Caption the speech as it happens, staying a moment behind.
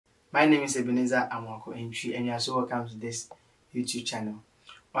My name is Ebenezer Amwako Entry, and you are so welcome to this YouTube channel.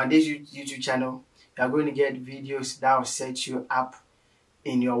 On this YouTube channel, you are going to get videos that will set you up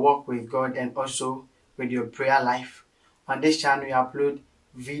in your walk with God and also with your prayer life. On this channel, you upload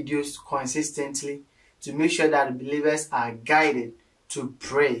videos consistently to make sure that believers are guided to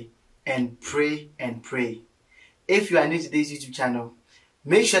pray and pray and pray. If you are new to this YouTube channel,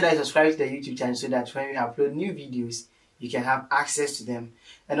 make sure that you subscribe to the YouTube channel so that when we upload new videos, you can have access to them.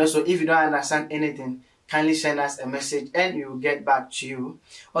 And also, if you don't understand anything, kindly send us a message and we will get back to you.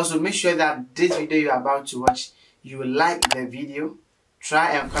 Also, make sure that this video you are about to watch, you like the video,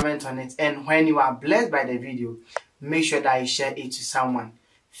 try and comment on it, and when you are blessed by the video, make sure that you share it to someone.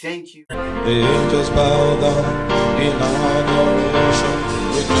 Thank you. The angels bow down in adoration.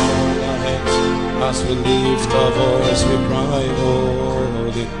 We join our hands as we lift our voice. We cry,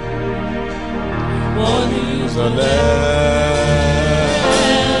 holy, what is the Lamb?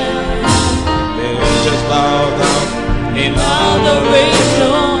 The angels bow down in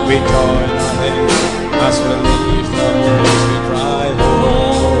adoration. We join our hands as we lift our voice. We cry,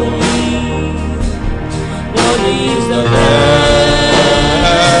 holy, what is the Lamb?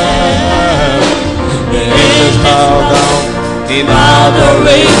 Bow down in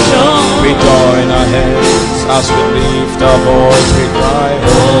adoration. We join our hands as we lift our voice. We cry,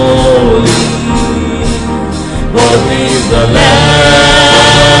 holy, holy is the Lamb.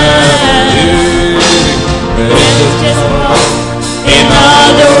 In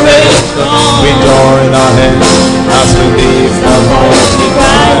adoration, we join our hands as we lift our voice. We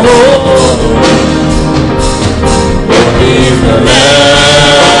cry, holy, holy is the Lamb.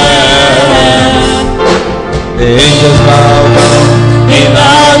 The angels bow down in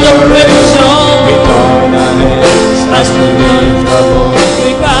adoration. We join our hands as we lift our voice.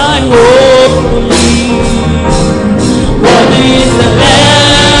 We cry, holy, what is the Lamb?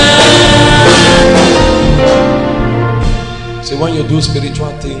 See, when you do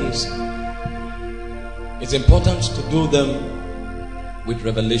spiritual things, it's important to do them with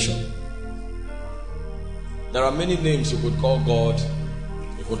revelation. There are many names you could call God.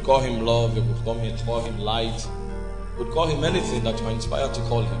 You could call him love, you could call him light, you could call him anything that you are inspired to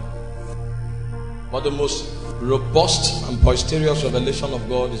call him. But the most robust and posterior revelation of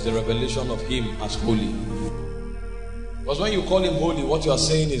God is the revelation of him as holy. Because when you call him holy, what you are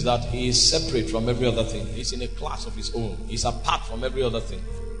saying is that he is separate from every other thing. He's in a class of his own. He's apart from every other thing.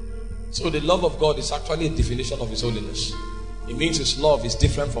 So the love of God is actually a definition of his holiness. It means his love is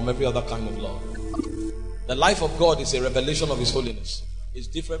different from every other kind of love. The life of God is a revelation of his holiness. It's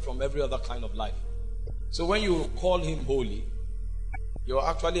different from every other kind of life. So when you call him holy, you're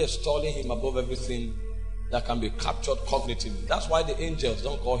actually installing him above everything that can be captured cognitively. That's why the angels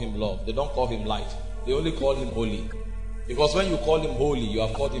don't call him love. They don't call him light. They only call him holy. Because when you call him holy, you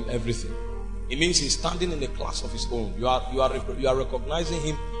have called him everything. It means he's standing in a class of his own. You are recognizing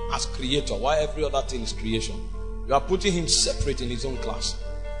him as creator, while every other thing is creation. You are putting him separate in his own class.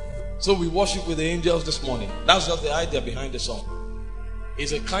 So we worship with the angels this morning. That's just the idea behind the song.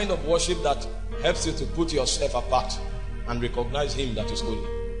 It's a kind of worship that helps you to put yourself apart and recognize him that is holy.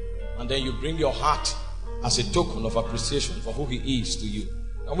 And then you bring your heart as a token of appreciation for who he is to you.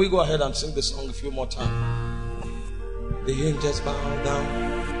 Can we go ahead and sing the song a few more times? The angels bow down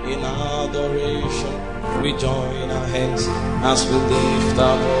in adoration. We join our hands as we lift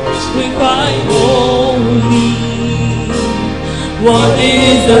our voice. We cry, holy, what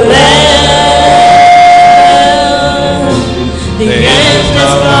is the Lamb? The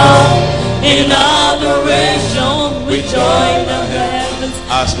angels bow in adoration. We join the heavens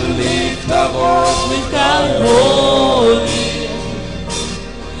as we lift our voice. We cry, holy,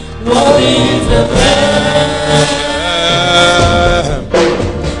 what is the Lamb?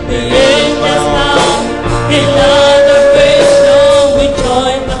 The angels bow in adoration. We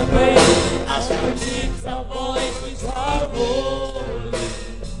join the praise as we lift our voice. We cry, holy,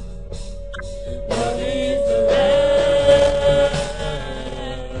 what is the Lamb?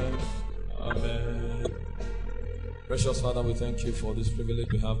 Amen. Precious Father, we thank you for this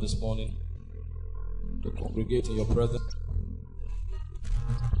privilege we have this morning to congregate in your presence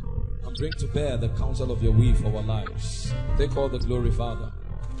and bring to bear the counsel of your will for our lives. Take all the glory, Father,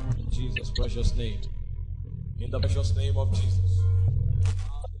 in Jesus' precious name. In the precious name of Jesus.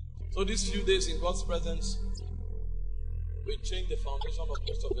 So these few days in God's presence, we change the foundation of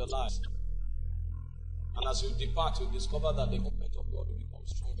most of your lives. And as you depart, you discover that the commitment of God will become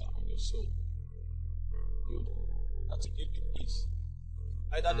stronger on your soul. That will give you peace.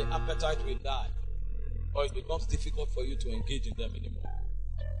 Either the appetite will die, or it becomes difficult for you to engage in them anymore.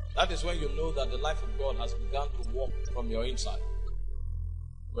 That is when you know that the life of God has begun to walk from your inside.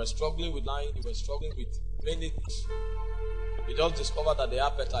 You were struggling with lying. You were struggling with many things. You just discovered that the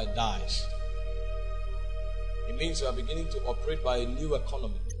appetite dies. It means you are beginning to operate by a new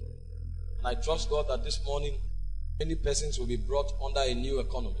economy. And I trust God that this morning, many persons will be brought under a new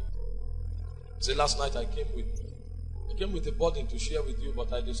economy. See, last night I came with a burden to share with you,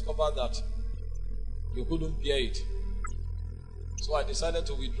 but I discovered that you couldn't bear it. So I decided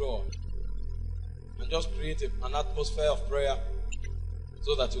to withdraw and just create an atmosphere of prayer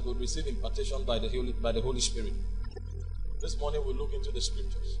so that you could receive impartation by the Holy Spirit. This morning we'll look into the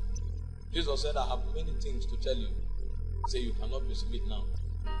scriptures. Jesus said, I have many things to tell you. Say you cannot receive it now.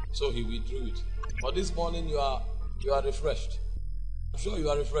 So he withdrew it. But this morning you are refreshed. I'm sure you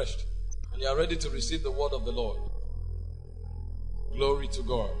are refreshed. And you are ready to receive the word of the Lord. Glory to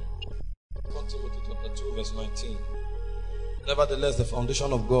God. 2 Timothy chapter 2 verse 19. Nevertheless, the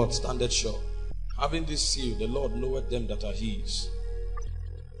foundation of God standeth sure. Having this seal, the Lord knoweth them that are his.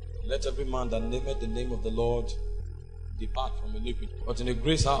 Let every man that nameth the name of the Lord depart from iniquity. But in a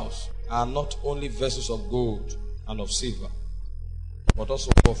grace house are not only vessels of gold and of silver, but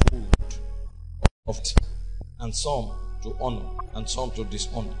also of food, of tea, and some to honor, and some to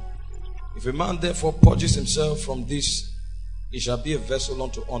dishonor. If a man therefore purges himself from this, he shall be a vessel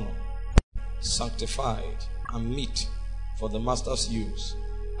unto honor, sanctified and meet for the master's use,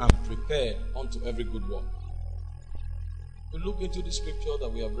 and prepared unto every good work. We look into the scripture that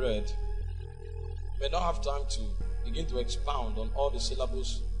we have read. We may not have time to begin to expound on all the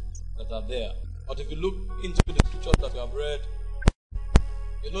syllables that are there. But if you look into the scripture that we have read,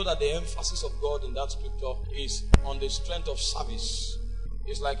 you know that the emphasis of God in that scripture is on the strength of service.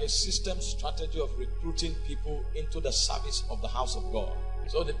 It's like a system strategy of recruiting people into the service of the house of God.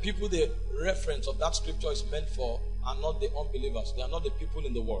 So the people the reference of that scripture is meant for are not the unbelievers. They are not the people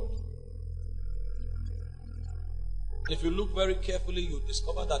in the world. If you look very carefully, you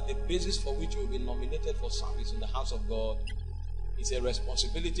discover that the basis for which you will be nominated for service in the house of God is a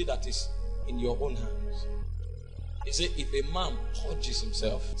responsibility that is in your own hands. He said, if a man purges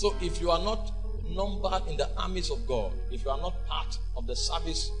himself. So if you are not numbered in the armies of God, if you are not part of the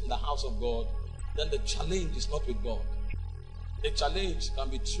service in the house of God, then the challenge is not with God. The challenge can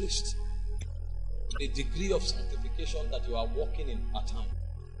be traced to the degree of sanctification that you are walking in at time.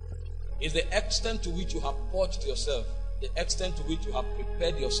 Is the extent to which you have purged yourself, the extent to which you have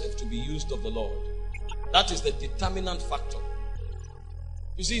prepared yourself to be used of the Lord. That is the determinant factor.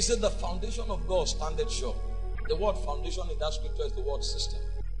 You see, he said the foundation of God standeth sure. The word foundation in that scripture is the word system.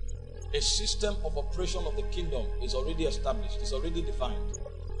 A system of operation of the kingdom is already established. It's already defined.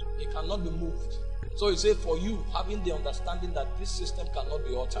 It cannot be moved. So he said for you, having the understanding that this system cannot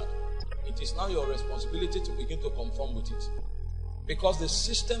be altered, it is now your responsibility to begin to conform with it. Because the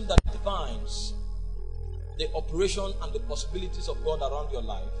system that defines the operation and the possibilities of God around your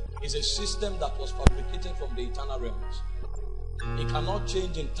life is a system that was fabricated from the eternal realms. It cannot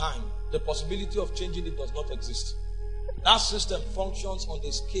change in time. The possibility of changing it does not exist. That system functions on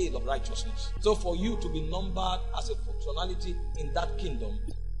the scale of righteousness. So for you to be numbered as a functionality in that kingdom,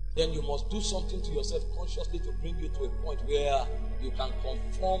 then you must do something to yourself consciously to bring you to a point where you can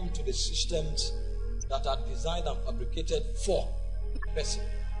conform to the systems that are designed and fabricated for a person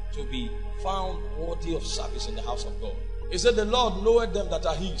to be found worthy of service in the house of God. He said, the Lord knoweth them that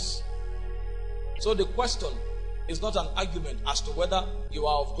are his. So the question is not an argument as to whether you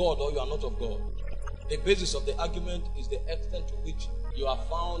are of God or you are not of God. The basis of the argument is the extent to which you are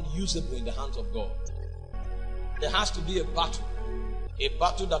found usable in the hands of God. There has to be a battle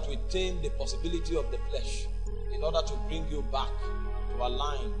that will tame the possibility of the flesh in order to bring you back to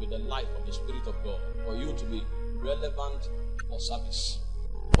align with the life of the Spirit of God, for you to be relevant for service.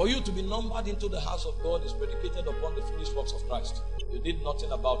 For you to be numbered into the house of God is predicated upon the finished works of Christ. You did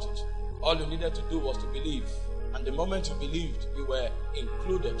nothing about it. All you needed to do was to believe. And the moment you believed, you were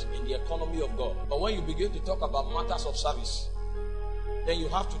included in the economy of God. But when you begin to talk about matters of service, then you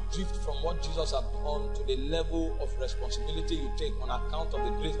have to drift from what Jesus has done to the level of responsibility you take on account of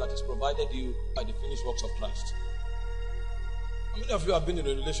the grace that is provided you by the finished works of Christ. How many of you have been in a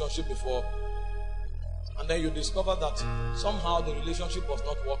relationship before, and then you discover that somehow the relationship was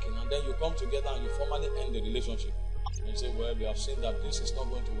not working, and then you come together and you formally end the relationship? And you say, well, we have seen that this is not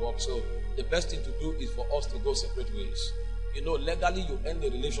going to work, so the best thing to do is for us to go separate ways. You know, legally you end the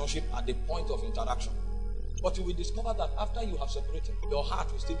relationship at the point of interaction. But you will discover that after you have separated, your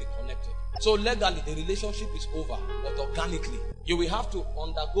heart will still be connected. So legally, the relationship is over, but organically, you will have to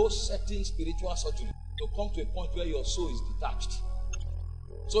undergo certain spiritual surgery to come to a point where your soul is detached.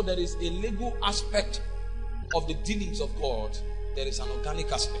 So there is a legal aspect of the dealings of God. There is an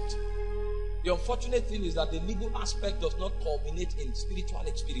organic aspect. The unfortunate thing is that the legal aspect does not culminate in spiritual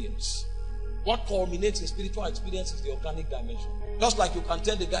experience. What culminates in spiritual experience is the organic dimension. Just like you can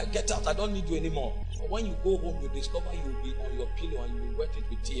tell the guy, get out, I don't need you anymore. But when you go home, you discover you will be on your pillow and you will wet it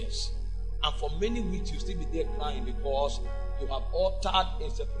with tears. And for many weeks, you still be there crying because you have altered a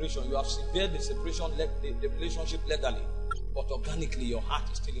separation. You have severed the separation, the relationship legally. But organically, your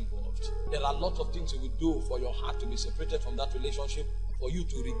heart is still involved. There are lots of things you will do for your heart to be separated from that relationship, for you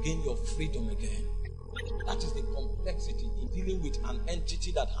to regain your freedom again. That is the complexity in dealing with an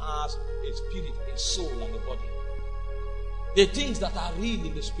entity that has a spirit, a soul, and a body. The things that are real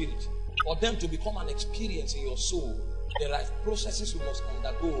in the spirit, for them to become an experience in your soul, there are processes you must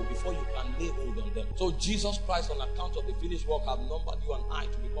undergo before you can lay hold on them. So Jesus Christ, on account of the finished work, have numbered you and I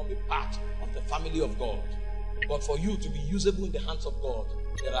to become a part of the family of God. But for you to be usable in the hands of God,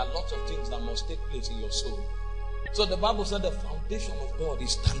 there are lots of things that must take place in your soul. So the Bible said the foundation of God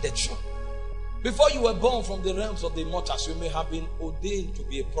is standard sure. Before you were born from the realms of the immortals, you may have been ordained to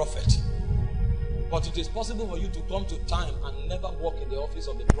be a prophet. But it is possible for you to come to time and never walk in the office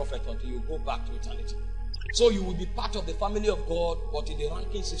of the prophet until you go back to eternity. So you will be part of the family of God, but in the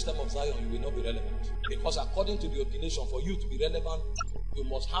ranking system of Zion, you will not be relevant. Because according to the ordination, for you to be relevant, you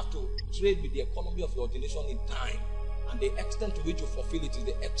must have to trade with the economy of your ordination in time. And the extent to which you fulfill it is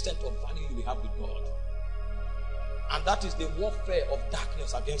the extent of value you will have with God. And that is the warfare of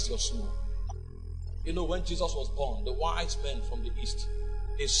darkness against your soul. You know, when Jesus was born, the wise men from the east,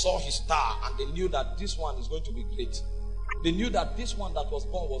 they saw his star and they knew that this one is going to be great. They knew that this one that was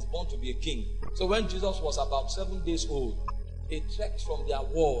born to be a king. So when Jesus was about 7 days old, they trekked from their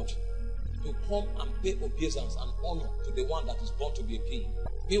world to come and pay obeisance and honor to the one that is born to be a king.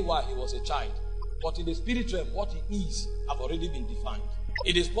 Meanwhile, he was a child. But in the spirit realm, what he is have already been defined.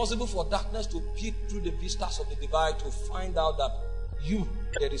 It is possible for darkness to peek through the vistas of the divide to find out that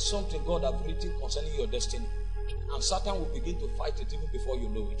there is something God has written concerning your destiny. And Satan will begin to fight it even before you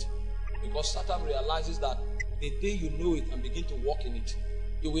know it. Because Satan realizes that the day you know it and begin to walk in it,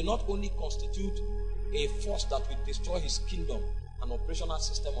 you will not only constitute a force that will destroy his kingdom and operational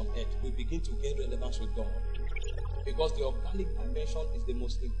system on earth, will begin to gain relevance with God. Because the organic dimension is the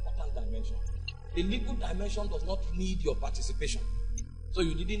most important dimension. The legal dimension does not need your participation. So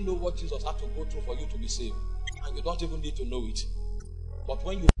you didn't know what Jesus had to go through for you to be saved. And you don't even need to know it. But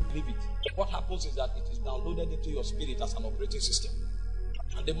when you believe it, what happens is that it is downloaded into your spirit as an operating system.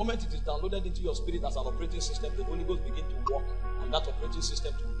 And the moment it is downloaded into your spirit as an operating system, the Holy Ghost begins to work on that operating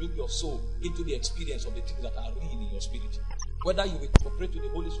system to bring your soul into the experience of the things that are real in your spirit. Whether you will cooperate with the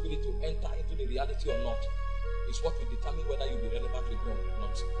Holy Spirit to enter into the reality or not is what will determine whether you will be relevant with God or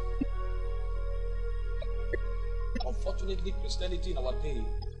not. Unfortunately, Christianity in our day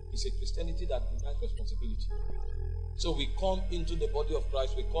is a Christianity that denies responsibility. So we come into the body of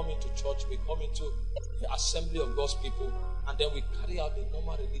Christ, we come into church, we come into the assembly of God's people, and then we carry out the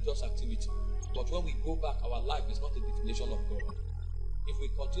normal religious activity. But when we go back, our life is not a definition of God. If we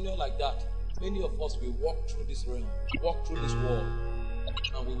continue like that, many of us will walk through this realm, walk through this world,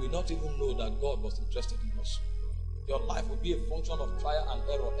 and we will not even know that God was interested in us. Your life will be a function of trial and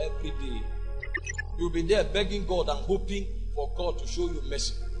error every day. You'll be there begging God and hoping for God to show you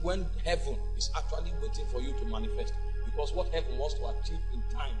mercy when heaven is actually waiting for you to manifest. Because what heaven wants to achieve in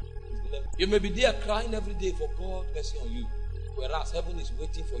time is the level. You may be there crying every day for God mercy on you, whereas heaven is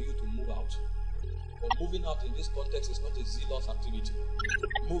waiting for you to move out. But moving out in this context is not a zealous activity.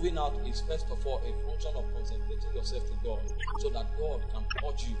 Moving out is first of all a function of consecrating yourself to God so that God can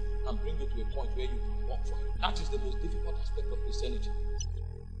purge you and bring you to a point where you can walk for Him. That is the most difficult aspect of Christianity.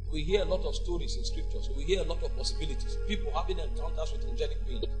 We hear a lot of stories in scriptures. We hear a lot of possibilities. People having encounters with angelic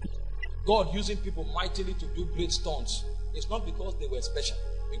beings. God using people mightily to do great stunts. It's not because they were special.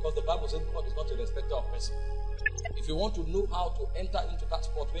 Because the Bible says God is not a respecter of person. If you want to know how to enter into that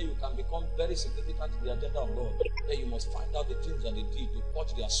spot where you can become very significant in the agenda of God, then you must find out the things that they did to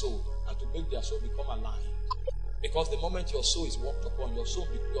purge their soul and to make their soul become aligned. Because the moment your soul is walked upon, your soul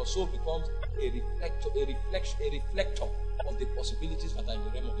becomes a reflector of the possibilities that are in the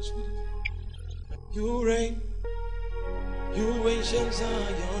realm of the spirit. You reign, you ancient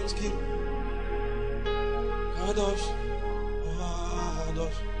Zion's king. Kadosh,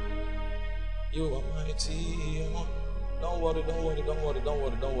 Kadosh, you are mighty. Don't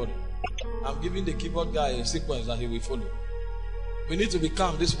worry. I'm giving the keyboard guy a sequence that he will follow. We need to be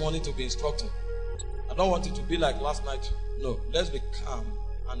calm this morning to be instructed. I don't want it to be like last night. No, let's be calm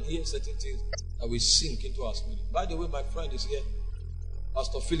and hear certain things that will sink into our spirit. By the way, my friend is here.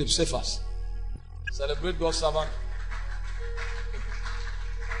 Pastor Philip Cephas. Celebrate God's servant.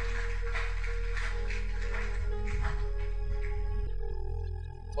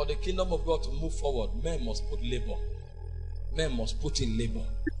 For the kingdom of God to move forward, men must put labor. Men must put in labor.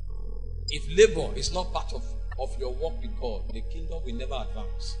 If labor is not part of your work with God, the kingdom will never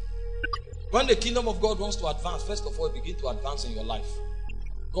advance. When the kingdom of God wants to advance, first of all, begin to advance in your life.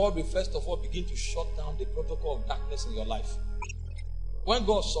 God will first of all begin to shut down the protocol of darkness in your life. When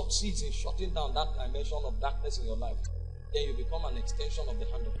God succeeds in shutting down that dimension of darkness in your life, then you become an extension of the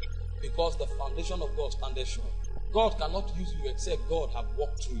hand of God. Because the foundation of God standeth sure. God cannot use you except God have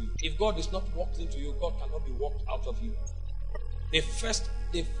walked through you. If God is not walked into you, God cannot be walked out of you. The first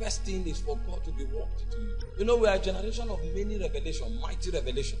thing is for God to be walked into you. You know, we are a generation of many revelations, mighty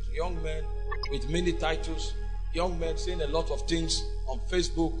revelations. Young men with many titles, young men saying a lot of things on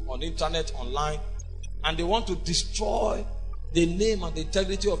Facebook, on internet, online, and they want to destroy the name and the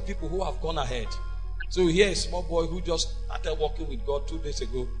integrity of people who have gone ahead. So here a small boy who just started walking with God 2 days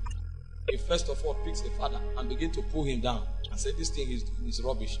ago, he first of all picks a father and begin to pull him down and say, this thing is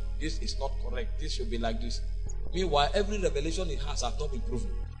rubbish. This is not correct. This should be like this. Meanwhile, every revelation he has not been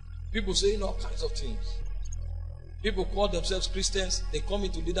proven. People saying all kinds of things. People call themselves Christians. They come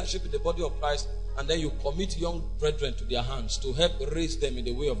into leadership in the body of Christ, and then you commit young brethren to their hands to help raise them in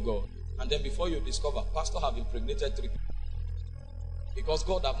the way of God. And then before you discover, pastor have impregnated 3 people. Because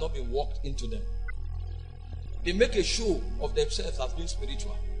God have not been walked into them. They make a show of themselves as being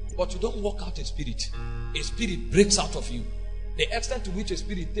spiritual. But you don't walk out a spirit. A spirit breaks out of you. The extent to which a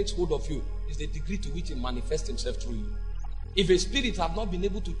spirit takes hold of you is the degree to which it manifests himself through you. If a spirit have not been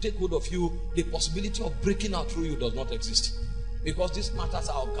able to take hold of you, the possibility of breaking out through you does not exist. Because these matters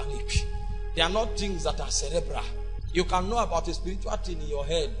are organic. They are not things that are cerebral. You can know about a spiritual thing in your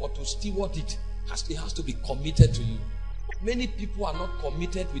head, but to steward it has to be committed to you. Many people are not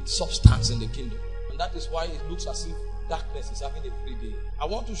committed with substance in the kingdom. And that is why it looks as if darkness is having a free day. I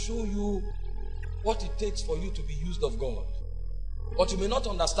want to show you what it takes for you to be used of God. But you may not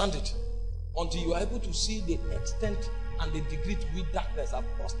understand it until you are able to see the extent and the degree to which darkness have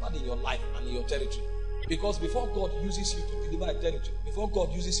prospered in your life and in your territory. Because before God uses you to deliver a territory, before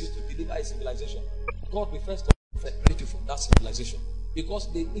God uses you to deliver a civilization, God will first separate you from that civilization.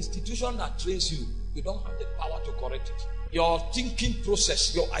 Because the institution that trains you, you don't have the power to correct it. Your thinking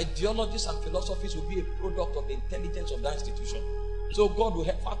process, your ideologies and philosophies will be a product of the intelligence of that institution. So God will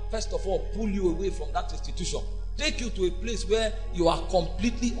first of all pull you away from that institution, take you to a place where you are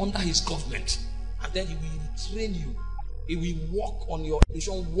completely under his government, and then he will train you. He will work on your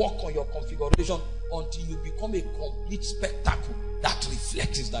vision, work on your configuration until you become a complete spectacle that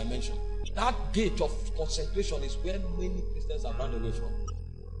reflects his dimension. That gate of concentration is where many Christians have run away from.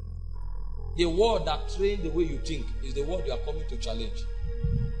 The word that trains the way you think is the word you are coming to challenge.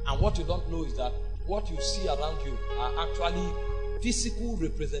 And what you don't know is that what you see around you are actually physical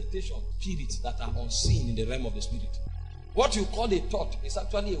representation of spirits that are unseen in the realm of the spirit. What you call a thought is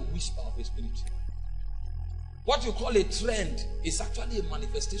actually a whisper of a spirit. What you call a trend is actually a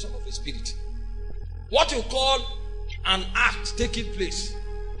manifestation of a spirit. What you call an act taking place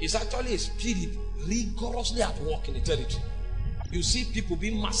is actually a spirit rigorously at work in the territory. You see people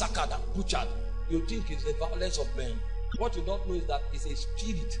being massacred and butchered. You think it's the violence of men. What you don't know is that it's a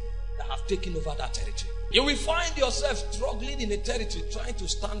spirit that have taken over that territory. You will find yourself struggling in a territory trying to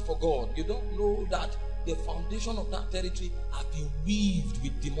stand for God. You don't know that the foundation of that territory has been weaved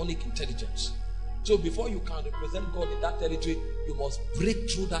with demonic intelligence. So before you can represent God in that territory, you must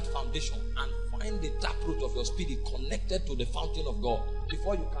break through that foundation and find the taproot of your spirit connected to the fountain of God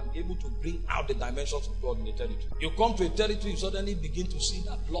before you can be able to bring out the dimensions of God in the territory. You come to a territory, you suddenly begin to see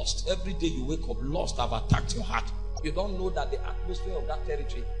that lust. Every day you wake up, lust have attacked your heart. You don't know that the atmosphere of that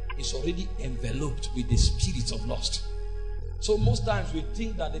territory is already enveloped with the spirits of lust. So most times we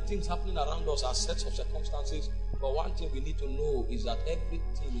think that the things happening around us are sets of circumstances, but one thing we need to know is that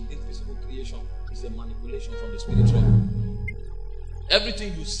everything in this visible creation is a manipulation from the spirit realm.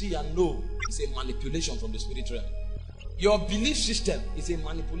 Everything you see and know is a manipulation from the spirit realm. Your belief system is a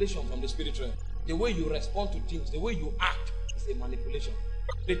manipulation from the spirit realm. The way you respond to things, the way you act is a manipulation.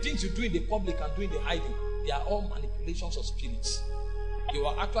 The things you do in the public and do in the hiding, they are all manipulations of spirits. You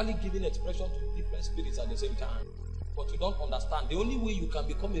are actually giving expression to different spirits at the same time. But you don't understand. The only way you can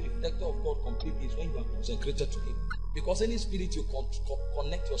become a reflector of God completely is when you are consecrated to him. Because any spirit you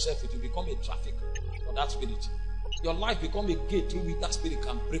connect yourself with, you become a traffic for that spirit. Your life becomes a gate through which that spirit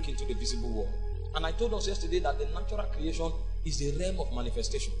can break into the visible world. And I told us yesterday that the natural creation is the realm of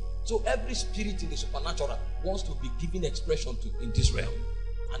manifestation. So every spirit in the supernatural wants to be given expression to in this realm.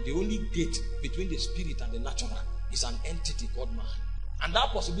 And the only gate between the spirit and the natural is an entity called man. And that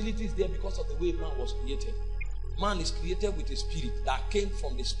possibility is there because of the way man was created. Man is created with a spirit that came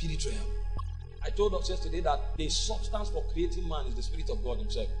from the spirit realm. I told us yesterday that the substance for creating man is the Spirit of God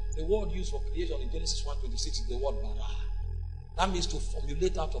himself. The word used for creation in Genesis 1:26 is the word bara. That means to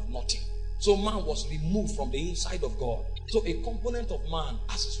formulate out of nothing. So man was removed from the inside of God. So a component of man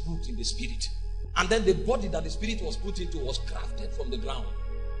has its root in the Spirit. And then the body that the Spirit was put into was crafted from the ground.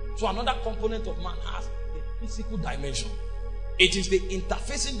 So another component of man has a physical dimension. It is the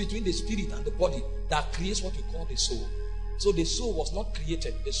interfacing between the spirit and the body that creates what we call the soul. So the soul was not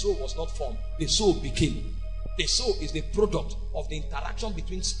created. The soul was not formed. The soul became. The soul is the product of the interaction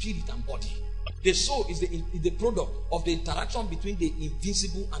between spirit and body. The soul is the product of the interaction between the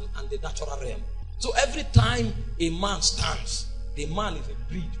invisible and the natural realm. So every time a man stands, the man is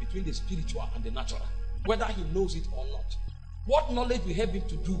a bridge between the spiritual and the natural, whether he knows it or not. What knowledge we help him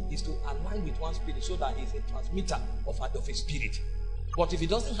to do is to align with one spirit so that he's a transmitter of a spirit. But if he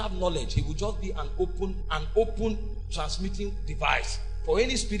doesn't have knowledge, he will just be an open transmitting device for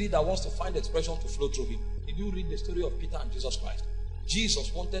any spirit that wants to find expression to flow through him. Did you read the story of Peter and Jesus Christ?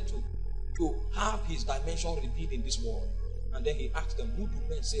 Jesus wanted to have his dimension revealed in this world. And then he asked them, who do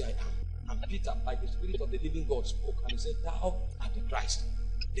men say I am? And Peter, by the Spirit of the living God, spoke and he said, thou art the Christ,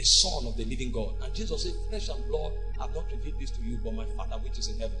 the Son of the living God. And Jesus said, flesh and blood have not revealed this to you, but my Father which is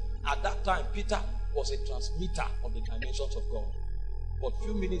in heaven. At that time, Peter was a transmitter of the dimensions of God. But a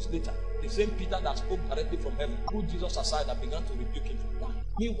few minutes later, the same Peter that spoke directly from heaven put Jesus aside and began to rebuke him from dying.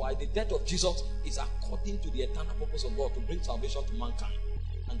 Meanwhile, the death of Jesus is according to the eternal purpose of God to bring salvation to mankind.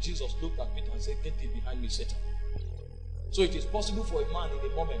 And Jesus looked at Peter and said, get thee behind me, Satan. So it is possible for a man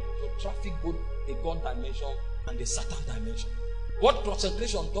in a moment to traffic both the God dimension and the Satan dimension. What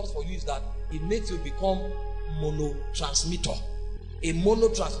consecration does for you is that it makes you become monotransmitter. A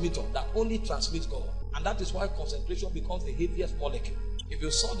monotransmitter that only transmits God. And that is why consecration becomes the heaviest molecule. If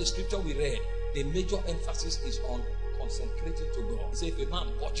you saw the scripture we read, the major emphasis is on consecrating to God. He said, if a man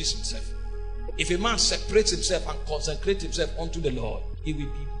purges himself, if a man separates himself and consecrates himself unto the Lord, he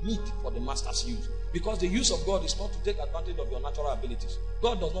will be meet for the master's use. Because the use of God is not to take advantage of your natural abilities.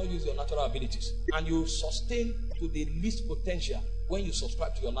 God does not use your natural abilities. And you sustain to the least potential when you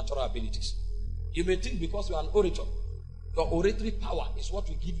subscribe to your natural abilities. You may think because you are an orator, your oratory power is what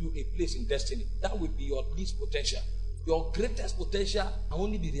will give you a place in destiny. That will be your least potential. Your greatest potential can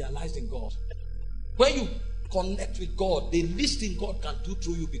only be realized in God. When you connect with God, the least thing God can do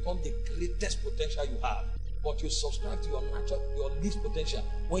through you becomes the greatest potential you have. But you subscribe to your least potential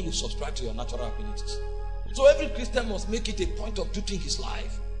when you subscribe to your natural abilities. So every Christian must make it a point of duty in his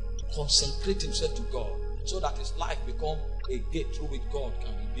life, consecrate himself to God, so that his life become a gate through which God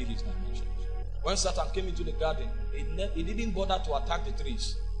can reveal his dimensions. When Satan came into the garden, he didn't bother to attack the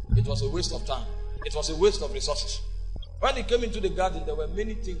trees. It was a waste of time. It was a waste of resources. When he came into the garden, there were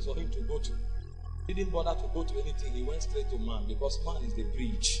many things for him to go to. He didn't bother to go to anything. He went straight to man, because man is the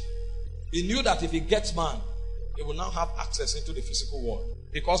bridge. He knew that if he gets man, he will now have access into the physical world.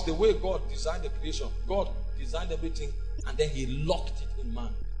 Because the way God designed the creation, God designed everything and then he locked it in man.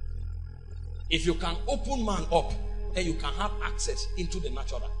 If you can open man up, then you can have access into the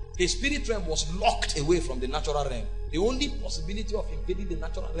natural. The spirit realm was locked away from the natural realm. The only possibility of invading the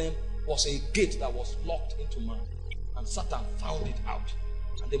natural realm was a gate that was locked into man. And Satan found it out.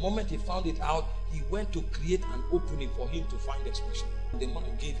 And the moment he found it out, he went to create an opening for him to find expression. The man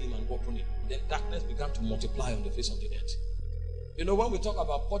gave him an opening. Then darkness began to multiply on the face of the earth. You know, when we talk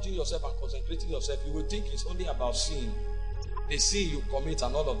about purging yourself and concentrating yourself, you will think it's only about sin. The sin you commit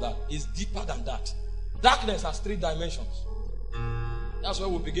and all of that is deeper than that. Darkness has 3 dimensions. That's where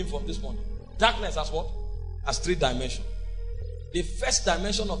we begin from this morning. Darkness has what? Has 3 dimensions. The first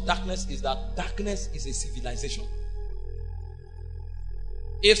dimension of darkness is that darkness is a civilization.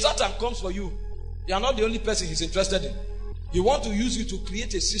 If Satan comes for you, you are not the only person he's interested in. He wants to use you to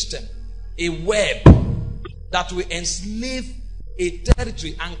create a system, a web that will enslave a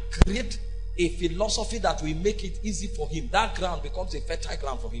territory and create a philosophy that will make it easy for him. That ground becomes a fertile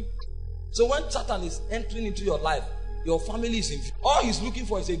ground for him. So when Satan is entering into your life, your family is in view. All he's looking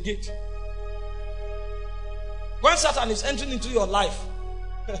for is a gate. When Satan is entering into your life,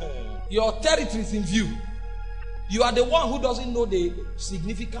 your territory is in view. You are the one who doesn't know the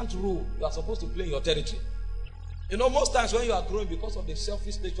significant role you are supposed to play in your territory. You know, most times when you are growing, because of the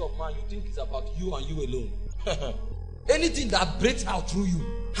selfish nature of man, you think it's about you and you alone. Anything that breaks out through you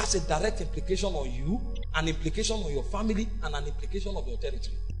has a direct implication on you, an implication on your family, and an implication of your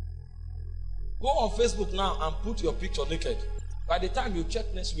territory. Go on Facebook now and put your picture naked. By the time you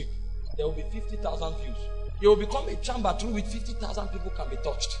check next week, there will be 50,000 views. You will become a chamber through which 50,000 people can be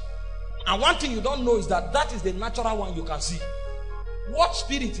touched. And one thing you don't know is that that is the natural one you can see. What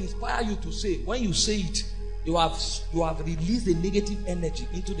spirit inspire you to say? When you say it, you have released a negative energy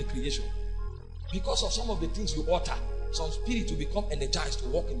into the creation. Because of some of the things you utter, some spirit will become energized to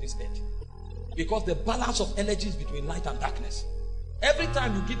walk in this earth. Because the balance of energy is between light and darkness. Every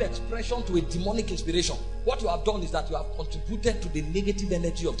time you give expression to a demonic inspiration, what you have done is that you have contributed to the negative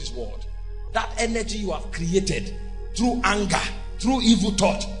energy of this world. That energy you have created through anger, through evil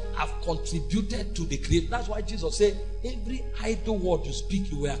thought, have contributed to the creation. That's why Jesus said, every idle word you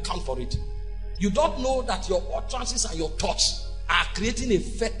speak, you will account for it. You don't know that your utterances and your thoughts are creating a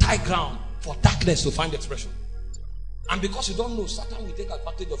fertile ground for darkness to find expression. And because you don't know, Satan will take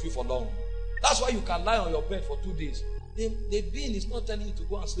advantage of you for long. That's why you can lie on your bed for 2 days. The being is not telling you to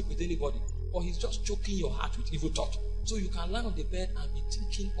go and sleep with anybody, but he's just choking your heart with evil thought. So you can lie on the bed and be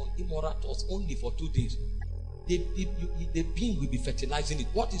thinking on immoral thoughts only for 2 days. The being will be fertilizing it.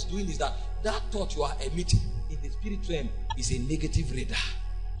 What it's doing is that thought you are emitting in the spirit realm is a negative radar.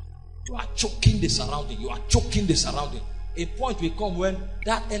 You are choking the surrounding. You are choking the surrounding. A point will come when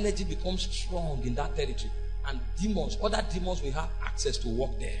that energy becomes strong in that territory, and other demons will have access to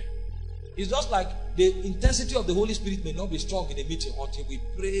walk there. It's just like the intensity of the Holy Spirit may not be strong in a meeting until we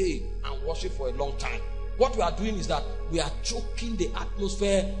pray and worship for a long time. What we are doing is that we are choking the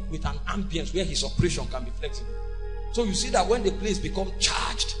atmosphere with an ambience where his operation can be flexible. So you see that when the place becomes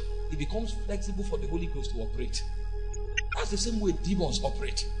charged, it becomes flexible for the Holy Ghost to operate. That's the same way demons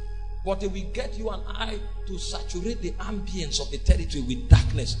operate. But they will get you and I to saturate the ambience of the territory with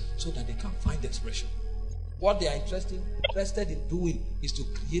darkness so that they can't find expression. What they are interested in doing is to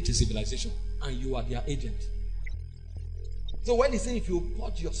create a civilization, and you are their agent. So when he says if you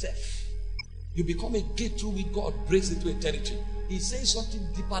purge yourself, you become a gate through which God breaks into a territory, he's saying something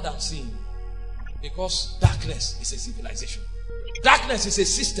deeper than sin. Because darkness is a civilization. Darkness is a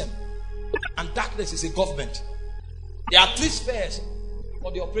system. And darkness is a government. There are 3 spheres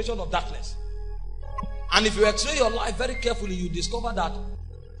for the operation of darkness. And if you x-ray your life very carefully, you discover that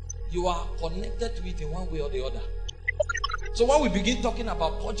you are connected to it in one way or the other. So when we begin talking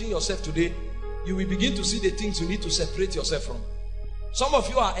about purging yourself today, you will begin to see the things you need to separate yourself from. Some of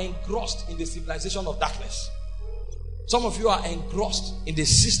you are engrossed in the civilization of darkness. Some of you are engrossed in the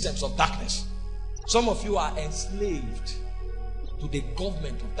systems of darkness. Some of you are enslaved to the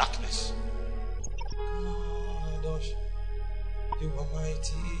government of darkness. You are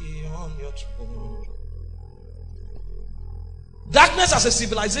mighty on your throne. Darkness as a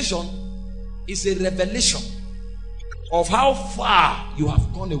civilization is a revelation of how far you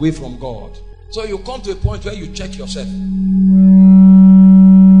have gone away from God. So you come to a point where you check yourself.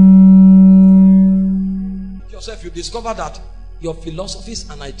 You discover that your philosophies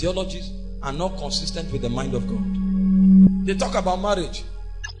and ideologies are not consistent with the mind of God. They talk about marriage,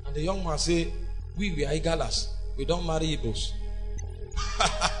 and the young man say, we are Igalas. We don't marry Igbos.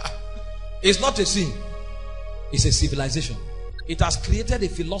 It's not a sin. It's a civilization. It has created a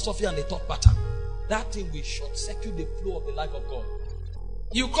philosophy and a thought pattern. That thing will short circuit the flow of the life of God.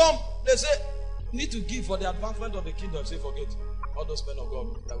 You come, they say, need to give for the advancement of the kingdom. Say, forget all those men of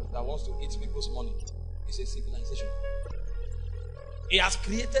God that wants to eat people's money. It's a civilization. It has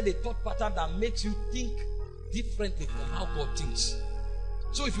created a thought pattern that makes you think differently from how God thinks.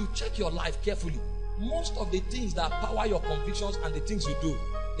 So if you check your life carefully, most of the things that power your convictions and the things you do,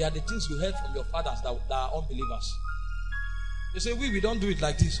 they are the things you heard from your fathers that are unbelievers. They say, we don't do it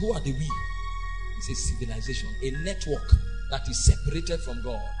like this. Who are the we? It's a civilization, a network that is separated from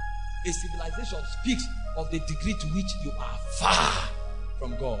God. A civilization speaks of the degree to which you are far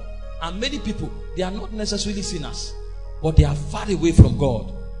from God. And many people, they are not necessarily sinners, but they are far away from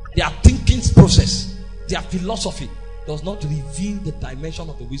God. Their thinking process, their philosophy does not reveal the dimension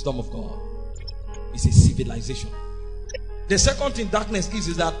of the wisdom of God. It's a civilization. The second thing darkness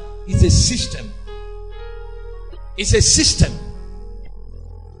is that it's a system. It's a system.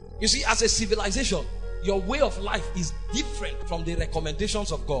 You see, as a civilization, your way of life is different from the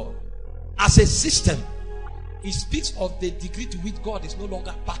recommendations of God. As a system, it speaks of the degree to which God is no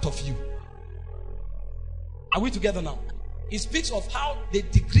longer part of you. Are we together now? It speaks of how the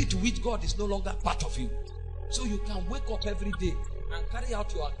degree to which God is no longer part of you. So you can wake up every day and carry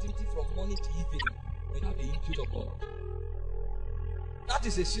out your activity from morning to evening without the input of God. That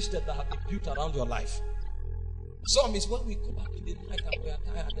is a system that has been built around your life. Some is when we come back in the night and we are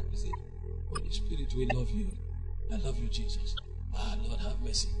tired and we say, Holy Spirit, we love you. I love you, Jesus. Lord, have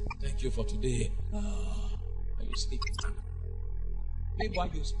mercy. Thank you for today. And you sleep. Meanwhile,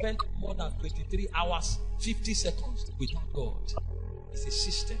 you spent more than 23 hours, 50 seconds without God. It's a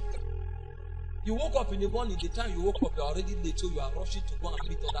system. You woke up in the morning, the time you woke up, you are already late, so you are rushing to go and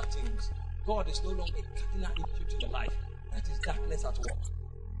meet other things. God is no longer a cardinal input in your life. That is darkness at work.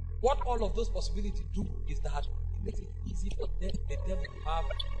 What all of those possibilities do is that makes it easy for the devil to have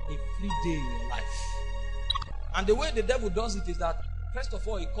a free day in your life. And the way the devil does it is that, first of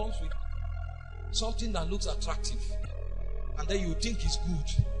all, he comes with something that looks attractive, and then you think it's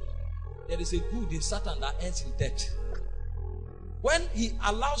good. There is a good in Satan that ends in death. When he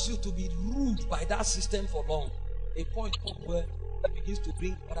allows you to be ruled by that system for long, a point comes where he begins to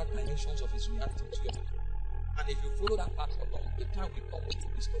bring other dimensions of his reality to you. And if you follow that path for long, the time will come when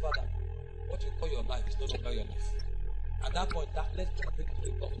you discover that what you call your life is no longer your life. At that point, darkness can take to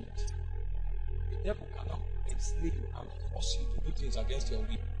the government. The devil cannot enslave you and force you to do things against your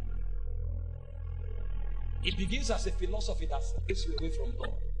will. It begins as a philosophy that takes you away from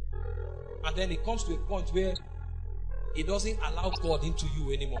God. And then it comes to a point where it doesn't allow God into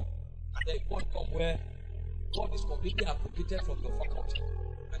you anymore. And then a point comes where God is completely appropriated from your faculty.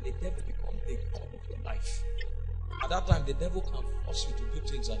 And the devil becomes the God of your life. At that time, the devil can force you to do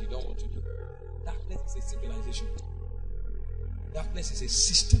things that you don't want to do. Darkness is a civilization. Darkness is a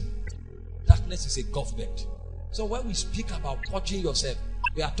system. Darkness is a government. So when we speak about purging yourself,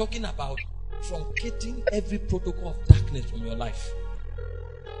 we are talking about truncating every protocol of darkness from your life.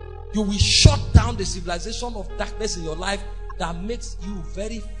 You will shut down the civilization of darkness in your life that makes you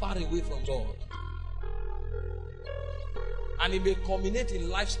very far away from God. And it may culminate in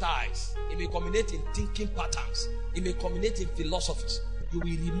lifestyles. It may culminate in thinking patterns. It may culminate in philosophies. You will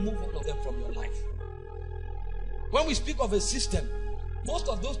remove all of them from your life. When we speak of a system, most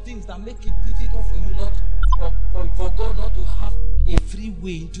of those things that make it difficult for you for God not to have a free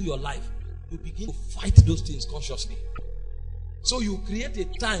way into your life, you begin to fight those things consciously. So you create a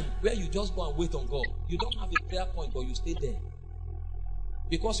time where you just go and wait on God. You don't have a prayer point, but you stay there.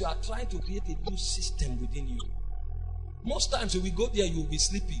 Because you are trying to create a new system within you. Most times when we go there, you will be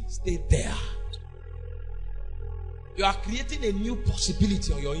sleeping. Stay there. You are creating a new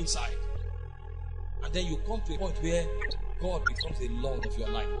possibility on your inside. And then you come to a point where God becomes the Lord of your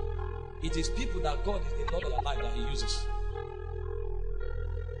life. It is people that God is the Lord of your life that He uses.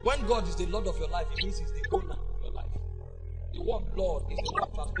 When God is the Lord of your life, it means He's the owner of your life. The word Lord is the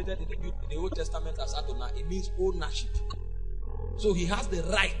word translated in the Old Testament as Adonai. It means ownership. So He has the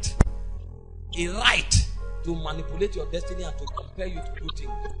right, a right to manipulate your destiny and to compel you to do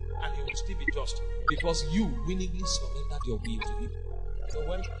things. And He will still be just because you willingly surrendered your will to Him. So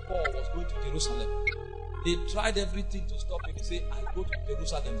when Paul was going to Jerusalem, they tried everything to stop him. He said, I go to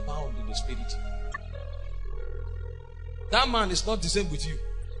Jerusalem bound in the spirit. That man is not the same with you.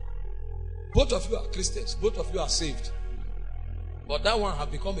 Both of you are Christians. Both of you are saved. But that one has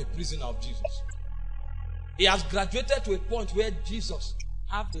become a prisoner of Jesus. He has graduated to a point where Jesus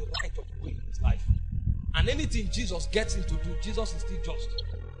has the right of will in his life. And anything Jesus gets him to do, Jesus is still just.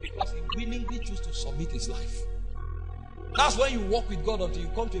 Because he willingly chooses to submit his life. That's when you walk with God until you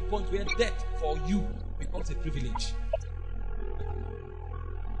come to a point where death for you becomes a privilege.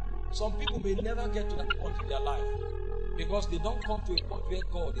 Some people may never get to that point in their life because they don't come to a point where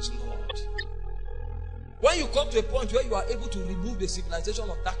God is Lord. When you come to a point where you are able to remove the civilization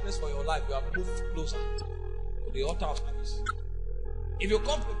of darkness from your life, you have moved closer to the altar of service. If you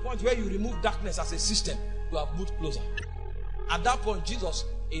come to a point where you remove darkness as a system, you have moved closer. At that point, Jesus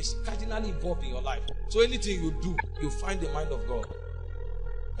is cardinally involved in your life. So anything you do, you find the mind of God.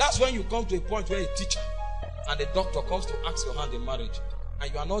 That's when you come to a point where a teacher and a doctor comes to ask your hand in marriage.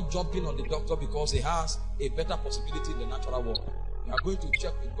 And you are not jumping on the doctor because he has a better possibility in the natural world. You are going to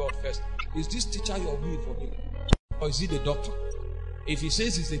check with God first. Is this teacher your will for me? Or is he the doctor? If he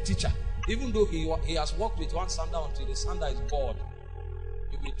says he's a teacher, even though he has worked with one sandal until the sandal is bored,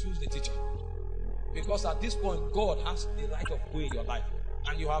 you will choose the teacher. Because at this point, God has the right of way in your life.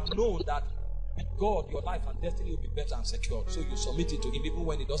 And you have known that with God, your life and destiny will be better and secure. So you submit it to Him even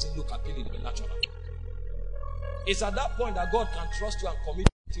when it doesn't look appealing in the natural. It's at that point that God can trust you and commit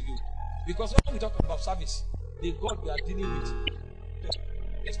to you. Because when we talk about service, the God we are dealing with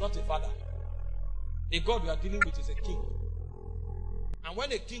is not a father. The God we are dealing with is a king. And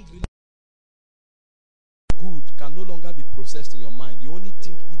when a king good can no longer be processed in your mind, you only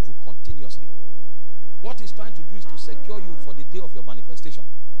think evil continuously. What he's trying to do is to secure you for the day of your manifestation.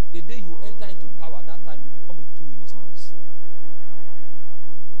 The day you enter into power, that time you become a tool in his hands.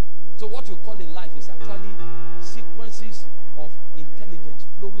 So what you call a life is actually sequences of intelligence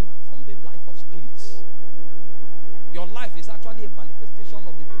flowing from the life of spirits. Your life is actually a manifestation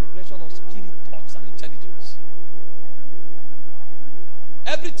of the progression of spirit thoughts and intelligence.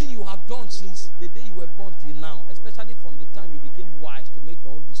 Everything you have done since the day you were born till now, especially from the time you became wise to make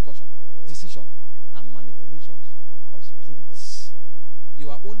your own decision, and manipulations of spirits. You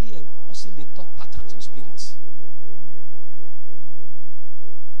are only enforcing the thought patterns of spirits.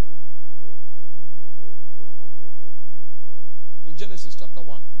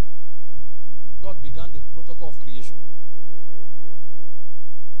 of creation.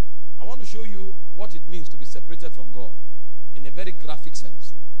 I want to show you what it means to be separated from God in a very graphic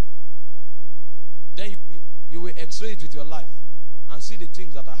sense. Then you will x-ray it with your life and see the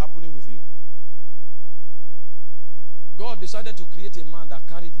things that are happening with you. God decided to create a man that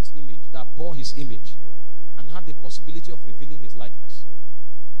carried his image, that bore his image, and had the possibility of revealing his likeness.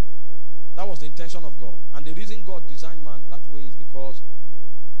 That was the intention of God. And the reason God designed man that way is because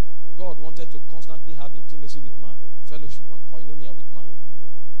God wanted to constantly have intimacy with man, fellowship and koinonia with man.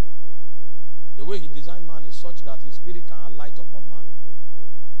 The way he designed man is such that his spirit can alight upon man.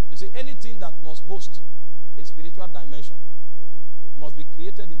 You see, anything that must host a spiritual dimension must be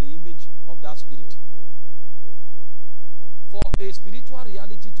created in the image of that spirit. For a spiritual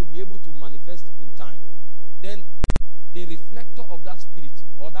reality to be able to manifest in time, then the reflector of that spirit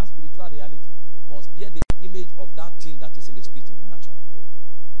or that spiritual reality must bear the image of that thing that is in the spirit, in the natural.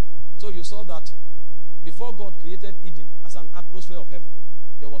 So you saw that before God created Eden as an atmosphere of heaven,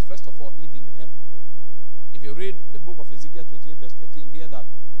 there was first of all Eden in heaven. If you read the book of Ezekiel 28 verse 13, you hear that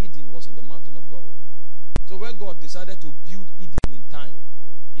Eden was in the mountain of God. So when God decided to build Eden in time,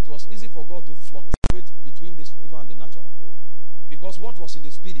 it was easy for God to fluctuate between the spiritual and the natural. Because what was in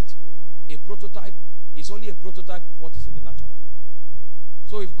the spirit, a prototype, is only a prototype of what is in the natural.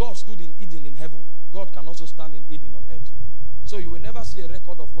 So if God stood in Eden in heaven, God can also stand in Eden on earth. So you will never see a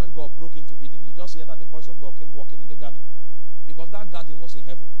record of when God broke into Eden. You just hear that the voice of God came walking in the garden. Because that garden was in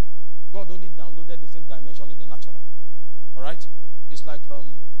heaven. God only downloaded the same dimension in the natural. Alright? It's like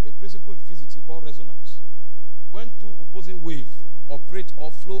a principle in physics you call resonance. When two opposing waves operate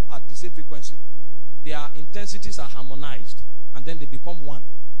or flow at the same frequency, their intensities are harmonized and then they become one.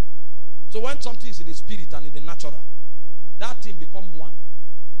 So when something is in the spirit and in the natural, that thing becomes one.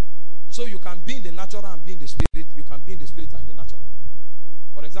 So you can be in the natural and be in the spirit. You can be in the spirit and in the natural.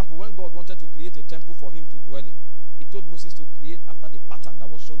 For example, when God wanted to create a temple for him to dwell in, he told Moses to create after the pattern that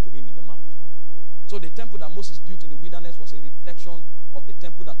was shown to him in the mount. So the temple that Moses built in the wilderness was a reflection of the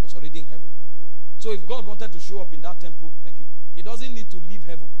temple that was already in heaven. So if God wanted to show up in that temple, thank you, he doesn't need to leave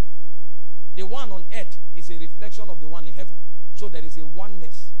heaven. The one on earth is a reflection of the one in heaven. So there is a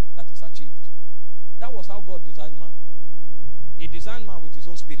oneness that is achieved. That was how God designed man. He designed man with his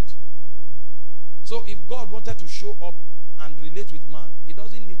own spirit. So if God wanted to show up and relate with man, he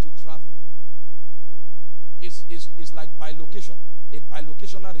doesn't need to travel. It's like bilocation, a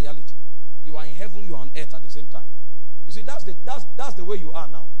bilocational reality. You are in heaven, you are on earth at the same time. You see, that's the way you are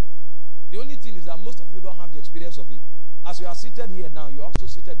now. The only thing is that most of you don't have the experience of it. As you are seated here now, you are also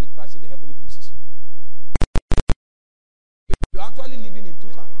seated with Christ in the heavenly places. You are actually living in two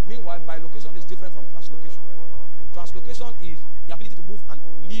times. Meanwhile, bilocation is different from translocation. Translocation is the ability to move and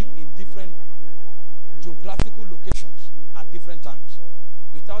live in different geographical locations at different times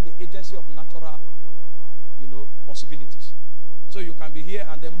without the agency of natural, possibilities. So you can be here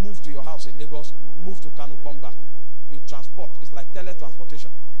and then move to your house in Lagos, move to Kano, come back. You transport. It's like teletransportation.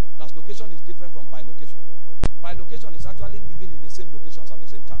 Translocation is different from bilocation. Bilocation is actually living in the same locations at the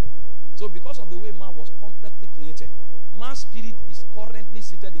same time. So because of the way man was completely created, man's spirit is currently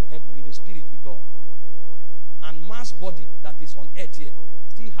seated in heaven in the spirit with God. And man's body that is on earth here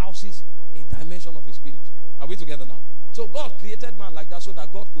still houses a dimension of his spirit. Are we together now? So God created man like that so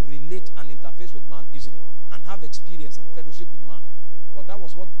that God could relate and interface with man easily and have experience and fellowship with man. But that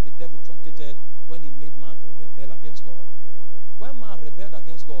was what the devil truncated when he made man to rebel against God. When man rebelled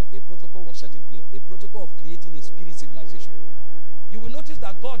against God, a protocol was set in place, a protocol of creating a spirit civilization. You will notice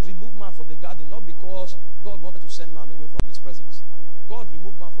that God removed man from the garden not because God wanted to send man away from his presence. God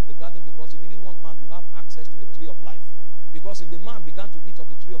removed man from the garden because he didn't want man to have access to the tree of life. Because if the man began to eat of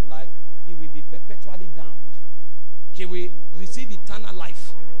the tree of life, he will be perpetually damned. He will receive eternal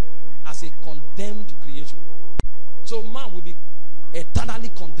life as a condemned creation. So man will be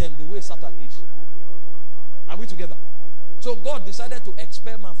eternally condemned the way Satan is. Are we together? So God decided to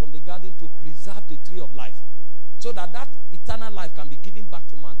expel man from the garden to preserve the tree of life, so that eternal life can be given back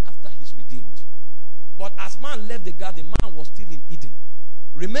to man after he's redeemed. But as man left the garden, man was still in Eden.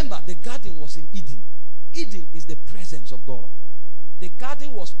 Remember, the garden was in Eden. Eden is the presence of God. The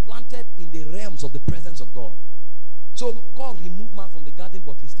garden was planted in the realms of the presence of God. So God removed man from the garden,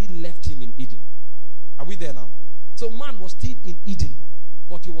 but he still left him in Eden. Are we there now? So man was still in Eden,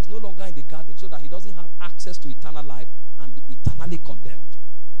 but he was no longer in the garden, so that he doesn't have access to eternal life and be eternally condemned.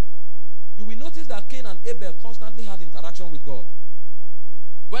 You will notice that Cain and Abel constantly had interaction with God.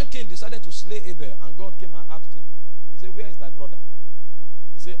 When Cain decided to slay Abel and God came and asked him, he said, "Where is thy brother?"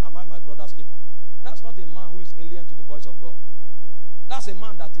 He said, "Am I my brother's keeper?" That's not a man who is alien to the voice of God. That's a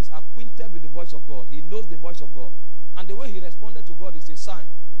man that is acquainted with the voice of God. He knows the voice of God. And the way he responded to God is a sign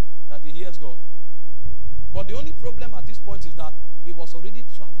that he hears God. But the only problem at this point is that he was already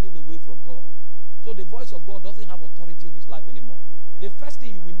traveling away from God. So the voice of God doesn't have authority in his life anymore. The first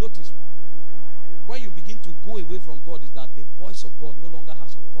thing you will notice when you begin to go away from God is that the voice of God no longer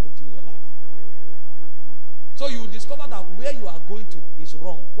has authority in your life. So you will discover that where you are going to is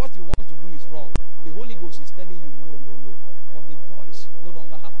wrong. What you want to do is wrong. The Holy Ghost is telling you no, no, no. But the voice no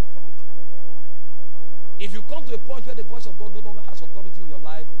longer has authority. If you come to a point where the voice of God no longer has authority in your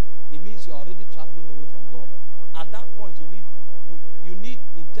life, it means you are already traveling away from God. At that point, you need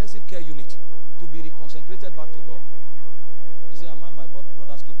intensive care unit to be reconsecrated back to God. You say, am I my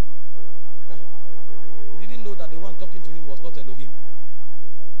brother's keeper? He didn't know that the one talking to him was not Elohim.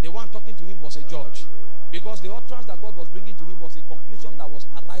 The one talking to him was a judge. Because the utterance that God was bringing to him was a conclusion that was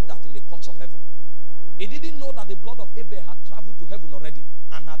arrived at in the courts of heaven. He didn't know that the blood of Abel had traveled to heaven already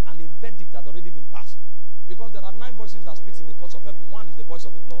and a verdict had already been passed. Because there are 9 voices that speaks in the courts of heaven. One is the voice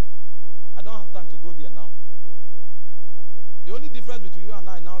of the blood. I don't have time to go there now. The only difference between you and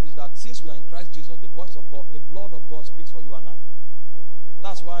I now is that since we are in Christ Jesus, the voice of God, the blood of God speaks for you and I.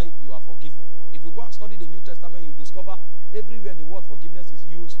 That's why you are forgiven. If you go and study the New Testament, you discover everywhere the word forgiveness is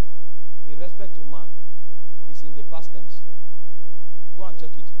used in respect to man, it's in the past tense. Go and check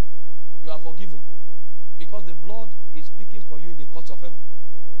it. You are forgiven because the blood is speaking for you in the courts of heaven.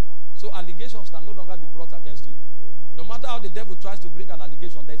 So allegations can no longer be brought against you. No matter how the devil tries to bring an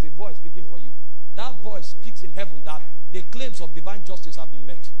allegation, there is a voice speaking for you. That voice speaks in heaven that the claims of divine justice have been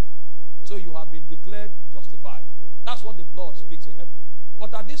met. So you have been declared justified. That's what the blood speaks in heaven.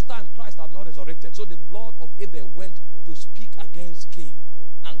 But at this time, Christ had not resurrected. So the blood of Abel went to speak against Cain.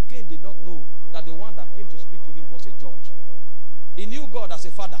 And Cain did not know that the one that came to speak to him was a judge. He knew God as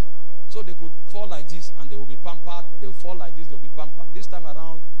a father. So they could fall like this and they will be pampered. They will fall like this, they will be pampered. This time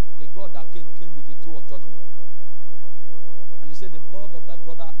around, the God that came with a tool of judgment. And he said, the blood of thy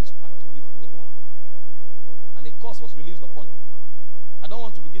brother is crying to me from the ground. And a curse was released upon him. I don't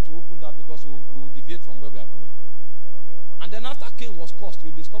want to begin to open that because we will deviate from where we are going. And then after Cain was cursed,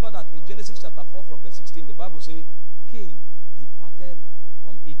 you discover that in Genesis chapter 4 from verse 16, the Bible says, Cain departed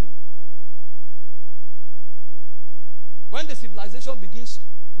from Eden. When the civilization begins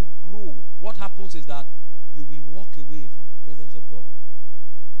to grow, what happens is that you will walk away from the presence of God.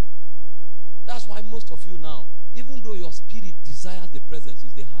 That's why most of you now, even though your spirit desires the presence,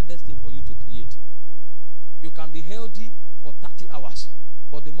 is the hardest thing for you to create. You can be healthy for 30 hours,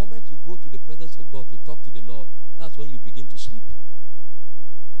 but the moment you go to the presence of God to talk to the Lord, that's when you begin to sleep.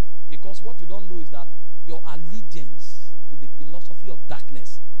 Because what you don't know is that your allegiance to the philosophy of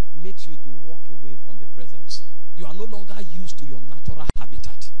darkness makes you to walk away from the presence. You are no longer used to your natural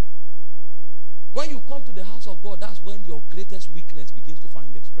habitat. When you come to the house of God, that's when your greatest weakness begins to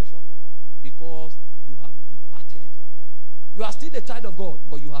find expression. Because you have departed. You are still a child of God,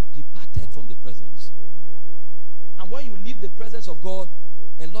 but you have departed from the presence. And when you leave the presence of God,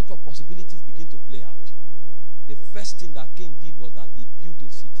 a lot of possibilities begin to play out. The first thing that Cain did was that he built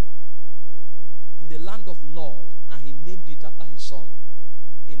a city in the land of Nod, and he named it after his son,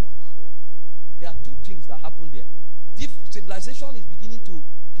 Enoch. There are 2 things that happen there. This civilization is beginning to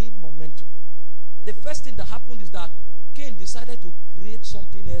gain momentum. The first thing that happened is that Cain decided to create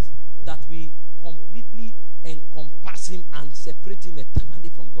something else that will completely encompass him and separate him eternally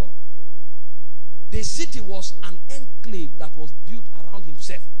from God. The city was an enclave that was built around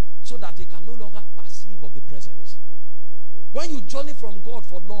himself so that he can no longer perceive of the presence. When you journey from God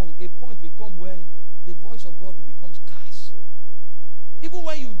for long, a point will come when the voice of God will become scarce. Even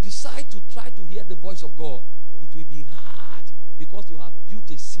when you decide to try to hear the voice of God, it will be hard because you have built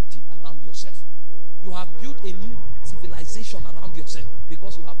a city around yourself. You have built a new civilization around yourself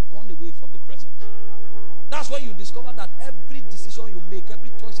because you have gone away from the presence. That's why you discover that every decision you make, every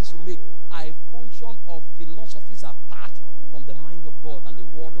choices you make are a function of philosophies apart from the mind of God and the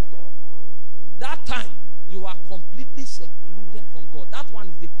word of God. That time, you are completely secluded from God. That one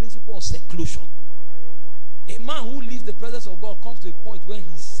is the principle of seclusion. A man who leaves the presence of God comes to a point where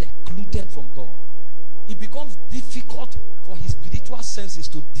he's secluded from God. It becomes difficult for his spiritual senses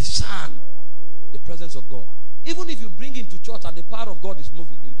to discern the presence of God. Even if you bring him to church and the power of God is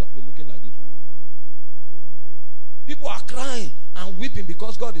moving, he'll just be looking like this. People are crying and weeping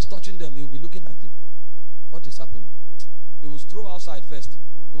because God is touching them. He'll be looking like this. What is happening? He will stroll outside first.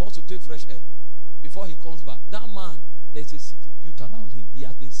 He wants to take fresh air before he comes back. That man, there's a city built around him. He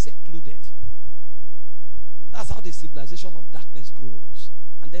has been secluded. That's how the civilization of darkness grows.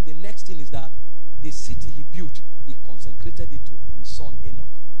 And then the next thing is that the city he built, he consecrated it to his son Enoch.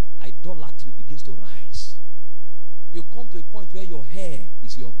 Idolatry begins to rise. You come to a point where your hair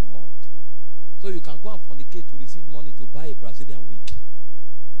is your God. So you can go and fornicate to receive money to buy a Brazilian wig.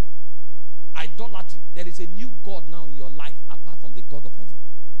 there is a new God now in your life apart from the God of heaven.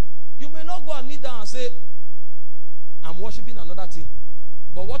 You may not go and kneel down and say, I'm worshiping another thing.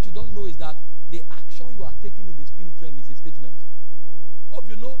 But what you don't know is that the action you are taking in the spirit realm is a statement. Hope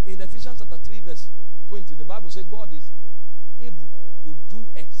you know in Ephesians chapter 3 verse 20, the Bible says God is able to do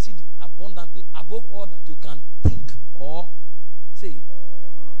exceeding abundantly above all that you can think or say.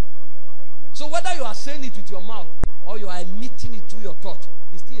 So whether you are saying it with your mouth or you are emitting it through your thought,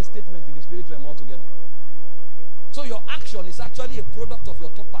 it's still a statement in the spirit realm altogether. So your action is actually a product of your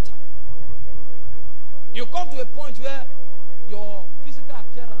thought pattern. You come to a point where your physical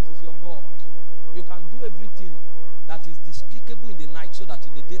appearance is your God. You can do everything that is despicable in the night so that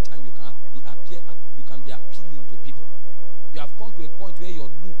in the daytime you can be appealing to people. You have come to a point where your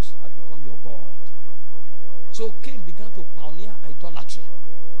looks have become your God. So Cain began to pioneer idolatry,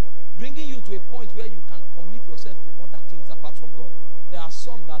 bringing you to a point where you can commit yourself to other things apart from God. There are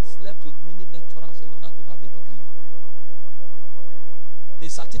some that slept with many lecturers in order to have a degree. The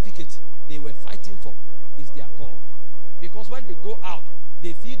certificate they were fighting for is their God. Because when they go out,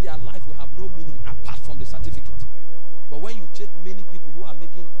 they feel their life will have no meaning apart from the certificate. But when you check many people who are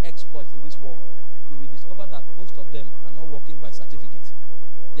making exploits in this world, you will discover that most of them are not working by certificates.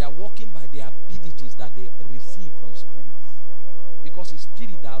 They are working by the abilities that they receive from spirits. Because it's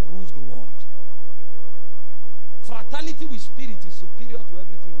spirit that rules the world. Fraternity with spirit is superior to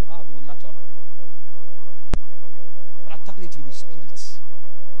everything you have in the natural. Fraternity with spirits.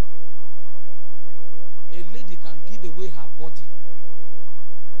 A lady can give away her body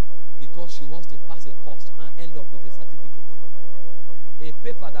because she wants to pass a course and end up with a certificate. A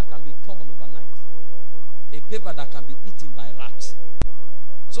paper that can be torn overnight. A paper that can be eaten by rats.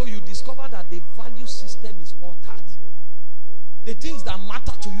 So you discover that the value system is altered. The things that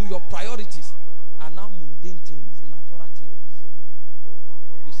matter to you, your priorities, are now mundane things, natural things.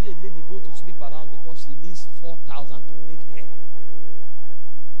 You see a lady go to sleep around because she needs 4,000 to make hair.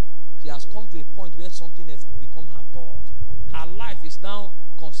 She has come to a point where something else has become her God. Her life is now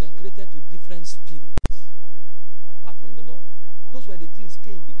consecrated to different spirits apart from the Lord. Those were the things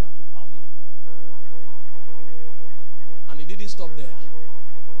Cain began to pioneer. And he didn't stop there.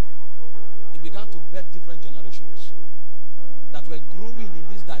 He began to birth different generations that were growing in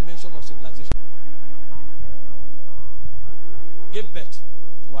this dimension of civilization. Gave birth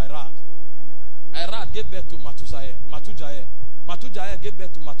to Irad. Irad gave birth to Matusael. Matujael gave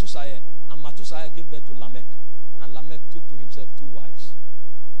birth to Matusael. And Matusael gave birth to Lamech. And Lamech took to himself 2 wives.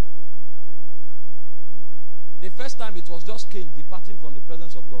 The first time it was just Cain departing from the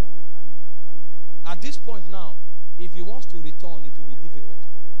presence of God. At this point now, if he wants to return, it will be difficult.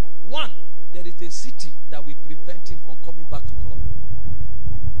 1, there is a city that will prevent him from coming back to God.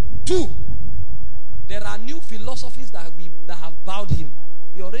 2, there are new philosophies that have bowed him.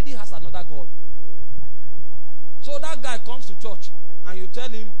 He already has another God. So that guy comes to church and you tell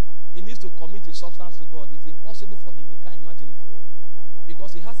him he needs to commit his substance to God. It's impossible for him. He can't imagine it.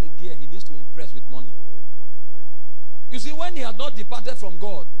 Because he has a gear he needs to impress with money. You see, when he had not departed from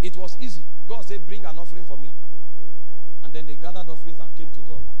God, it was easy. God said, bring an offering for me. And then they gathered offerings and came to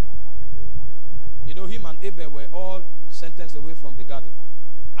God. You know, him and Abel were all sentenced away from the garden.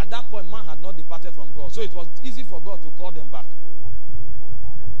 At that point, man had not departed from God. So it was easy for God to call them back.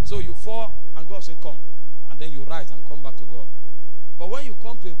 So you fall and God said, come. And then you rise and come back to God. But when you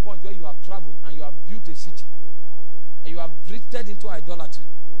come to a point where you have traveled and you have built a city and you have drifted into idolatry,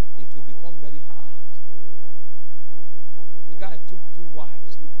 it will become very hard. The guy took 2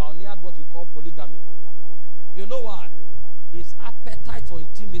 wives. He pioneered what you call polygamy. You know why? His appetite for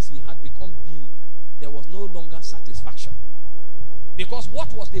intimacy had become big. There was no longer satisfaction. Because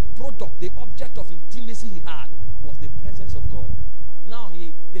what was the product, the object of intimacy he had was the presence of God. Now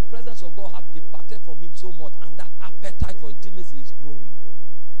the presence of God has departed from him so much, and that appetite for intimacy is growing.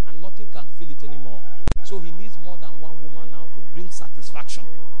 And nothing can fill it anymore. So he needs more than one woman now to bring satisfaction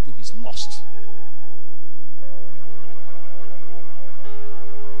to his lust.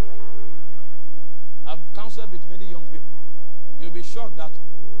 I've counseled with many young people. You'll be shocked that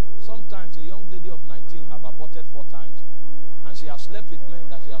sometimes a young lady of 19 have aborted 4 times, and she has slept with men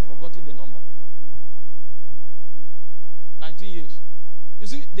that she has forgotten the number. 19 years. You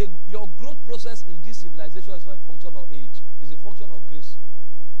see, your growth process in this civilization is not a function of age. It's a function of grace.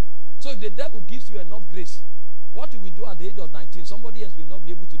 So if the devil gives you enough grace, what you will do at the age of 19, somebody else will not be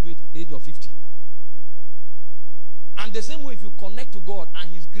able to do it at the age of 50. And the same way, if you connect to God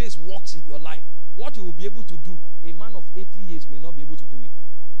and his grace works in your life, what you will be able to do, a man of 80 years may not be able to do it.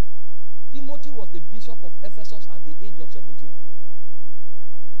 Timothy was the bishop of Ephesus at the age of 17.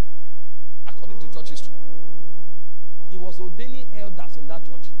 According to church history. He was ordaining elders in that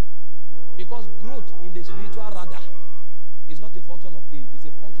church. Because growth in the spiritual radar is not a function of age, it's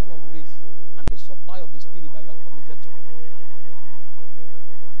a function of grace and the supply of the spirit that you are committed to.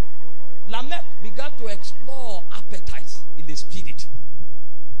 Lamech began to explore appetites in the spirit.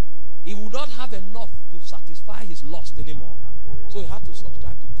 He would not have enough to satisfy his lust anymore. So he had to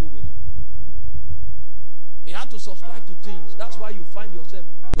subscribe to 2 women. He had to subscribe to things. That's why you find yourself,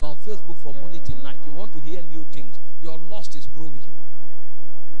 you're on Facebook from morning till night. You want to hear new things. Your lust is growing.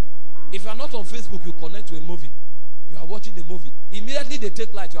 If you are not on Facebook, you connect to a movie. You are watching the movie. Immediately they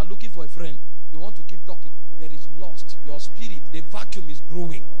take light. You are looking for a friend. You want to keep talking. There is lust. Your spirit, the vacuum is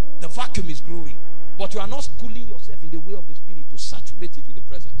growing. The vacuum is growing. But you are not schooling yourself in the way of the spirit to saturate it with the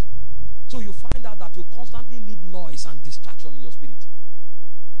presence. So you find out that you constantly need noise and distraction in your spirit.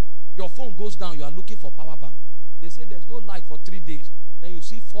 Your phone goes down, you are looking for power bank. They say there's no light for 3 days. Then you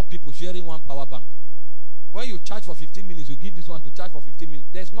see 4 people sharing one power bank. When you charge for 15 minutes, you give this one to charge for 15 minutes.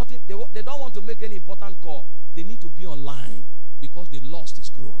 There's nothing, they don't want to make any important call. They need to be online because the lust is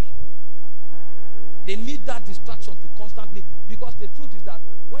growing. They need that distraction to constantly, because the truth is that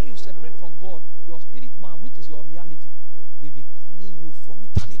when you separate from God, your spirit man, which is your reality, will be calling you from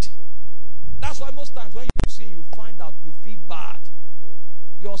eternity. That's why most times when you sin, you find out you feel bad.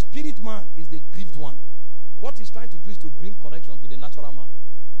 Your spirit man is the grieved one. What he's trying to do is to bring correction to the natural man.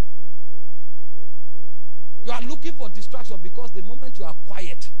 You are looking for distraction because the moment you are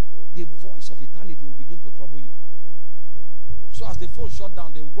quiet, the voice of eternity will begin to trouble you. So as the phone shut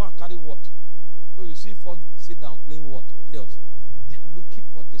down, they will go and carry what? So you see folks sit down playing what? Girls. They are looking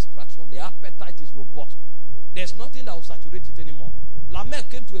for distraction. The appetite is robust. There's nothing that will saturate it anymore.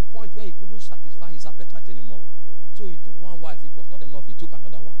 Lamech came to a point where he couldn't satisfy his appetite anymore. So he took one wife. It was not enough. He took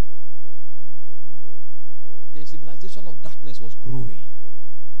another one. The civilization of darkness was growing.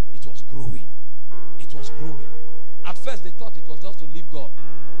 It was growing. It was growing. At first they thought it was just to leave God.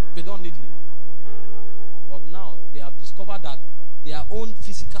 They don't need him. But now they have discovered that their own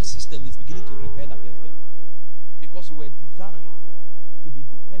physical system is beginning to rebel against them. Because we were designed to be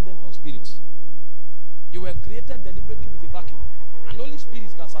dependent on spirits. You were created deliberately with a vacuum. And only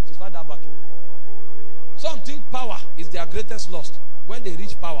spirits can satisfy that vacuum. Some think power is their greatest lust. When they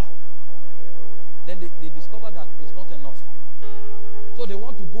reach power, then they discover that it's not enough. So they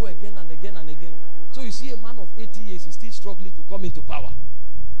want to go again and again and again. So you see a man of 80 years is still struggling to come into power.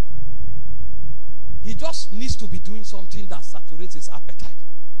 He just needs to be doing something that saturates his appetite.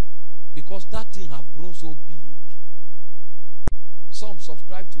 Because that thing have grown so big. Some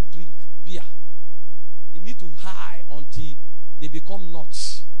subscribe to drink beer. You need to high until they become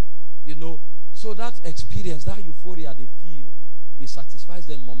nuts. You know. So that experience, that euphoria they feel, it satisfies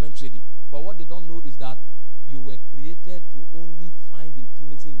them momentarily. But what they don't know is that you were created to only find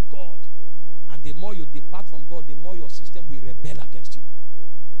intimacy in God. And the more you depart from God, the more your system will rebel against you.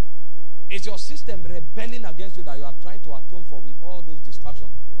 It's your system rebelling against you that you are trying to atone for with all those distractions,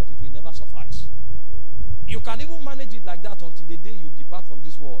 but it will never suffice. You can even manage it like that until the day you depart from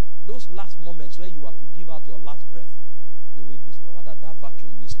this world. Those last moments where you are to give out your last breath, you will discover that that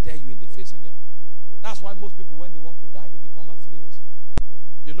vacuum will stare you in the face again. That's why most people, when they want to die, they become afraid.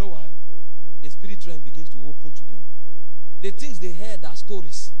 You know why? The spirit realm begins to open to them. The things they heard are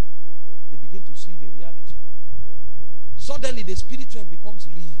stories. They begin to see the reality. Suddenly, the spirit realm becomes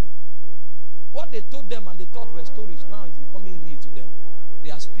real. What they told them and they thought were stories now is becoming real to them.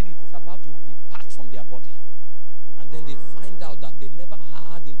 Their spirit is about to depart from their body. And then they find out that they never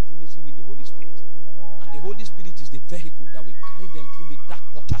had intimacy with the Holy Spirit. And the Holy Spirit is the vehicle that will carry them through the dark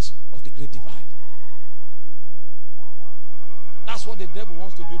waters of the great divide. That's what the devil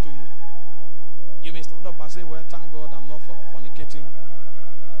wants to do to you. You may stand up and say, well, thank God I'm not fornicating.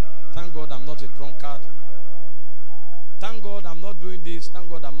 Thank God I'm not a drunkard. Thank God I'm not doing this. Thank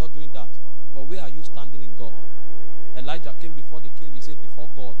God I'm not doing that. But where are you standing in God? Elijah came before the king. He said, before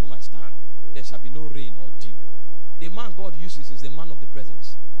God whom I stand, there shall be no rain or dew. The man God uses is the man of the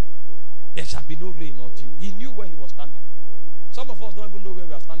presence. There shall be no rain or dew. He knew where he was standing. Some of us don't even know where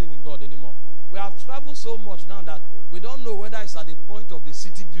we are standing in God anymore. We have traveled so much now that we don't know whether it's at the point of the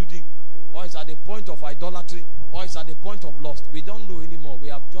city building, or it's at the point of idolatry, or it's at the point of lust. We don't know anymore. We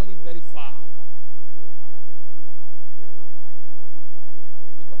have journeyed very far.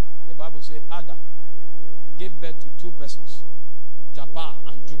 The Bible says Ada gave birth to 2 persons, Jabbar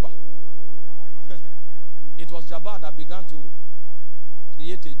and Juba. It was Jabbar that began to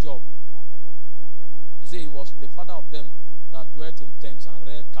create a job. He said he was the father of them that dwelt in tents and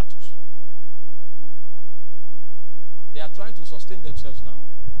reared cattle. They are trying to sustain themselves now.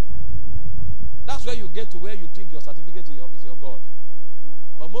 That's where you get to where you think your certificate is your God.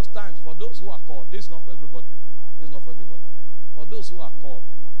 But most times, for those who are called, this is not for everybody. This is not for everybody. For those who are called,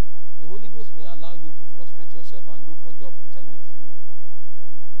 The Holy Ghost may allow you to frustrate yourself and look for a job for 10 years.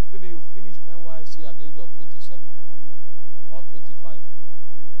 Maybe you finished NYC at the age of 27 or 25.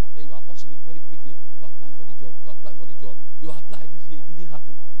 Then you are hustling very quickly to apply for the job. You applied this year, it didn't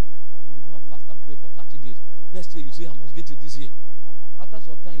happen. You go and fast and pray for 30 days. Next year you say, I must get it this year. After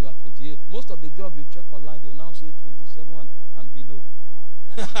some time you are 28. Most of the job you check online, they will now say 27 and below.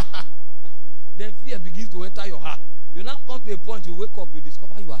 Then fear begins to enter your heart. You now come to a point, you wake up, you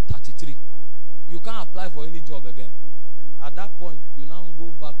discover you are 33. You can't apply for any job again. At that point, you now go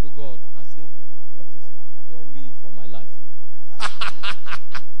back to God and say, what is your will for my life?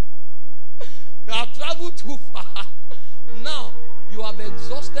 You have traveled too far. Now, you have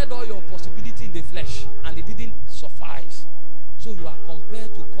exhausted all your possibility in the flesh, and it didn't suffice. So you are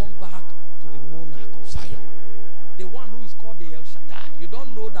compelled to come back to the monarch of Zion. The one who is called the El Shaddai. You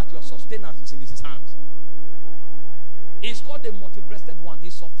don't know that your sustenance is in his hands. He's called the multi-breasted one.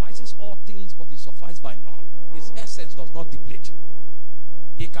 He suffices all things, but he suffices by none. His essence does not deplete.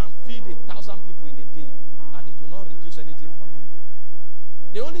 He can feed 1,000 people in a day, and it will not reduce anything from him.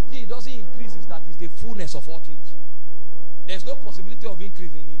 The only thing he doesn't increase is that he's the fullness of all things. There's no possibility of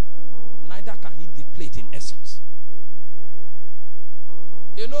increasing him. Neither can he deplete in essence.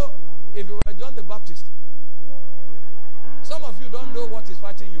 You know, if you were John the Baptist, some of you don't know what is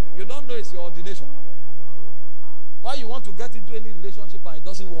fighting you. You don't know it's your ordination. Why you want to get into any relationship and it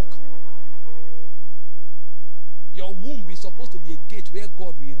doesn't work? Your womb is supposed to be a gate where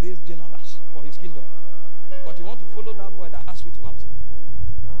God will raise generals for his kingdom. But you want to follow that boy that has sweet mouth.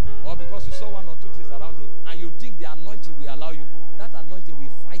 Or because you saw one or two things around him and you think the anointing will allow you. That anointing will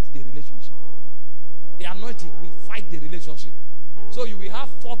fight the relationship. The anointing will fight the relationship. So you will have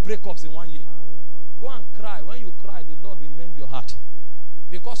 4 breakups in 1 year. Go and cry. When you cry, the Lord will mend your heart.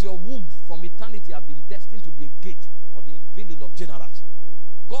 Because your womb from eternity has been destined to be a gate for the unveiling of generals.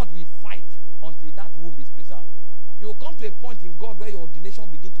 God will fight until that womb is preserved. You will come to a point in God where your ordination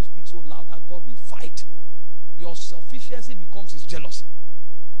begins to speak so loud that God will fight. Your sufficiency becomes his jealousy.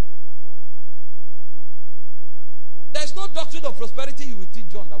 There's no doctrine of prosperity you will teach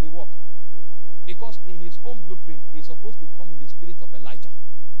John that will work. Because in his own blueprint, he's supposed to come in the spirit of Elijah.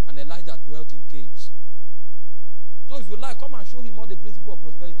 And Elijah dwelt in caves. So if you like, come and show him all the principle of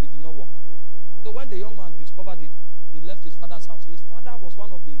prosperity. It did not work. So when the young man discovered it, he left his father's house. His father was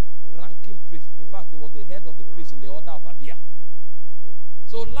one of the ranking priests. In fact, he was the head of the priests in the order of Abia.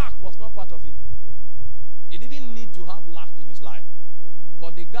 So lack was not part of him. He didn't need to have lack in his life.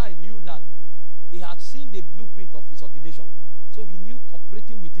 But the guy knew that he had seen the blueprint of his ordination. So he knew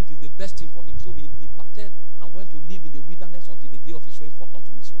cooperating with it is the best thing for him. So he departed and went to live in the wilderness until the day of his showing forth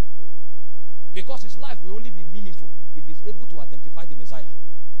unto Israel. Because his life will only be meaningful if he's able to identify the Messiah.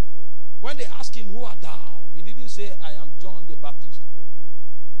 When they asked him, who art thou? He didn't say, I am John the Baptist.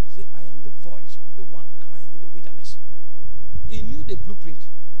 He said, I am the voice of the one crying in the wilderness. He knew the blueprint.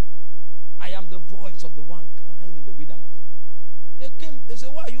 I am the voice of the one crying in the wilderness. They came, they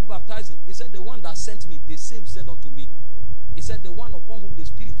said, why are you baptizing? He said, the one that sent me, the same said unto me. He said, the one upon whom the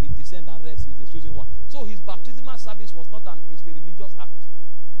Spirit will descend and rest is the chosen one. So his baptismal service was not a religious act.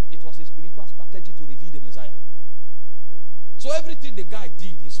 It was a spiritual strategy to reveal the Messiah. So everything the guy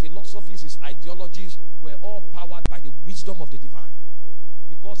did, his philosophies, his ideologies, were all powered by the wisdom of the divine.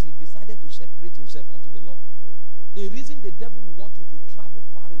 Because he decided to separate himself unto the Lord. The reason the devil will want you to travel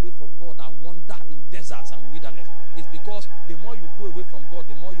far away from God and wander in deserts and wilderness is because the more you go away from God,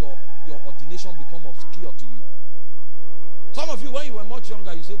 the more your ordination becomes obscure to you. Some of you, when you were much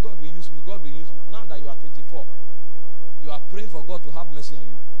younger, you say, God will use me, God will use me. Now that you are 24, you are praying for God to have mercy on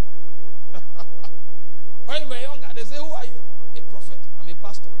you. When you were younger, they say, who are you? A prophet. I'm a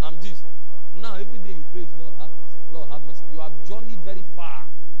pastor. I'm this. Now, every day you pray, Lord, have mercy. Lord, have mercy. You have journeyed very far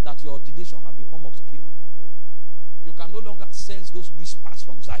that your ordination has become obscure. You can no longer sense those whispers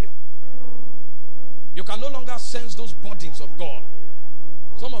from Zion. You can no longer sense those burdens of God.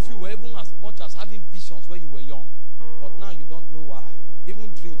 Some of you were even as much as having visions when you were young. But now you don't know why.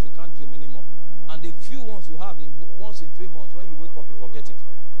 Even dreams, you can't dream anymore. And the few ones you have once in 3 months, when you wake up, you forget it.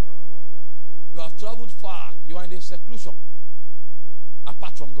 You have traveled far. You are in a seclusion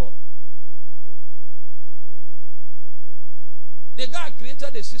apart from God. The guy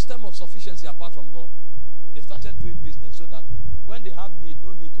created a system of sufficiency apart from God. They started doing business so that when they have need,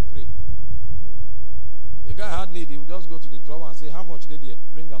 no need to pray. The guy had need, he would just go to the drawer and say, how much did you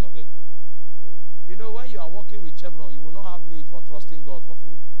bring them a bag? You know, when you are working with Chevron, you will not have need for trusting God for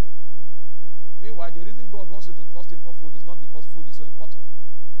food. Meanwhile, the reason God wants you to trust him for food is not because food is so important.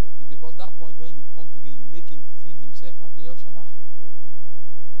 It's because that point when you come to him, you make him feel himself as the El Shaddai.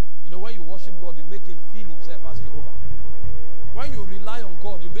 You know, when you worship God, you make him feel himself as Jehovah. When you rely on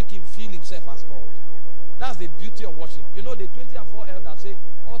God, you make him feel himself as God. That's the beauty of worship. You know, the 24 elders say,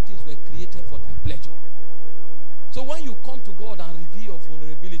 all things were created for thy pleasure. So when you come to God and reveal your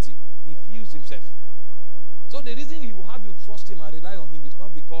vulnerability, he feels himself. So the reason he will have you trust him and rely on him is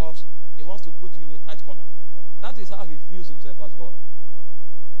not because he wants to put you in a tight corner. That is how he feels himself as God.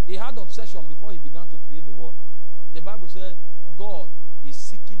 He had obsession before he began to create the world. The Bible said God is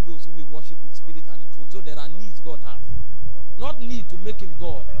seeking those who will worship in spirit and in truth. So there are needs God has. Not need to make him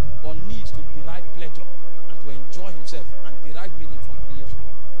God, but needs to derive pleasure and to enjoy himself and derive meaning from creation.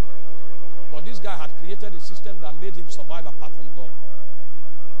 But this guy had created a system that made him survive apart from God.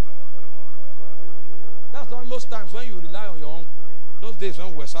 That's why most times when you rely on your uncle, those days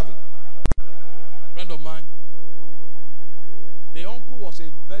when we were serving, a friend of mine, the uncle was a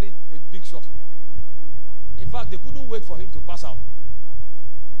big shot. In fact, they couldn't wait for him to pass out.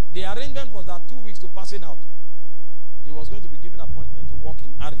 The arrangement was that 2 weeks to passing out, he was going to be given an appointment to work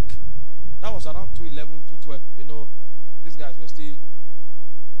in Arik. That was around 211, 212. You know, these guys were still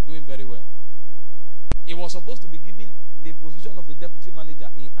doing very well. He was supposed to be given the position of a deputy manager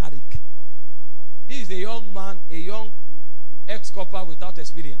in Arik. This is a young man, a young ex-copper without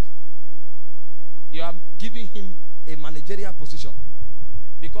experience. You are giving him a managerial position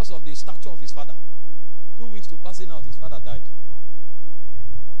because of the stature of his father. 2 weeks to passing out, his father died.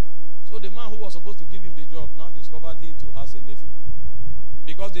 So the man who was supposed to give him the job now discovered he too has a nephew.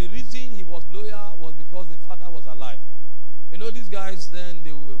 Because the reason he was loyal was because the father was alive. You know, these guys then,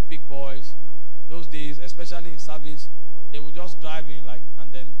 they were big boys. Those days, especially in service, they would just drive in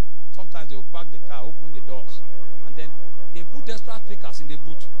and then sometimes they would park the car, open the doors, and then they put extra speakers in the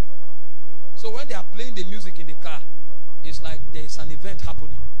boot. So when they are playing the music in the car, it's like there's an event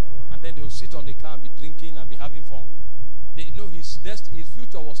happening. And then they will sit on the car and be drinking and be having fun. They know his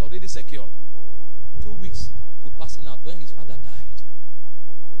future was already secured. 2 weeks to passing out when his father died.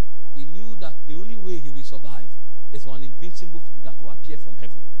 He knew that the only way he will survive is for an invincible figure to appear from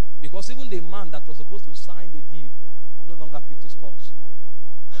heaven. Because even the man that was supposed to sign the deal no longer picked his calls.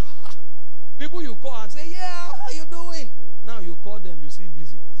 People you call and say, yeah, how are you doing? Now you call them, you see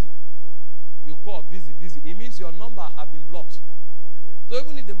busy. You call busy. It means your number have been blocked. So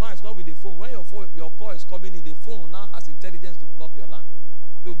even if the man is not with the phone, when your call is coming in, the phone now has intelligence to block your line.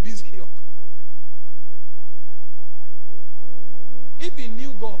 To busy your call. If he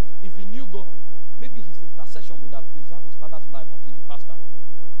knew God, maybe his intercession would have preserved his father's life until he passed out.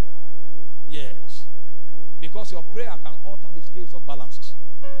 Yes. Because your prayer can alter the scales of balances.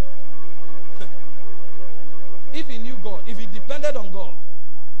 If he knew God, if he depended on God,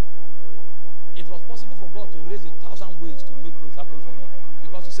 it was possible for God to raise 1,000 ways to make things happen for him.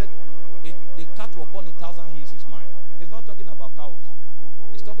 Because he said, the cattle upon 1,000 hills is mine. He's not talking about cows.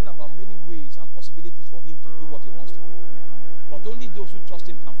 He's talking about many ways and possibilities for him to do what he wants to do. But only those who trust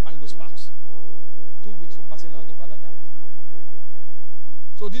him can find those paths. 2 weeks of passing out, the father died.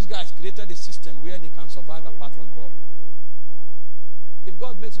 So these guys created a system where they can survive apart from God. If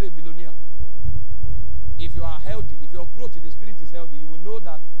God makes you a billionaire, if you are healthy, if your growth in the spirit is healthy, you will know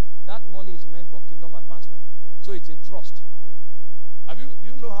that that money is meant for kingdom advancement. So it's a trust. Do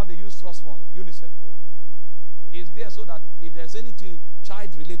you know how they use trust fund? UNICEF. It's there so that if there's anything child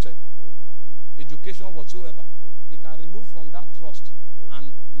related, education whatsoever, they can remove from that trust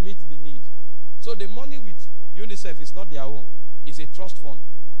and meet the need. So the money with UNICEF is not their own. It's a trust fund.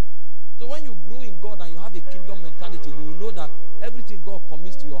 So when you grow in God and you have a kingdom mentality, you will know that everything God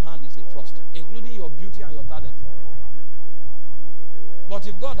commits to your hand is a trust, including your beauty and your talent. But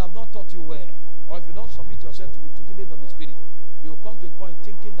if God have not taught you well, or if you don't submit yourself to the tutelage of the Spirit, you will come to a point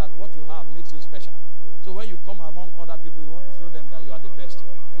thinking that what you have makes you special. So when you come among other people, you want to show them that you are the best.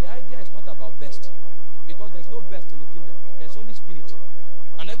 The idea is not about best, because there's no best in the kingdom. There's only spirit.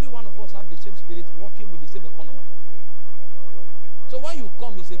 And every one of us have the same spirit working with the same economy. So when you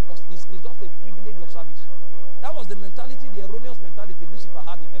come, it's just a privilege of service. That was the mentality, the erroneous mentality Lucifer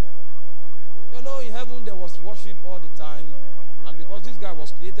had in heaven. You know, in heaven there was worship all the time. And because this guy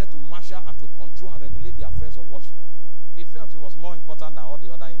was created to marshal and to control and regulate the affairs of worship, he felt he was more important than all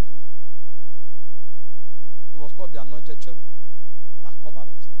the other angels. He was called the anointed cherub that covered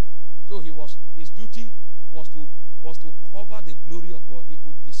it. So his duty was to cover the glory of God. He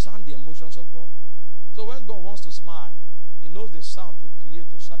could discern the emotions of God. So when God wants to smile, he knows the sound to create,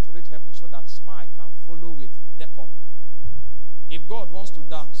 to saturate heaven so that smile can follow with decorum. If God wants to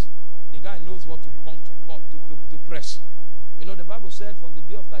dance, the guy knows what to puncture, to press. You know, the Bible said from the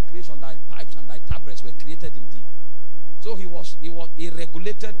day of thy creation, thy pipes and thy tabrets were created in thee. So he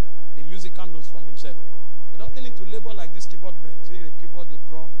regulated the musical notes from himself. You don't need to labor like this keyboard man. See the keyboard, the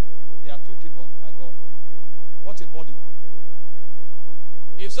drum. There are two keyboards, my God. What a body.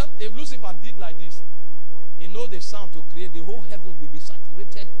 if Lucifer did like this, he knows the sound to create, the whole heaven will be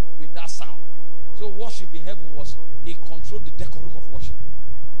saturated with that sound. So worship in heaven was, he controlled the decorum of worship.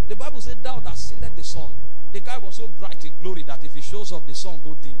 The Bible said, thou that sealed the sun. The guy was so bright in glory that if he shows up, the sun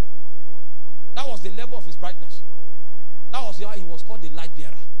go dim. That was the level of his brightness. That was why he was called the light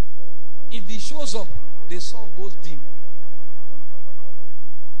bearer. If he shows up, the sun goes dim.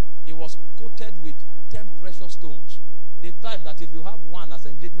 He was coated with 10 precious stones. The type that if you have one as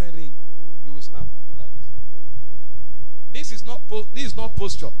an engagement ring, you will snap and do like this. This is not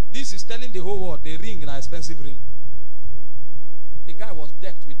posture. This is telling the whole world the ring is an expensive ring. The guy was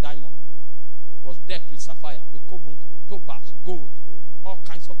decked with diamond, was decked with sapphire, with cobalt, topaz, gold, all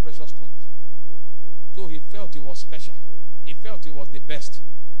kinds of precious stones. So he felt he was special. He felt he was the best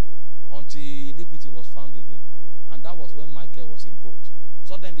until iniquity was found in him. And that was when Michael was invoked.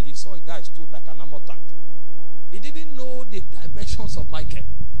 Suddenly he saw a guy stood like an armor tank. He didn't know the dimensions of Michael.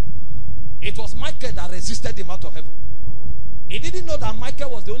 It was Michael that resisted him out of heaven. He didn't know that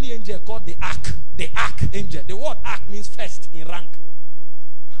Michael was the only angel called the archangel. The word arch means first in rank.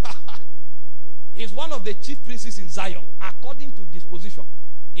 He's one of the chief princes in Zion. According to disposition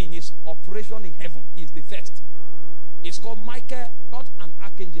in his operation in heaven, he is the first. It's called Michael, not an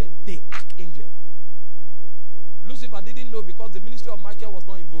archangel, the archangel. Lucifer didn't know because the ministry of Michael was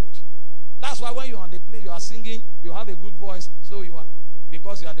not invoked. That's why when you're on the play, you are singing, you have a good voice, so you are,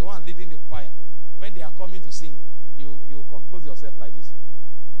 because you are the one leading the choir. When they are coming to sing, you compose yourself like this.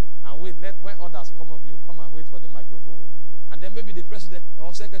 And wait, when others come up, you come and wait for the microphone. And then maybe the president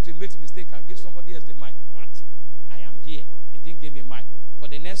or secretary makes mistake and gives somebody else the mic. What? I am here. They didn't give me mic. For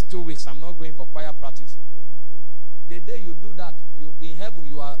the next 2 weeks, I'm not going for choir practice. The day you do that, in heaven,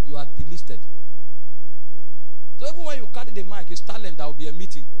 you are delisted. So even when you carry the mic, it's talent, there will be a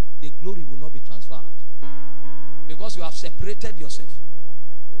meeting. The glory will not be transferred. Because you have separated yourself.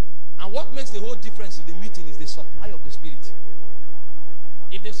 And what makes the whole difference in the meeting is the supply of the Spirit.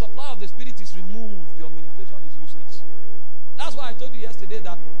 If the supply of the Spirit is removed, your ministration is useless. That's why I told you yesterday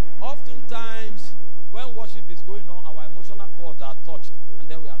that oftentimes when worship is going on, our emotional cords are touched and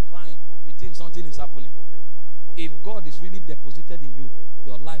then we are crying. We think something is happening. If God is really deposited in you,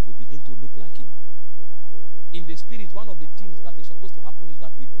 your life will begin to look like Him. In the Spirit, one of the things that is supposed to happen is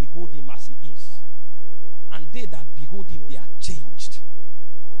that we behold Him as He is. And they that behold Him, they are changed.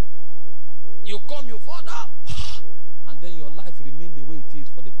 You come, you fall down, and then your life remains the way it is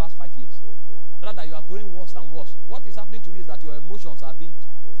for the past 5 years. Rather, you are going worse and worse. What is happening to you is that your emotions are being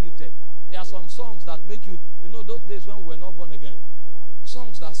tilted. There are some songs that make you, those days when we were not born again,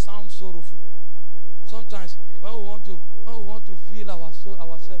 songs that sound sorrowful. Sometimes when we want to feel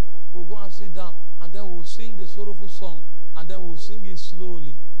ourselves, we'll go and sit down, and then we'll sing the sorrowful song, and then we'll sing it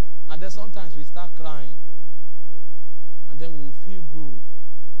slowly, and then sometimes we start crying, and then we'll feel good.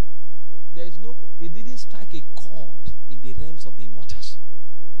 It didn't strike a chord in the realms of the immortals.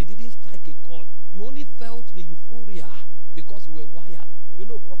 It didn't strike a chord. You only felt the euphoria because you were wired.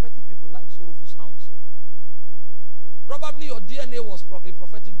 Prophetic people like sorrowful sounds. Probably your DNA was a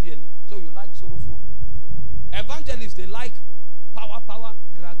prophetic DNA, so you like sorrowful. Evangelists, they like power,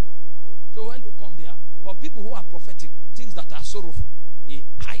 drag. So when they come there, but people who are prophetic, things that are sorrowful, they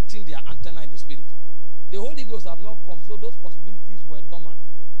heighten their antenna in the Spirit. The Holy Ghost have not come, so those possibilities were dormant.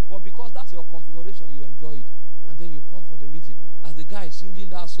 But because that's your configuration, you enjoy it. And then you come for the meeting. As the guy is singing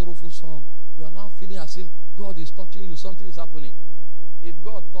that sorrowful song, you are now feeling as if God is touching you, something is happening. If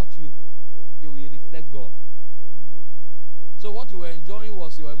God touched you, you will reflect God. So what you were enjoying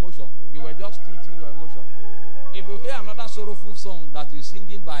was your emotion. You were just tilting your emotion. If you hear another sorrowful song that is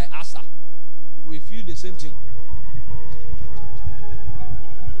singing by Asa, you will feel the same thing.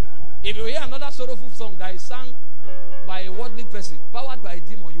 If you hear another sorrowful song that is sung by a worldly person, powered by a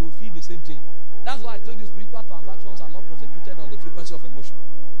demon, you will feel the same thing. That's why I told you spiritual transactions are not prosecuted on the frequency of emotion.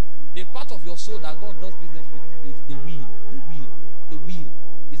 The part of your soul that God does business with is the will. The will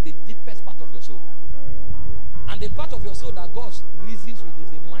is the deepest part of your soul. And the part of your soul that God reasons with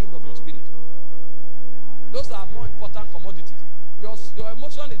is the mind of your spirit. Those are more important commodities. Your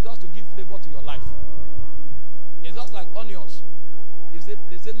emotion is just to give flavor to your life. It's just like onions.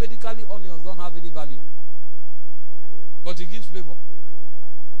 They say medically onions don't have any value. But it gives flavor.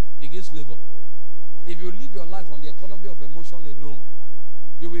 It gives flavor. If you live your life on the economy of emotion alone,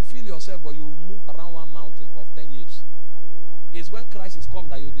 you will feel yourself, but you will move around one mountain for 10 years. It's when crisis comes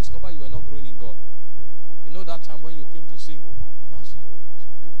that you discover you were not growing in God. You know that time when you came to sing, you now say,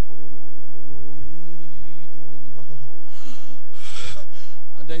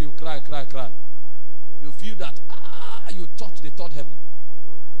 and then you cry. You feel that, you touch the third heaven.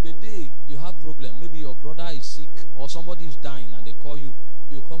 The day you have problem, maybe your brother is sick or somebody is dying and they call you,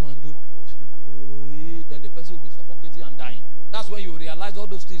 You come and do, then the person will be suffocating and dying. That's when you realize all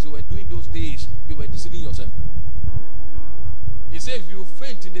those things you were doing those days, you were deceiving yourself. He said if you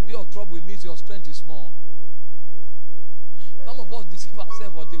faint in the day of trouble, it means your strength is small. Some of us deceive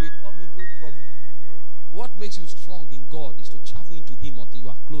ourselves until we come into trouble. What makes you strong in God is to travel into Him until you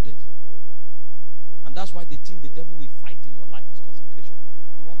are clothed. And that's why they think the devil will fight in your life is consecration.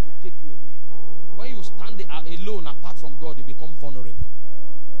 He wants to take you away. When you stand alone apart from God, you become vulnerable.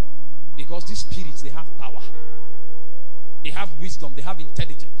 Because these spirits, they have power. They have wisdom. They have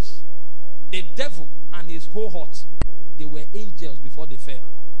intelligence. The devil and his cohort, they were angels before they fell.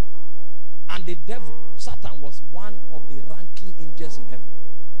 And the devil, Satan, was one of the ranking angels in heaven.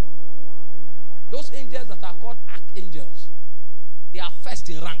 Those angels that are called archangels, they are first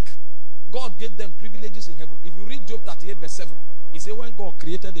in rank. God gave them privileges in heaven. If you read Job 38 verse 7, he said when God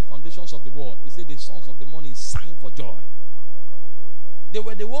created the foundations of the world, he said the sons of the morning sang for joy. They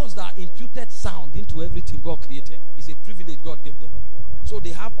were the ones that imputed sound into everything God created. It's a privilege God gave them. So they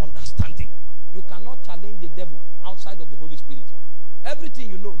have understanding. You cannot challenge the devil outside of the Holy Spirit. Everything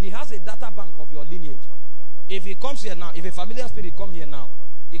you know, he has a data bank of your lineage. If he comes here now, if a familiar spirit come here now,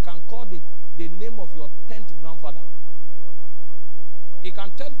 he can call the name of your 10th grandfather. He can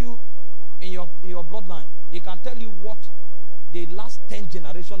tell you in your bloodline. He can tell you what the last 10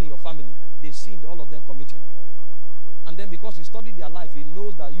 generations in your family, they sinned, all of them committed. And then because he studied their life, he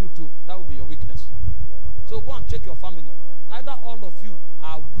knows that you too, that will be your weakness. So go and check your family. Either all of you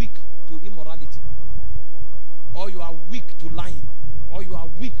are weak to immorality, or you are weak to lying, or you are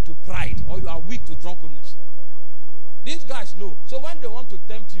weak to pride, or you are weak to drunkenness. These guys know. So when they want to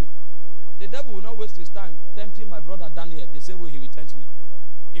tempt you, the devil will not waste his time tempting my brother Daniel the same way he will tempt me.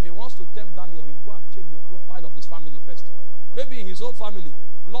 If he wants to tempt Daniel, he will go and check the profile of his family first. Maybe in his own family,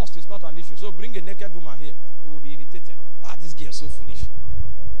 lust is not an issue. So bring a naked woman here. He will be irritated. This girl is so foolish.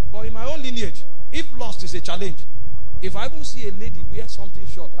 But in my own lineage, if lust is a challenge, if I even see a lady wear something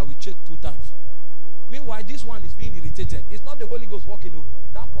short, I will check 2 times. Meanwhile, this one is being irritated. It's not the Holy Ghost working.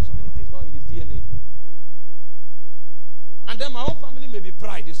 That possibility is not in his DNA. And then my own family may be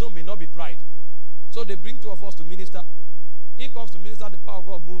pride. His own may not be pride. So they bring 2 of us to minister. He comes to minister, the power of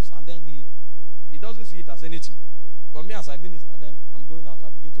God moves, and then he doesn't see it as anything. But me as I minister, then I'm going out, I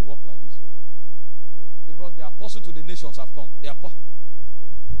begin to walk like this. Because the apostle to the nations have come.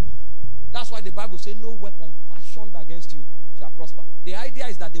 That's why the Bible says no weapon fashioned against you shall prosper. The idea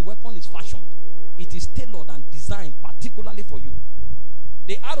is that the weapon is fashioned. It is tailored and designed particularly for you.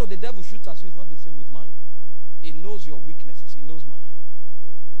 The arrow the devil shoots at you is not the same with mine. He knows your weaknesses. He knows mine.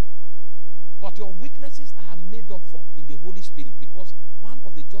 But your weaknesses are made up for in the Holy Spirit, because one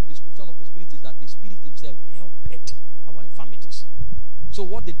of the job description of the Spirit is that the Spirit himself helpeth our infirmities. So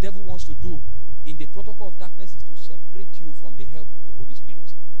what the devil wants to do in the protocol of darkness is to separate you from the help of the Holy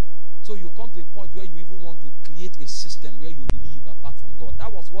Spirit. So you come to a point where you even want to create a system where you live apart from God.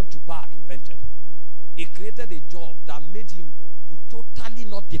 That was what Jubal invented. He created a job that made him to totally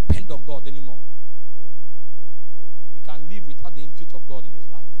not depend on God anymore. He can live without the input of God in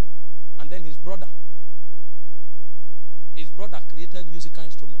his life. And then his brother created musical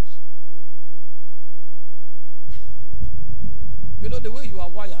instruments. You know the way you are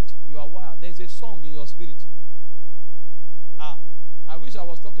wired. There's a song in your spirit. I wish I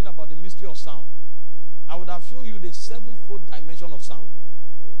was talking about the mystery of sound. I would have shown you the 7-fold dimension of sound.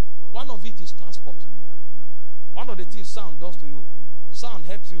 One of it is transport. One of the things sound does to you, sound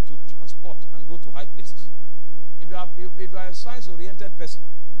helps you to transport and go to high places. If you are a science-oriented person,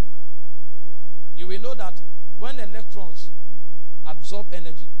 you will know that when electrons absorb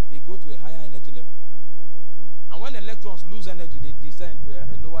energy, they go to a higher energy level. And when electrons lose energy, they descend to a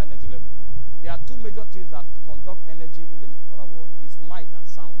lower energy level. There are 2 major things that conduct energy in the natural world. It's light and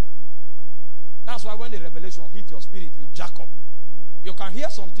sound. That's why when the revelation hits your spirit, you jack up. You can hear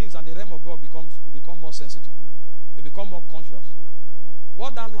some things and the realm of God become more sensitive. You become more conscious.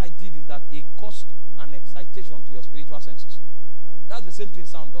 What that light did is that it caused an excitation to your spiritual senses. That's the same thing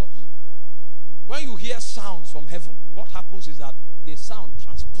sound does. When you hear sounds from heaven, what happens is that the sound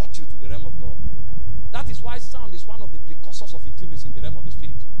transports you to the realm of God. That is why sound is one of the precursors of intimacy in the realm of the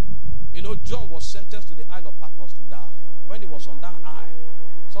spirit. You know, John was sentenced to the Isle of Patmos to die. When he was on that isle,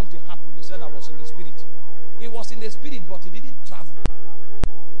 something happened. They said I was in the spirit. He was in the spirit, but he didn't travel.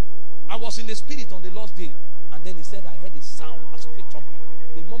 I was in the spirit on the Lord's day. And then he said, I heard a sound as of a trumpet.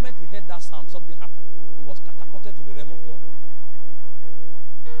 The moment he heard that sound, something happened. He was catapulted to the realm of God.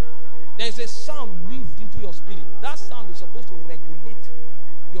 There is a sound weaved into your spirit. That sound is supposed to regulate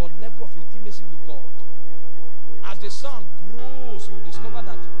your level of intimacy with God. As the sound grows, you discover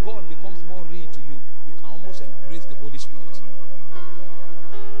that God becomes more real to you. You can almost embrace the Holy Spirit.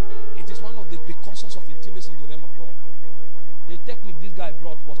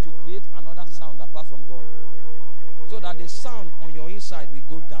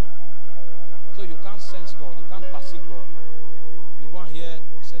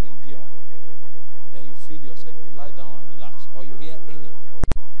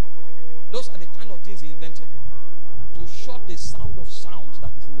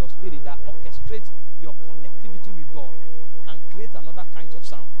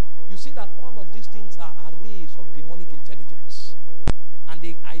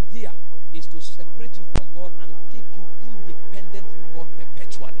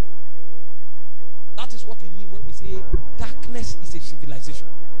 darkness is a civilization.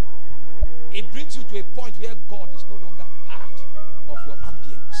 It brings you to a point where God is no longer part of your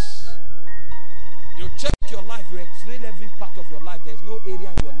ambience. You check your life, you x-ray every part of your life. There is no area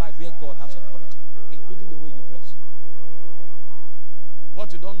in your life where God has authority, including the way you dress.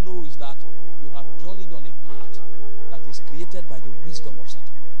 What you don't know is that you have journeyed on a path that is created by the wisdom of Satan.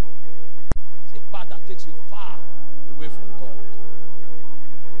 It's a path that takes you far away from God.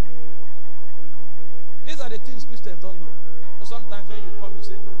 These are the things Christians don't know. So sometimes when you come, you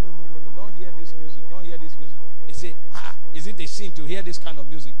say, no, don't hear this music, don't hear this music. They say, is it a sin to hear this kind of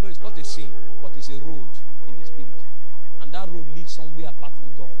music? No, it's not a sin, but it's a road in the spirit. And that road leads somewhere apart from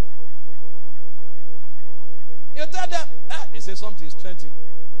God. You tell them, they say something is trending.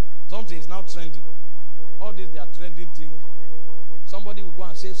 Something is now trending. All these, they are trending things. Somebody will go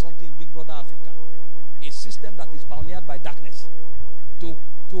and say something in Big Brother Africa. A system that is pioneered by darkness to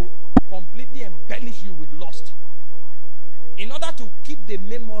completely embellish you with lust. In order to keep the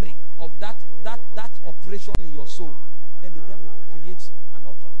memory of that operation in your soul, then the devil creates an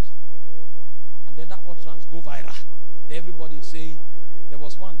utterance. And then that utterance go viral. Then everybody is saying, there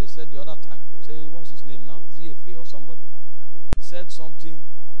was one they said the other time, say, what's his name now? ZFA or somebody. He said something,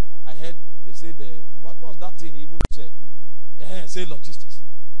 I heard, they said, what was that thing he even said? Say logistics.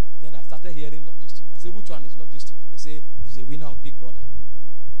 And then I started hearing logistics. I said, which one is logistics? They say, he's the winner of Big Brother.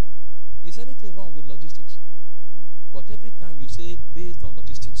 Is anything wrong with logistics? But every time you say based on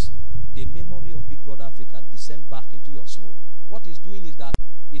logistics, the memory of Big Brother Africa descend back into your soul. What it's doing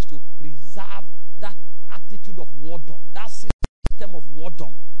is to preserve that attitude of wardom, that system of wardom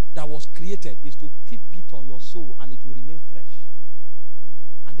that was created, is to keep it on your soul and it will remain fresh.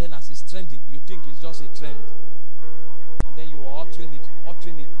 And then as it's trending, you think it's just a trend. And then you are uttering it,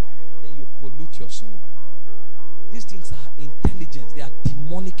 then you pollute your soul. These things are intelligence, they are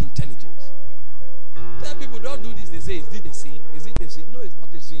demonic intelligence. Tell people don't do this, they say, is it a sin? Is it a sin? No, it's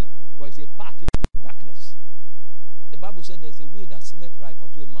not a sin, but it's a path into darkness. The Bible said there's a way that seemeth right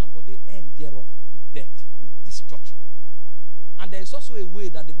unto a man, but the end thereof is death, is destruction. And there is also a way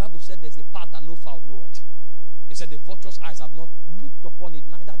that the Bible said there's a path that no fowl knoweth. It said the vulture's eyes have not looked upon it,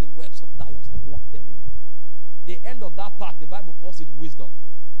 neither the webs of lions have walked therein. The end of that path, the Bible calls it wisdom.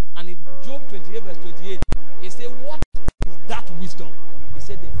 And in Job 28 verse 28, it said, what is that wisdom? He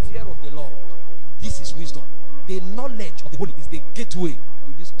said, the fear of the Lord. This is wisdom. The knowledge of the Holy is the gateway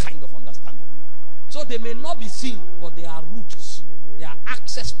to this kind of understanding. So they may not be seen, but they are roots. They are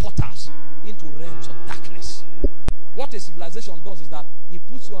access portals into realms of darkness. What a civilization does is that it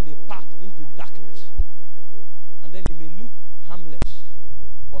puts you on a path into darkness. And then it may look harmless,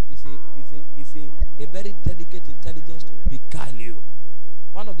 but it's a very delicate intelligence to beguile you.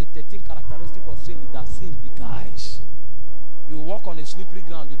 One of the 13 characteristics of sin is that sin beguiles. You walk on a slippery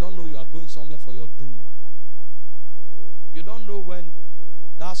ground, you don't know you are going somewhere for your doom. You don't know when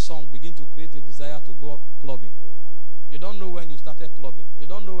that song begins to create a desire to go clubbing. You don't know when you started clubbing. You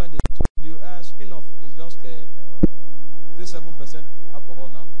don't know when they told you, spin-off is just this 7% alcohol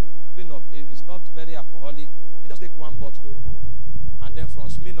now. Spin-off is not very alcoholic. You just take one bottle, and then from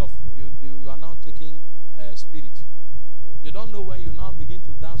spin-off, you are now taking spirit. You don't know when you now begin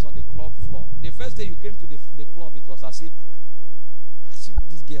to dance on the club floor. The first day you came to the club, it was as if, see what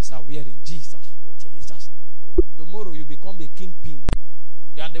these girls are wearing. Jesus. Tomorrow you become a kingpin.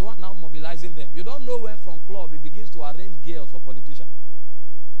 You are the one now mobilizing them. You don't know when from club it begins to arrange girls for politicians.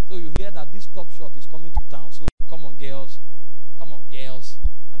 So you hear that this top shot is coming to town. So come on girls.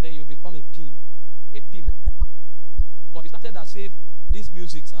 And then you become a pimp. But it started as if these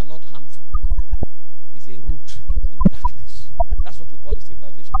musics are not harmful. It's a root in darkness. That's what we call a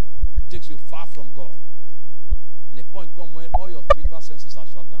civilization. It takes you far from God. And the point comes when all your spiritual senses are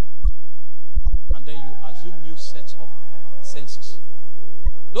shut down. And then you assume new sets of senses.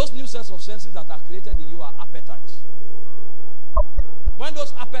 Those new sets of senses that are created in you are appetites. When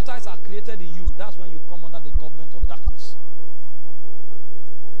those appetites are created in you, that's when you come under the government of darkness.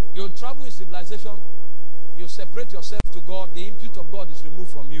 You travel in civilization, you separate yourself to God, the input of God is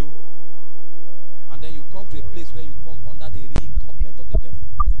removed from you, and then you come to a place where you come under the real government of the devil.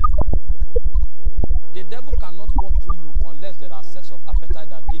 The devil cannot walk through you unless there are sets of appetite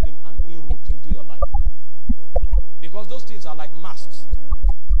that give him an in-route into your life. Because those things are like masts.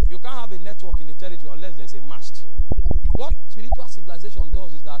 You can't have a network in the territory unless there's a mast. What spiritual civilization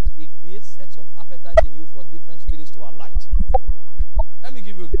does is that it creates sets of appetite in you for different spirits to alight. Let me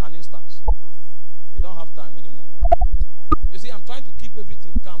give you an instance. We don't have time anymore. You see, I'm trying to keep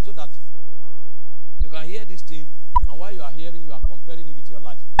everything calm so that you can hear this thing, and while you are hearing, you are comparing it with your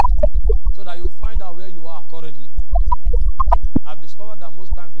life. So that you find out where you are currently. I've discovered that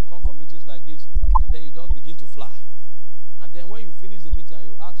most times we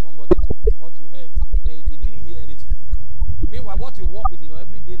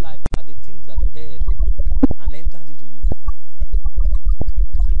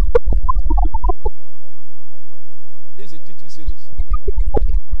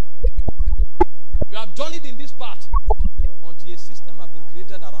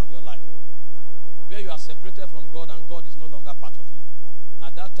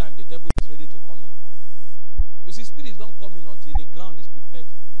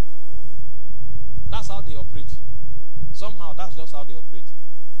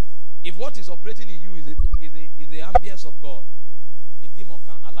If what is operating in you is the ambience of God, a demon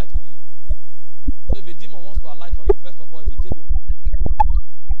can't alight on you. So if a demon wants to alight on you, first of all, it will take you.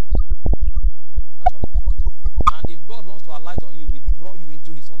 And if God wants to alight on you, he will draw you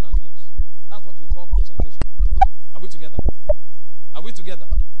into his own ambience. That's what you call concentration. Are we together? Are we together?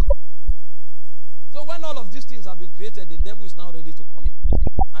 So when all of these things have been created, the devil is now ready to come in.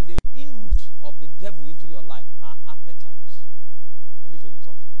 And the in-root of the devil into your life are appetites. Let me show you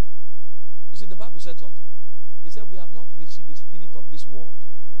something. You see, the Bible said something. He said, we have not received the spirit of this world,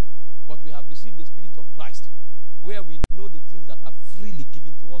 but we have received the spirit of Christ, where we know the things that are freely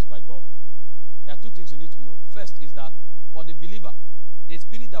given to us by God. There are two things you need to know. First is that for the believer, the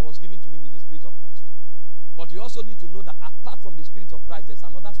spirit that was given to him is the spirit of Christ. But you also need to know that apart from the spirit of Christ, there's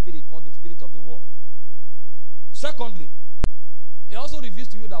another spirit called the spirit of the world. Secondly, it also reveals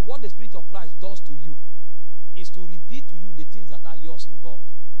to you that what the spirit of Christ does to you is to reveal to you the things that are yours in God.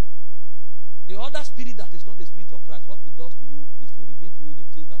 The other spirit that is not the spirit of Christ, what it does to you is to reveal to you the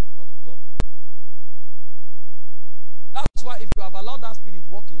things that are not of God. That's why if you have allowed that spirit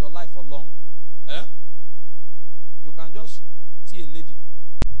to walk in your life for long, you can just see a lady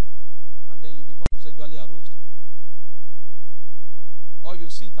and then you become sexually aroused. Or you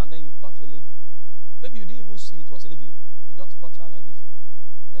sit and then you touch a lady. Maybe you didn't even see it was a lady. You just touch her like this.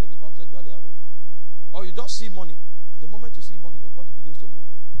 And then you become sexually aroused. Or you just see money. And the moment you see money, your body begins to move.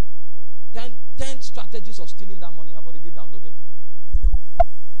 10 strategies of stealing that money have already downloaded.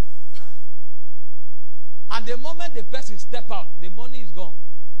 And the moment the person step out, the money is gone.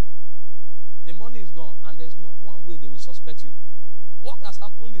 The money is gone. And there's not one way they will suspect you. What has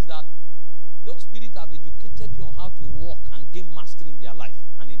happened is that those spirits have educated you on how to walk and gain mastery in their life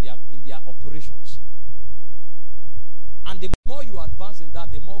and in their operations. And the more you advance in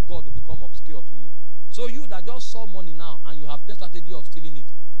that, the more God will become obscure to you. So you that just saw money now and you have the strategy of stealing it,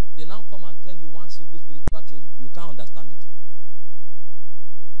 they now come and tell you one simple spiritual thing, you can't understand it.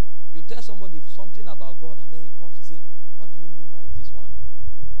 You tell somebody something about God and then he comes and say, what do you mean by this one now?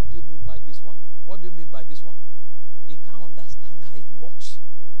 What do you mean by this one? What do you mean by this one? He can't understand how it works.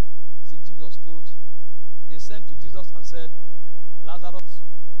 See, Jesus told, they sent to Jesus and said, Lazarus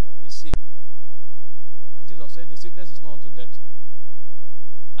is sick. And Jesus said, the sickness is not unto death.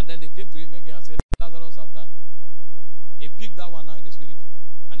 And then they came to him again and said, Lazarus have died. He picked that one now in the spirit.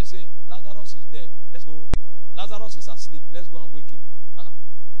 And they say, Lazarus is dead. Let's go. Lazarus is asleep. Let's go and wake him.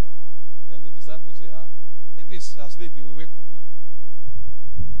 Then the disciples say, if he's asleep, he will wake up now.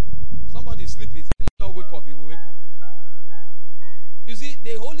 Somebody is sleeping. If he not wake up, he will wake up. You see,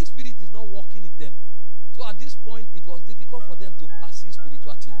 the Holy Spirit is not working in them. So at this point, it was difficult for them to perceive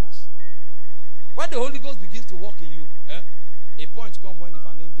spiritual things. When the Holy Ghost begins to work in you, a point comes when if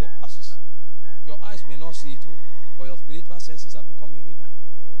an angel passes. Your eyes may not see it, but your spiritual senses have become a radar.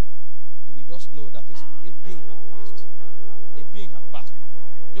 You will just know that a being has passed. A being has passed.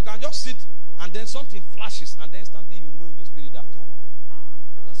 You can just sit and then something flashes and then instantly you know in the spirit that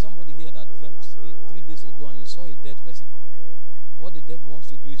there's somebody here that dreamt 3 days ago and you saw a dead person. What the devil wants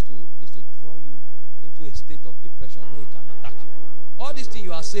to do is to draw you into a state of depression where he can attack you. All these things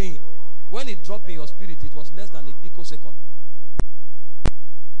you are saying, when it dropped in your spirit, it was less than a picosecond.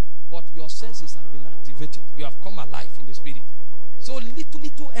 But your senses have been activated. You have come alive in the spirit. So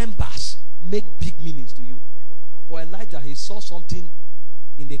little embers make big meanings to you. For Elijah, he saw something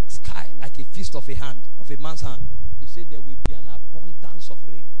in the sky like a fist of a man's hand. He said there will be an abundance of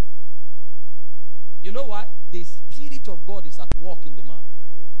rain. You know why? The Spirit of God is at work in the man.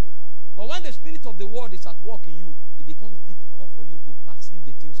 But when the spirit of the world is at work in you, it becomes difficult for you to perceive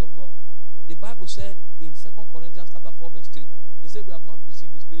the things of God. The Bible said in 2 Corinthians chapter 4 verse 3, he said we have not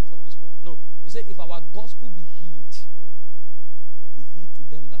received the spirit of this world. No. He said if our gospel be hid, it is hid to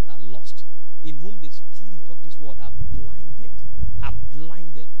them that are lost, in whom the spirit of this world are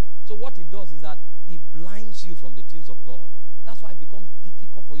blinded. So what it does is that it blinds you from the things of God. That's why it becomes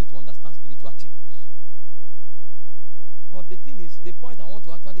difficult for you to understand spiritual things. But the thing is, the point I want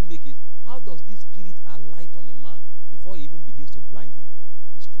to actually make is, how does this spirit alight on a man before he even begins to blind him?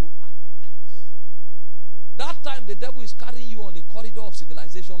 It's through appetite. That time the devil is carrying you on a corridor of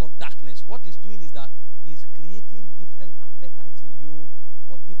civilization of darkness. What he's doing is that he's creating different appetites in you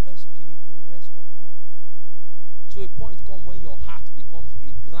for different spirit to rest upon. So a point comes when your heart becomes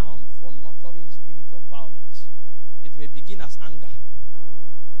a ground for nurturing spirit of violence. It may begin as anger.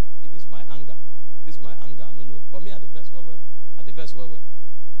 It is my anger. This is my anger. No. But me at the verse well.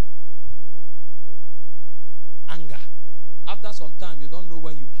 Anger. After some time, you don't know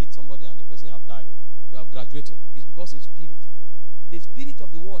when you hit somebody and the person have died. You have graduated. It's because it's spirit. The spirit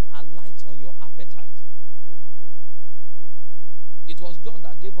of the world alights on your appetite. It was John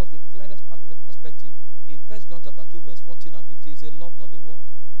that gave us the clear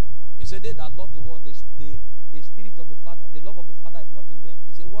said, they that love the world, the spirit of the Father, the love of the Father is not in them.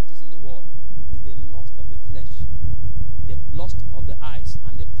 He said, what is in the world is the lust of the flesh, the lust of the eyes,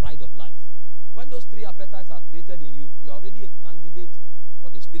 and the pride of life. When those three appetites are created in you, you are already a candidate for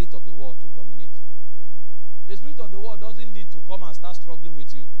the spirit of the world to dominate. The spirit of the world doesn't need to come and start struggling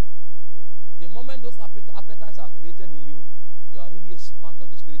with you. The moment those appetites are created in you, you are already a servant of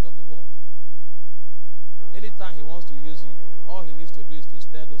the spirit of the world. Anytime he wants to use you, all he needs to do is to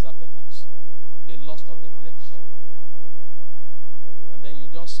stir those appetites, the lust of the flesh. And then you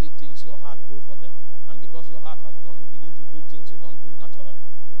just see things, your heart go for them. And because your heart has gone, you begin to do things you don't do naturally.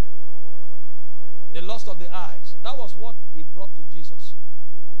 The lust of the eyes. That was what he brought to Jesus.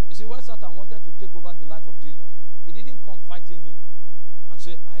 You see, when Satan wanted to take over the life of Jesus, he didn't come fighting him and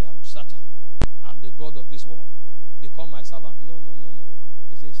say, I am Satan. I'm the God of this world. Become my servant. No.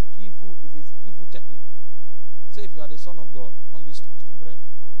 It's a skillful technique. Say, if you are the Son of God, turn these stones to bread.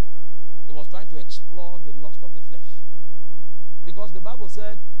 He was trying to explore the lust of the flesh. Because the Bible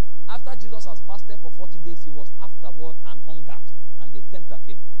said, after Jesus has fasted for 40 days, he was afterward and hungered. And the tempter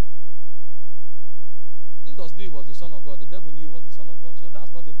came. Jesus knew he was the Son of God. The devil knew he was the Son of God. So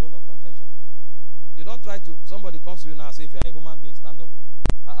that's not a bone of contention. You don't try to, somebody comes to you now and say, if you're a human being, stand up.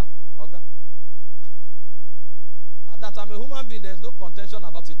 Okay. That I'm a human being, there's no contention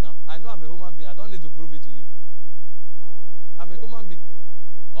about it now. I know I'm a human being. I don't need to prove it to you. I'm a human being.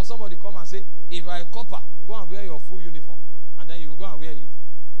 Or somebody come and say, if you're a copper, go and wear your full uniform. And then you go and wear it.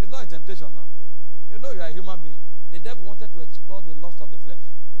 It's not a temptation now. You know you're a human being. The devil wanted to explore the lust of the flesh.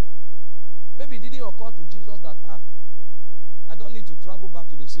 Maybe it didn't occur to Jesus that, I don't need to travel back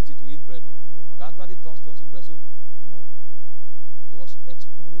to the city to eat bread. I can actually turn stones to bread. So, he was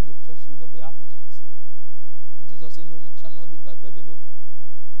exploring the threshold of the appetites. And Jesus said, no, man shall not live by bread alone,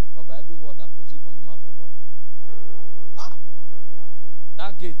 but by every word that proceeds from the mouth of God.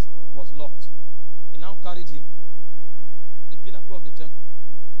 That gate was locked. He now carried him to the pinnacle of the temple.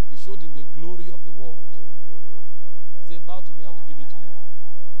 He showed him the glory of the world. He said, bow to me, I will give it to you.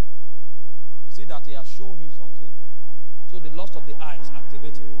 You see that he has shown him something. So the lust of the eyes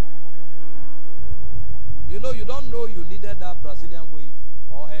activated. You know, you don't know you needed that Brazilian wave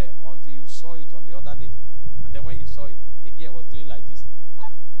or hair until you saw it on the other lady. And then when you saw it, the girl was doing like this.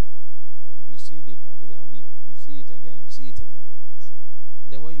 You see the Brazilian wave. You see it again. You see it again.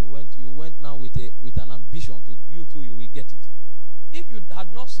 And then when you went now with an ambition to, you too, you will get it. If you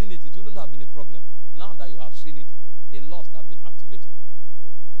had not seen it, it wouldn't have been a problem. Now that you have seen it, the lust have been activated.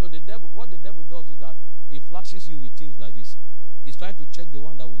 So the devil, what the devil does is that he flashes you with things like this. He's trying to check the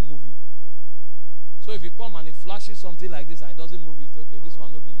one that will move you. So if you come and he flashes something like this and it doesn't move you, say, okay, this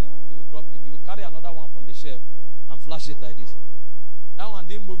one will be you. He will drop it. He will carry another one from the shelf and flash it like this. That one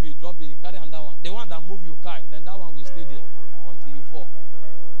didn't move you, drop it. He carry another one. The one that move you, carry. Then that one will stay there until you fall.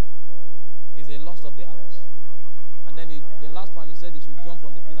 It's a lust of the eyes. And then the last one, he said he should jump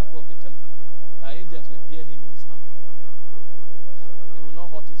from the pinnacle of the temple. The angels will bear him in his hand. He will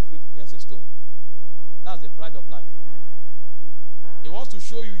not hurt his feet against a stone. That's the pride of life. He wants to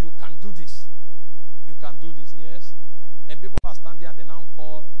show you can do this. You can do this, yes. Then people are standing and they now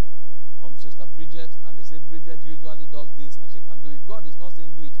call Sister Bridget and they say, Bridget usually does this and she can do it. God is not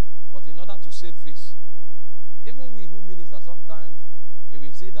saying do it, but in order to save face. Even we who minister, sometimes you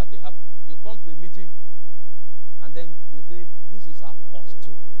will see that they happen. You come to a meeting and then they say, this is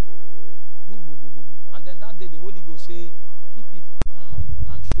apostle. Boo, boo, boo, boo, boo. And then that day the Holy Ghost say, keep it calm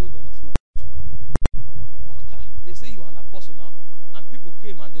and show them truth. They say you are an apostle now. And people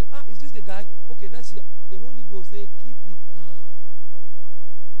came and they, is this the guy? Okay, let's see. The Holy Ghost say, keep it calm.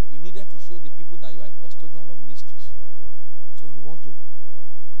 You needed to show the people that you are a custodian of mysteries. So you want to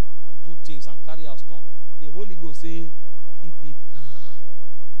and do things and carry out stuff. The Holy Ghost say, keep it calm.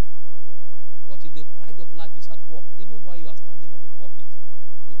 But if the pride of life is at work, even while you are standing on the pulpit,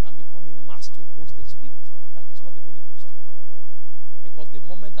 you can become a mass to host a spirit that is not the Holy Ghost. Because the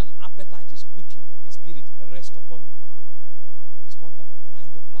moment an appetite is quickened, the spirit rests upon you. It's called the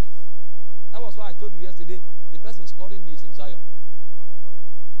pride of life. That was why I told you yesterday, the person scoring me is in Zion.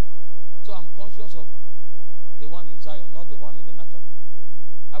 So I'm conscious of the one in Zion, not the one in the natural.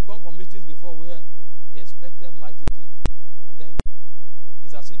 I've gone for meetings before where he expected mighty things. And then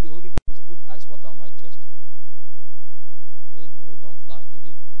it's as if the Holy Ghost put ice water on my chest. I said, no, don't fly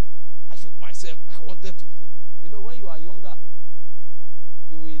today. I shook myself. I wanted to say, when you are younger,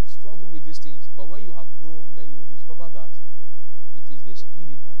 you will struggle with these things. But when you have grown, then you will discover that it is the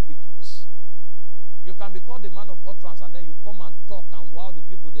spirit that quickens. You can be called the man of utterance and then you come and talk and wow the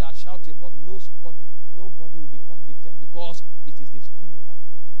people, they are shouting, but nobody will be convicted because it is the spirit that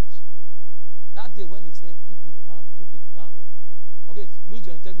quickens. That day when he said, keep it calm, case, lose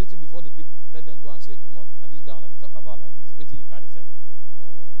your integrity before the people. Let them go and say, come on, and this guy that they talk about like this, wait till you carry yourself.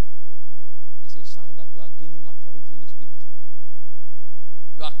 Don't worry. It's a sign that you are gaining maturity in the spirit.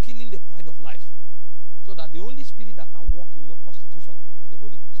 You are killing the pride of life. So that the only spirit that can walk in your constitution is the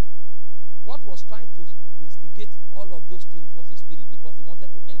Holy Ghost. What was trying to instigate all of those things was a spirit, because he wanted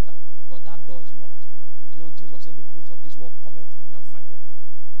to enter, but that door is locked. You know, Jesus said, the prince of this world cometh to me and findeth not.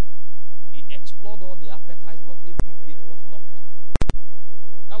 He explored all the appetites, but every gate was locked.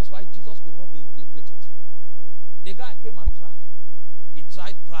 That was why Jesus could not be infiltrated. The guy came and tried. He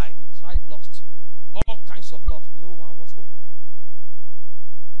tried pride, he tried lust, all kinds of lust. No one was open.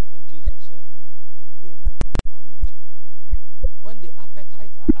 Then Jesus said, he came but he found nothing. When the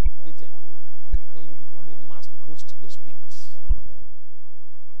appetites are activated, then you become a mass to host those spirits.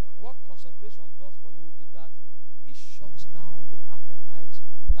 What consecration does for you is that it shuts down the appetites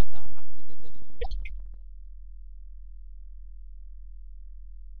that are activated in you.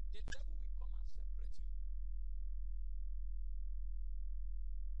 The devil will come and separate you.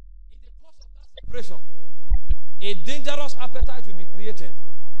 In the course of that separation, a dangerous appetite will be created.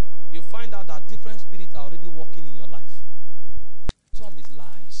 You find out that different spirits are already working in your life. Some is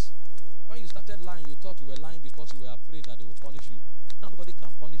lies. When you started lying, you thought you were lying because you were afraid that they will punish you. Now nobody can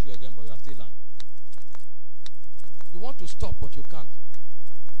punish you again, but you are still lying. You want to stop, but you can't.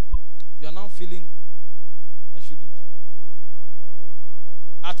 You are now feeling, I shouldn't.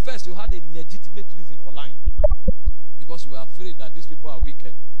 At first, you had a legitimate reason for lying, because you were afraid that these people are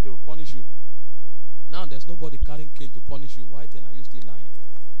wicked. They will punish you. Now there's nobody carrying cane to punish you. Why then are you still lying?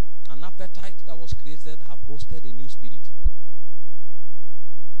 An appetite that was created have hosted a new spirit.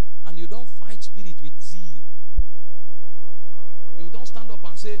 And you don't fight spirit with zeal. You don't stand up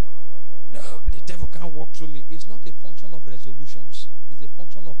and say, no, the devil can't walk through me. It's not a function of resolutions. It's a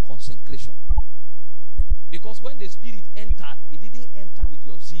function of consecration. Because when the spirit entered, it didn't enter with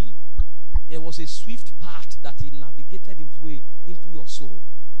your zeal. There was a swift path that he navigated its way into your soul.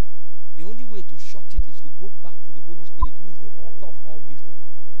 The only way to shut it is to go back to the Holy Spirit, who is the author of all wisdom.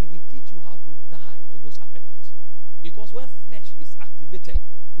 He will teach you how to die to those appetites. Because when flesh is activated,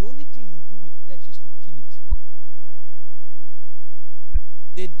 the only thing you do with flesh is to kill it.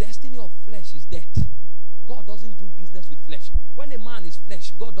 The destiny of flesh is death. God doesn't do business with flesh. When a man is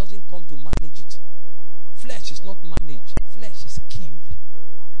flesh, God doesn't come to manage it. Flesh is not managed. Flesh is killed.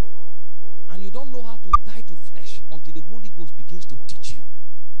 And you don't know how to die to flesh until the Holy Ghost begins to teach you.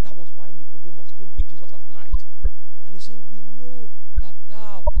 That was why Nicodemus came to Jesus at night. And he said, we know that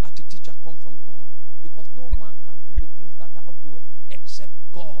thou art a teacher come from God. Because no man can do the things that thou doest except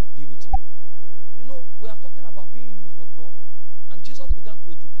God be with you. You know, we are talking about being used of God. And Jesus began to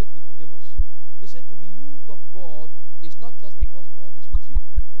educate Nicodemus. He said to be used of God is not just because God is with you.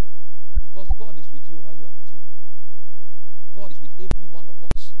 Because God is with you while you are with him. God is with every one of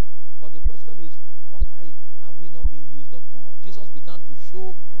us. But the question is, why are we not being used of God? Jesus began to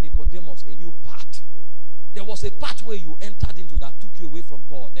show Nicodemus a new path. There was a pathway you entered into that took you away from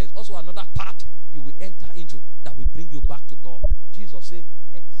God. There is also another path you will enter into that will bring you back to God. Jesus said,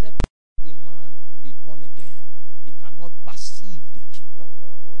 except a man be born again, he cannot perceive the kingdom.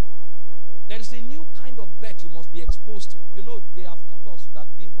 There is a new kind of birth you must be exposed to. You know, they have taught us that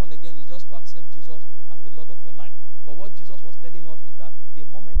being born again is just to accept Jesus as the Lord of your life. But what Jesus was telling us is that the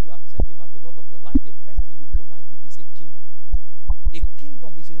moment you accept him as the Lord of your life, the first thing you collide with is a kingdom. A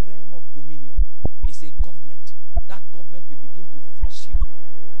kingdom is a realm of dominion. It's a government. That government will begin to force you.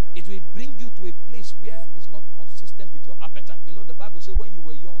 It will bring you to a place where it's not consistent with your appetite. You know, the Bible says when you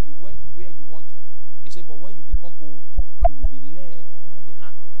were young, you went where you wanted. It said, but when you become old, you will be led by the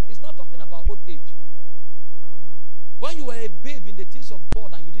hand. It's not talking about old age. When you were a babe in the things of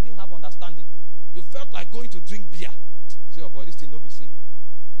God and you didn't have understanding, you felt like going to drink beer. Say, oh boy, this thing no be seen.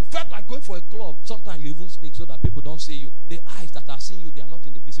 You felt like going for a club. Sometimes you even sneak so that people don't see you. The eyes that are seeing you, they are not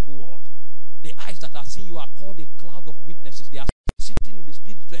in the visible world. The eyes that are seeing you are called a cloud of witnesses. They are sitting in the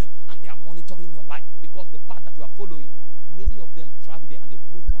spirit realm and they are monitoring your life, because the path that you are following, many of them travel there and they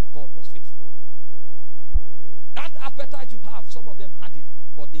prove that God was faithful. That appetite you have, some of them had it,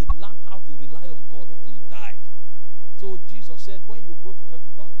 but they learned how to rely on God until he died. So Jesus said, when you go to heaven,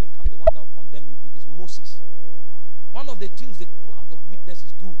 don't think I'm the one that will condemn you. It is Moses. One of the things the cloud of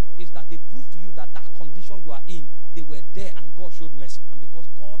witnesses do is that they prove to you that that condition you are in, they were there and God showed mercy. And because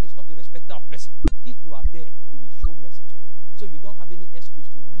God is not a respecter of person, if you are there, he will show mercy to you. So you don't have any excuse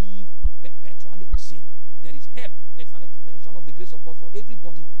to live perpetually in sin. There is help. There's an extension of the grace of God for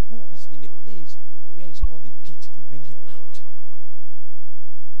everybody who is in a place where it's called the pit to bring him out.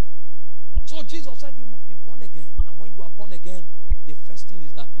 So Jesus said you must be born again. And when you are born again, the first thing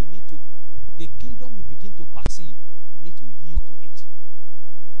is that you need to, the kingdom you begin to perceive, you need to yield to it.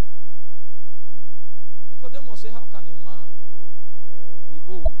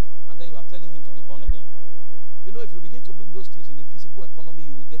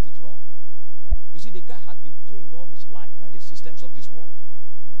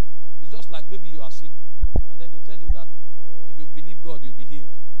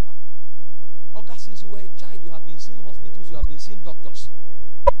 seen doctors.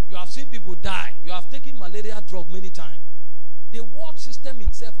 You have seen people die. You have taken malaria drug many times. The world system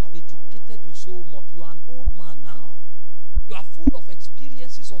itself have educated you so much. You are an old man now. You are full of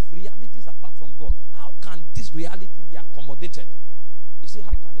experiences of realities apart from God. How can this reality be accommodated? You say,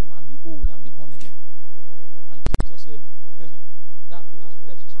 how can a man be old and be born again? And Jesus said, that which is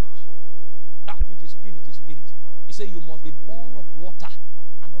flesh is flesh. That which is spirit is spirit. He said, you must be born of water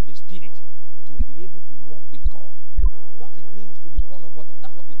and of the spirit to be able to walk with God. What it means to be born of water,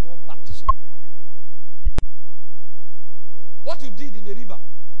 that's what we call baptism. What you did in the river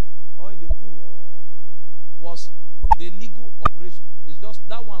or in the pool was the legal operation. It's just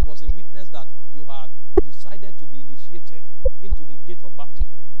that one was a witness that you had decided to be initiated into the gate of baptism.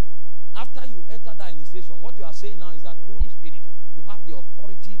 After you enter that initiation, what you are saying now is that Holy Spirit, you have the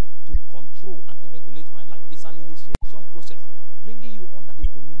authority to control and to regulate my life. It's an initiation process, bringing you under the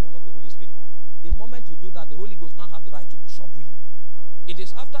dominion of the Holy Spirit. The moment you do that, the Holy Ghost now have the right to trouble you. It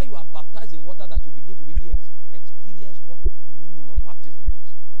is after you are baptized in water that you begin to really experience what the meaning of baptism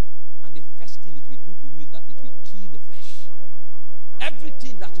is. And the first thing it will do to you is that it will kill the flesh.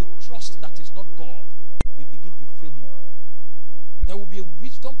 Everything that you trust that is not God will begin to fail you. There will be a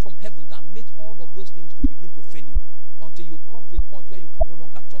wisdom from heaven that makes all of those things to begin to fail you until you come to a point where you can no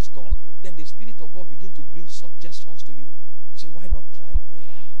longer trust God. Then the Spirit of God begins to bring suggestions to you. You say, why not try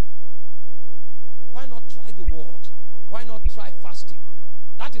prayer? Why not try the word? Why not try fasting?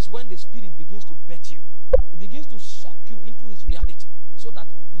 That is when the Spirit begins to bet you. He begins to suck you into his reality so that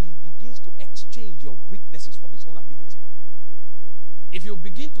he begins to exchange your weaknesses for his own ability. If you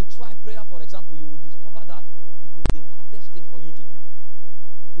begin to try prayer, for example, you will discover that it is the hardest thing for you to do.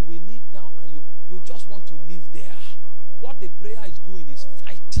 You will kneel down and you just want to live there. What the prayer is doing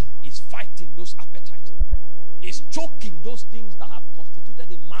is fighting those appetites. It's choking those things that have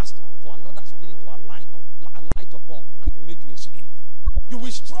constituted a mast for another spirit to alight upon and to make you a slave. You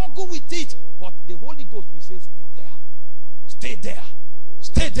will struggle with it, but the Holy Ghost will say, stay there. Stay there.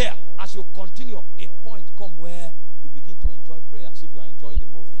 Stay there. As you continue, a point come where you begin to enjoy prayer as if you are enjoying a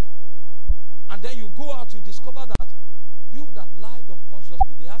movie. And then you go out, you discover that you that lied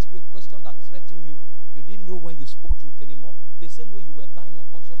unconsciously, they ask you a question that threatened you. You didn't know when you spoke truth anymore. The same way you were lying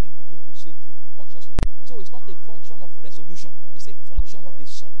unconsciously, you begin to say truth unconsciously. So it's not a function of resolution. It's a function of the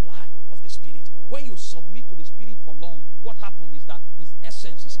supply of the Spirit. When you submit to the Spirit for long, what happens is that his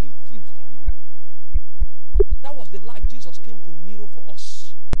essence is infused in you. That was the life Jesus came to mirror for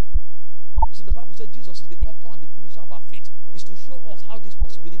us. You see, the Bible said Jesus is the author and the finisher of our faith. It's to show us how these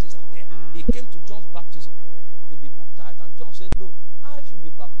possibilities are there. He came to John's baptism to be baptized. And John said, no, I should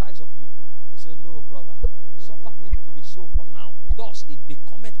be baptized of you. He said, no, brother, suffer it to be so for now. Thus it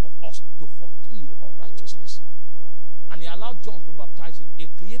becometh of us to fulfill all righteousness. And he allowed John to baptize him, a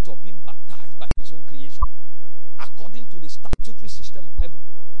creator being baptized by his own creation. According to the statutory system of heaven,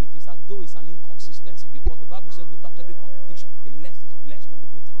 it is as though it's an inconsistency, because the Bible says without every contradiction, the less is blessed of the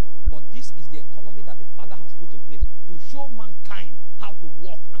greater. But this is the economy that the Father has put in place to show mankind how to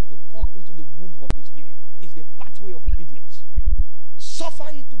walk and to come into the womb of the Spirit. It's the pathway of obedience.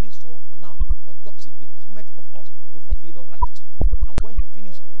 Suffer it to be so for now, for thus it becometh of us to fulfill all righteousness. And when he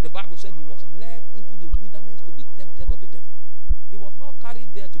finished, the Bible said he was led into the wilderness to be tempted of the devil. He was not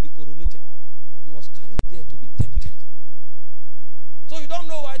carried there to be coronated. He was carried there to be tempted. So you don't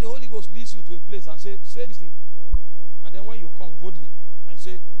know why the Holy Ghost leads you to a place and say this thing. And then when you come boldly and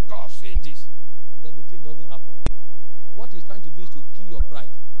say, God say this, and then the thing doesn't happen. What he's trying to do is to kill your pride.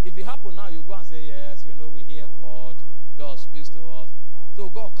 If it happen now, you go and say, yes, we hear God. God speaks to us. So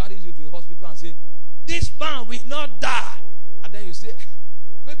God carries you to a hospital and say, this man will not die. And then you say,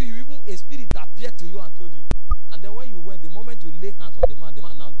 maybe you even a spirit appeared to you and told you. And then when you went, the moment you lay hands on the man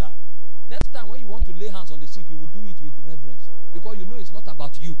now died. Next time when you want to lay hands on the sick, you will do it with reverence. Because you know it's not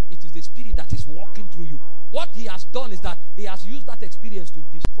about you. It is the Spirit that is walking through you. What he has done is that he has used that experience to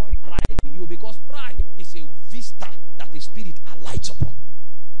destroy pride in you. Because pride is a vista that the Spirit alights upon.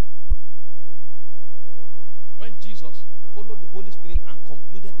 When Jesus followed the Holy Spirit and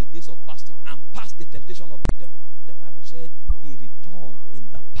concluded the days of fasting and passed the temptation of the devil, the Bible said he returned in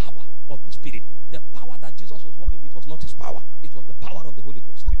the power of the Spirit. The power that Jesus was working with was not his power. It was the power of the Holy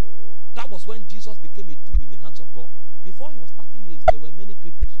Ghost. That was when Jesus became a tool in the hands of God. Before he was 30 years, there were many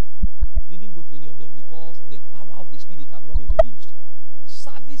cripples. Didn't go to any of them because the power of the Spirit had not been released.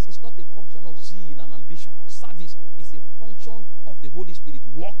 Service is not a function of zeal and ambition. Service is a function of the Holy Spirit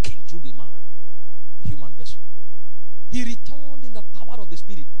walking through the man, the human vessel. He returned in the power of the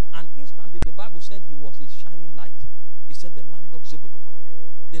Spirit, and instantly the Bible said he was a shining light. He said the land of Zebulun,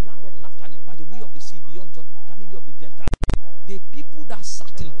 the land of Naphtali, by the way of the sea beyond Jordan, Galilee of the Gentiles. The people that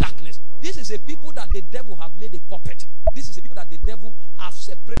sat in darkness. This is a people that the devil have made a puppet. This is a people that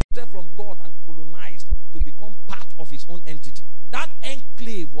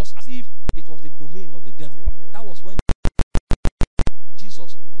was as if it was the domain of the devil. That was when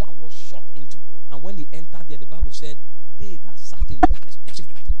Jesus one was shot into. And when he entered there, the Bible said, they that sat in darkness,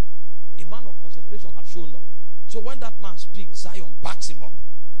 a man of concentration have shown up. So when that man speaks, Zion backs him up.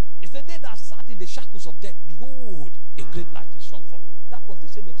 He said, they that sat in the shackles of death, behold, a great light is shone forth. That was the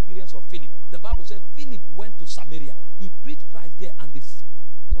same experience of Philip. The Bible said Philip went to Samaria. He preached Christ there, and the city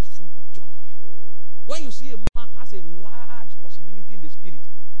was full of joy. When you see a man has a large possibility in the spirit,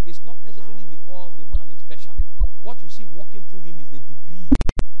 it's not necessarily because the man is special. What you see walking through him is the degree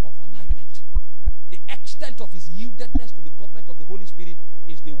of alignment. The extent of his yieldedness to the government of the Holy Spirit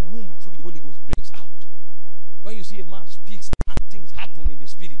is the womb through the Holy Ghost breaks out. When you see a man speaks and things happen in the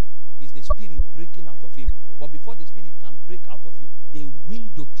spirit, is the spirit breaking out of him. But before the spirit can break out of you, the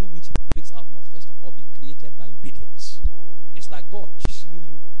window through which it breaks out must first of all be created by obedience. It's like God chiseling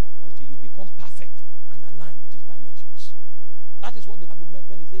you until you become perfect and aligned with his dimensions. That is what the Bible meant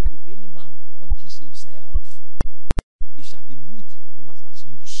when they say, if any man purges himself, he shall be meat for the master's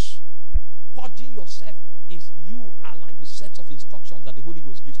use. Purging yourself is you align the sets of instructions that the Holy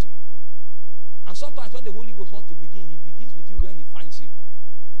Ghost gives to you. And sometimes when the Holy Ghost wants to begin, he begins with you where he finds you.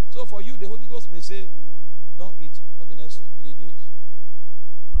 So for you, the Holy Ghost may say, don't eat for the next 3 days.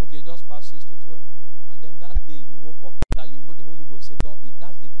 Okay, just fast 6 to 12. And then that day you woke up, that you know the Holy Ghost said, don't eat.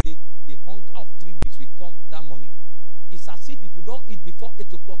 That's the day the hunger of 3 weeks will come that morning. It's as if you don't eat before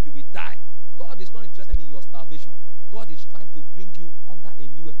 8 o'clock, you will die. God is not interested in your starvation. God is trying to bring you under a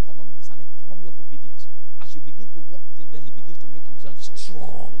new economy. It's an economy of obedience. As you begin to walk with him, then he begins to make himself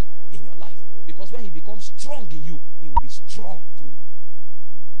strong in your life. Because when he becomes strong in you, he will be strong through you.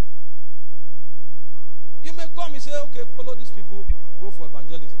 You may come and say, okay, follow these people, go for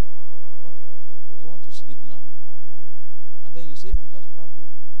evangelism. But you want to sleep now. And then you say, I just traveled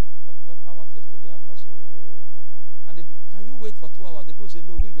for 12 hours yesterday, I've not slept. And they can you wait for 2 hours? The people say,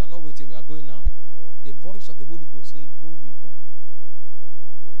 no, we are not waiting, we are going now. The voice of the Holy Ghost saying, go with them.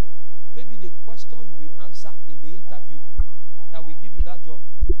 Maybe the question you will answer in the interview that will give you that job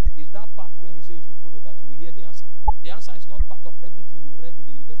is that part where he says you should follow, that you will hear the answer. The answer is not part of everything you read in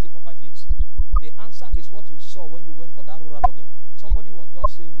the university for 5 years. The answer is what you saw when you went for that rural rugged. Somebody was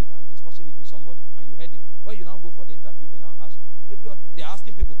just saying it and discussing it with somebody, and you heard it. When you now go for the interview, they now ask everybody. They are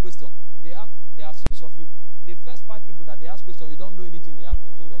asking people questions. There are 6 of you. The first 5 people that they ask questions, you don't know anything. They ask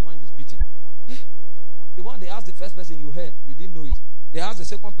them, so your mind is beating. The one they asked the first person, you heard, you didn't know it. They asked the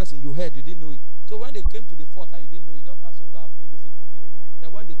second person, you heard, you didn't know it. So when they came to the fourth and you didn't know, you just assumed that I've heard this interview.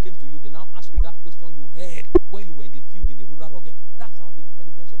 Then when they came to you, they now ask you that question you heard when you were in the field in the rural rugged. That's how the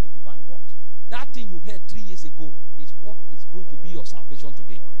intelligence of the divine works. That thing you heard 3 years ago is what is going to be your salvation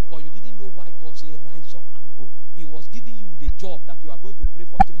today. But you didn't know why God said rise up and go. He was giving you the job that you are going to pray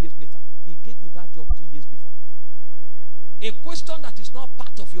for 3 years later. He gave you that job 3 years before. A question that is not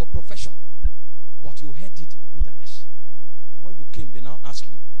part of your profession, but you heard it in wilderness. And when you came, they now ask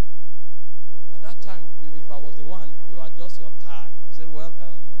you. At that time, if I was the one, you adjust your tie. You say, well,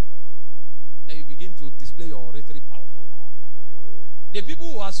 then you begin to display your oratory power. The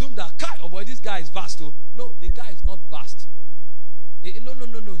people who assume that, oh boy, this guy is vast. Oh. No, the guy is not vast.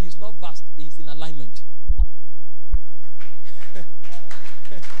 No, he's not vast. He's in alignment.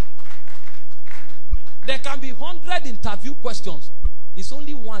 There can be 100 interview questions. It's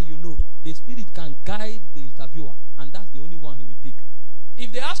only one you know. The Spirit can guide the interviewer, and that's the only one he will pick.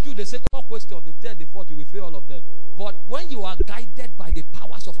 If they ask you the second question, the third, the fourth, you will fail all of them. But when you are guided by the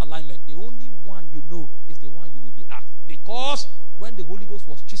powers of alignment, the only one you know is the one you will be asked. Because when the Holy Ghost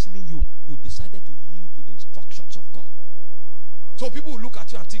was chiseling you, you decided to yield to the instructions of God. So people will look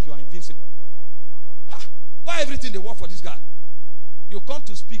at you and think you are invincible. Why everything they work for this guy? You come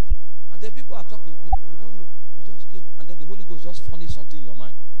to speak, and then people are talking. You don't know. You just came, and then the Holy Ghost just furnished something in your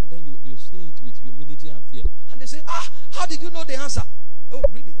mind. And then you say it with humility and fear. And they say, how did you know the answer? Oh,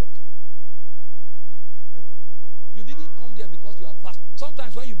 really? Okay. You didn't come there because you are fast.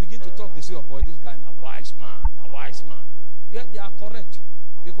 Sometimes when you begin to talk, they say, oh boy, this guy is a wise man. A wise man. Yeah, they are correct.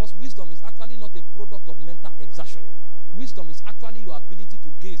 Because wisdom is actually not a product of mental exertion. Wisdom is actually your ability to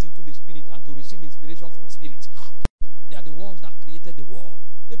gaze into the Spirit and to receive inspiration from the Spirit. They are the ones that created the world.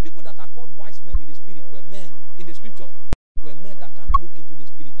 The people that are called wise men in the Spirit were men in the scriptures, were men that can look into the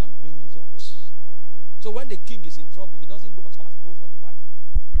Spirit and bring results. So when the king is in trouble, he doesn't go for scholars, he goes for the wise men.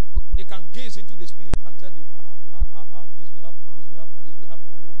 They can gaze into the Spirit and tell you, this will happen, this will happen, this will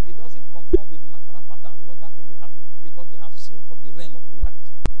happen. It doesn't conform with natural patterns, but that thing will happen because they have seen from the realm of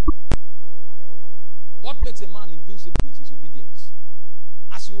reality. What makes a man invincible is his obedience.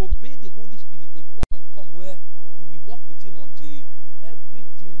 As you obey the Holy Spirit,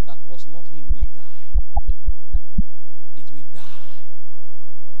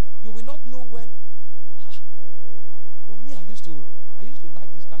 used to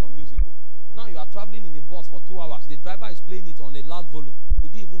like this kind of music. Now you are traveling in a bus for 2 hours. The driver is playing it on a loud volume. You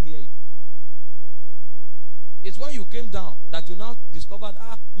didn't even hear it. It's when you came down that you now discovered,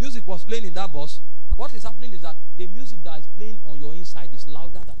 music was playing in that bus. What is happening is that the music that is playing on your inside is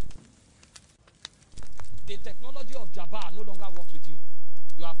louder than the technology of Jabbar no longer works with you.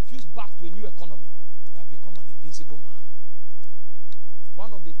 You have fused back to a new economy. You have become an invincible man.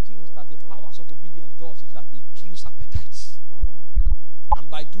 One of the things that the powers of obedience does is that it kills appetites. And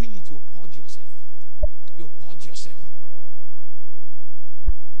by doing it, you purge yourself. You purge yourself.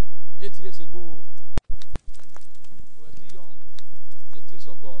 8 years ago, we were still young. The things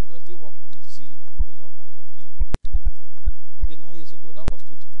of God. We were still walking with zeal and doing all kinds of things. Okay, 9 years ago, that was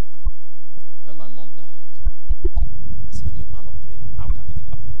 2 when my mom died. I said, I'm a man of prayer. How can it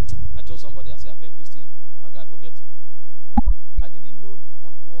happen? I told somebody, I said, I beg this thing. My guy, forget. I didn't know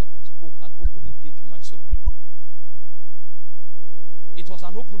that word I spoke had opened a gate in my soul. It was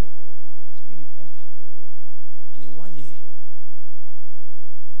an opening. The Spirit entered. And in 1 year,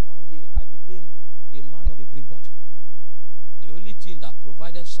 I became a man of the green bottle. The only thing that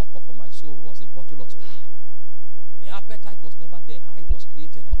provided succor for my soul was a bottle of star. The appetite was never there. How it was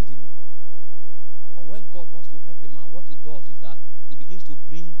created, I didn't know. But when God wants to help a man, what he does is that he begins to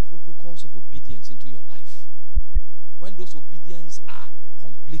bring protocols of obedience into your life. When those obedience are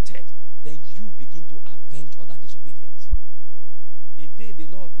completed, then you begin to avenge other disobedience. The day the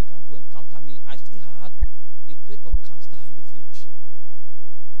Lord began to encounter me, I still had a crate of cancer in the fridge.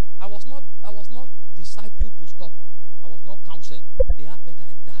 I was not discipled to stop. I was not counseled. The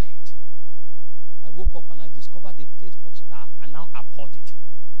appetite died. I woke up and I discovered the taste of star and now abhorred it.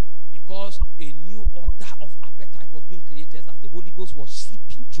 Because a new order of appetite was being created as the Holy Ghost was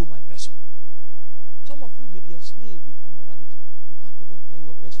seeping through my vessel. Some of you may be enslaved with immorality. You can't even tell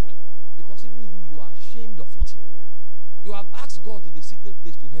your best friend. Because even you are ashamed of it. You have asked God in the secret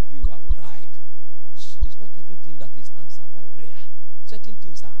place to help you. You have cried. It's not everything that is answered by prayer. Certain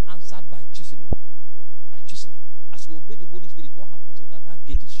things are answered by chiseling. By chiseling. As you obey the Holy Spirit, what happens is that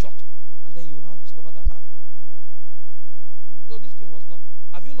gate is shut. And then you will now discover that. So this thing was not.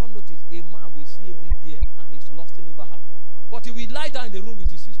 Have you not noticed? A man will see every girl and he's lusting over her. But he will lie down in the room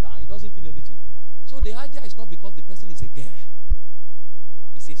with his sister and he doesn't feel anything. So the idea is not because the person is a girl.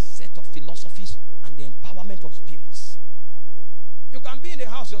 It's a set of philosophies and the empowerment of spirits. You can be in the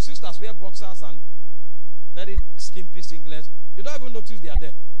house, your sisters wear boxers and very skimpy singlets. You don't even notice they are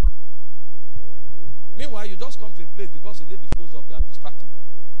there. Meanwhile, you just come to a place because a lady shows up, you are distracted.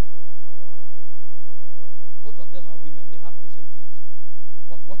 Both of them are women, they have the same things.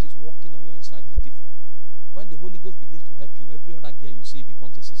 But what is working on your inside is different. When the Holy Ghost begins to help you, every other girl you see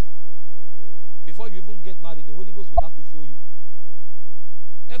becomes a sister. Before you even get married, the Holy Ghost will have to show you.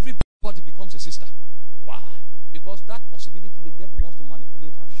 Everybody becomes a sister. Why? Because that possibility the devil wants to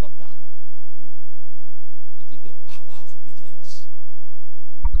manipulate have shut down. It is the power of obedience.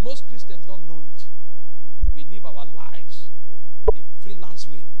 Most Christians don't know it. We live our lives in a freelance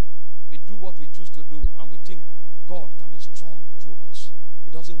way. We do what we choose to do and we think God can be strong through us.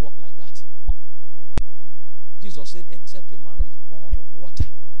 It doesn't work like that. Jesus said, except a man is born of water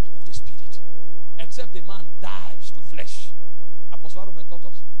and of the Spirit. Except a man dies to flesh. Apostle Orokpo taught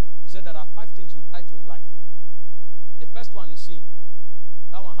us. He said there are 5 things you die to in life. The first one is sin.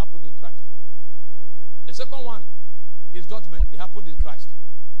 That one happened in Christ. The second one is judgment. It happened in Christ.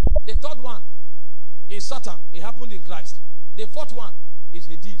 The third one is Satan. It happened in Christ. The fourth one is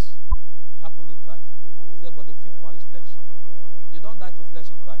Hades. It happened in Christ. He said, but the fifth one is flesh. You don't die to flesh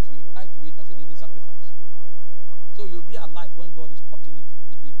in Christ. You die to it as a living sacrifice. So you'll be alive when God is cutting it.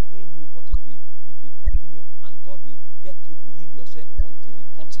 It will pain you, but it will continue. And God will get you to yield yourself until He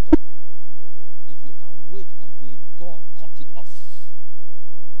cuts it off. If you can wait until God cut it off,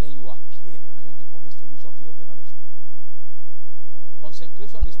 then you appear and you become a solution to your generation.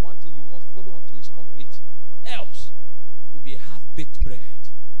 Consecration is one thing you must follow until it's complete. Else, it will be a half-baked bread.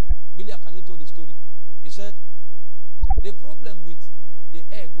 Billy Akane told the story. He said, the problem with the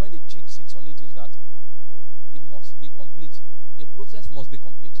egg when the chick sits on it is that it must be complete. The process must be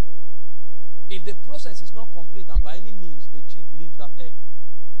complete. If the process is not complete and by any means the chick leaves that egg,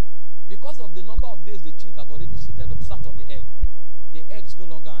 because of the number of days the chick have already sat on the egg is no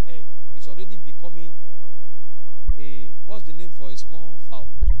longer an egg. It's already becoming a, what's the name for a small fowl?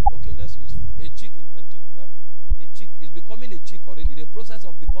 Okay, let's use a chicken, right? A chick is becoming a chick already. The process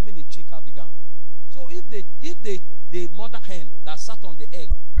of becoming a chick has begun. So if the mother hen that sat on the egg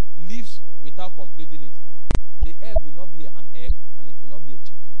leaves without completing it, the egg will not be an egg and it will not be a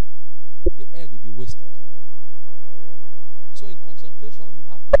chick. The egg will be wasted. So in consecration, you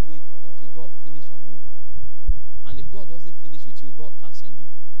have to wait until God finishes on you. And if God doesn't finish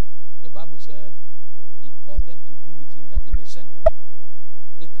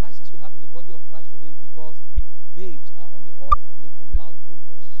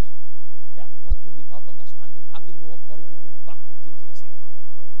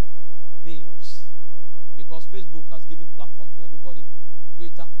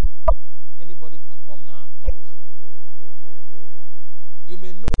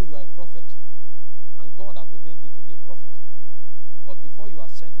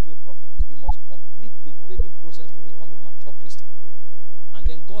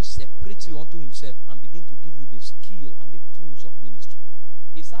to himself and begin to give you the skill and the tools of ministry.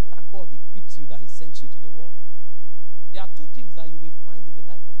 It's after God equips you that he sends you to the world. There are two things that you will find in the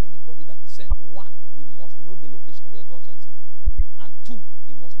life of anybody that is sent. One, he must know the location where God sends him to. And two,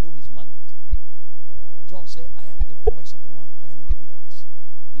 he must know his mandate. John said, I am the voice of the one crying in the wilderness.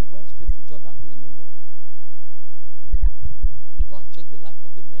 He went straight to Jordan. He remained there. Go and check the life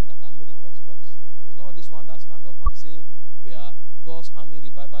of the men that are making exploits. It's not this one that stand up and say, we are God's Army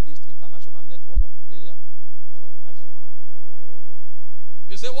Revivalist International Network of Nigeria.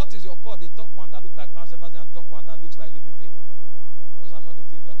 You say, what is your call? They talk one that looks like Christ and talk one that looks like Living Faith. Those are not the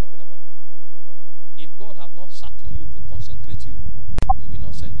things we are talking about. If God have not sat on you to consecrate you, he will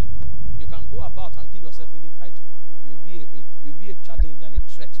not send you. You can go about and give yourself any title. You'll be a challenge and a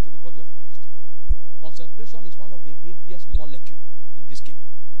threat to the body of Christ. Consecration is one of the heaviest molecules in this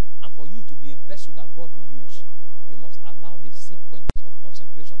kingdom. And for you to be a vessel that God will use, you must allow the sequence of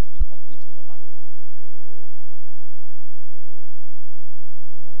consecration to be complete in your life.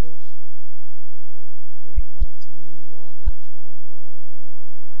 You are mighty on your throne.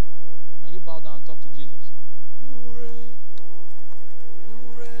 Can you bow down and talk to Jesus? You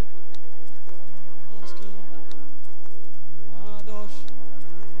reign, God's King. Kadosh,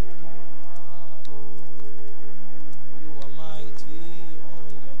 you are mighty on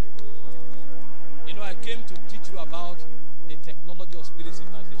your throne. You know, I came to teach you about the technology of spirit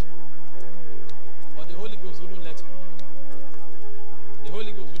civilization. But the Holy Ghost wouldn't let me. The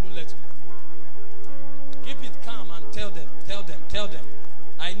Holy Ghost wouldn't let me. Keep it calm and tell them.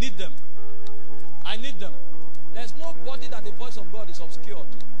 I need them. I need them. There's nobody that the voice of God is obscure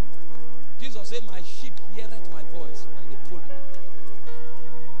to. Jesus said, my sheep heareth my voice and they follow.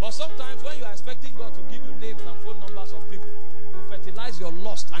 But sometimes when you are expecting God to give you names and phone numbers of people, you fertilize your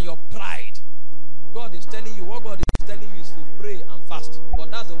lust and your pride. God is telling you, what God is telling you is to pray and fast.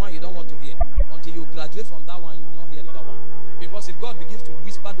 But that's the one you don't want to hear. Until you graduate from that one, you will not hear the other one. Because if God begins to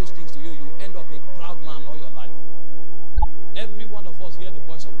whisper those things to you, you end up a proud man all your life. Every one of us hear the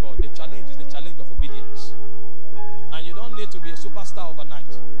voice of God. The challenge is the challenge of obedience. And you don't need to be a superstar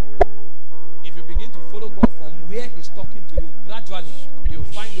overnight. If you begin to follow God from where he's talking to you, gradually you'll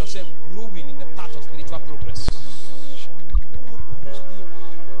find yourself growing in the path of spiritual progress.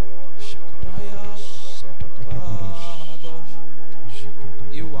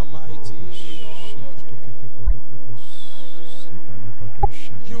 You are mighty on your throne.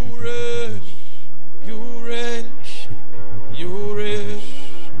 You reign, you reign, you reign,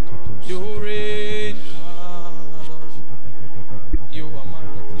 you reign. You are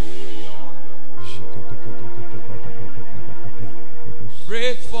mighty on your throne.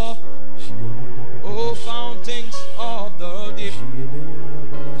 Break forth, O fountains of the deep.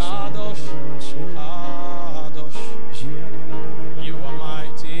 Kadosh, Kadosh. You are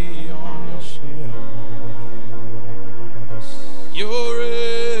mighty on your throne. You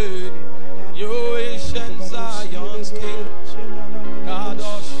reign, you ancient Zion's King.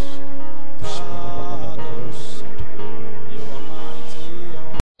 Kadosh, Kadosh. You are mighty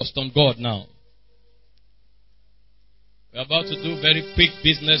on. Trust on God now. We're about to do very quick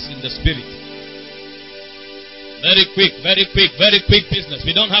business in the spirit. Very quick business.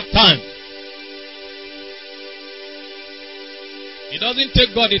 We don't have time. It doesn't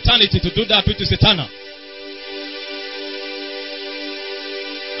take God eternity to do that which is eternal.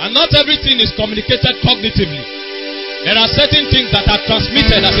 And not everything is communicated cognitively. There are certain things that are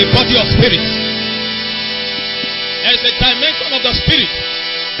transmitted as a body of spirits. There is a dimension of the spirit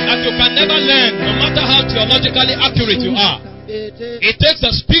that you can never learn, no matter how theologically accurate you are. It takes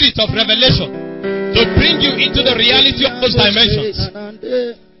the spirit of revelation to bring you into the reality of those dimensions.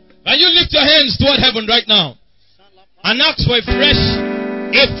 Can you lift your hands toward heaven right now and ask for a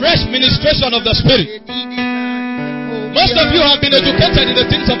fresh ministration of the Spirit? Most of you have been educated in the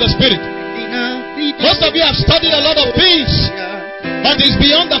things of the Spirit. Most of you have studied a lot of things, but it's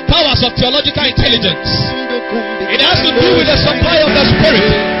beyond the powers of theological intelligence. It has to do with the supply of the Spirit.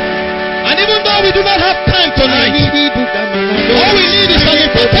 And even though we do not have time tonight, all we need is an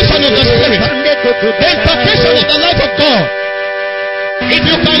impartation of the Spirit, the impartation of the life of God. If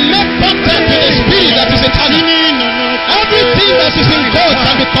you can make contact with the Spirit that is eternal, everything that is in God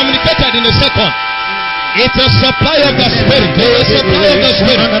can be communicated in a second. It's a supply of the Spirit. It's a supply of the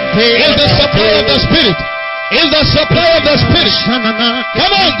Spirit. It's the supply of the Spirit. It's the supply of the Spirit.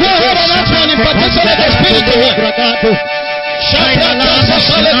 Come on, go ahead and ask for an impartation of the Spirit to him.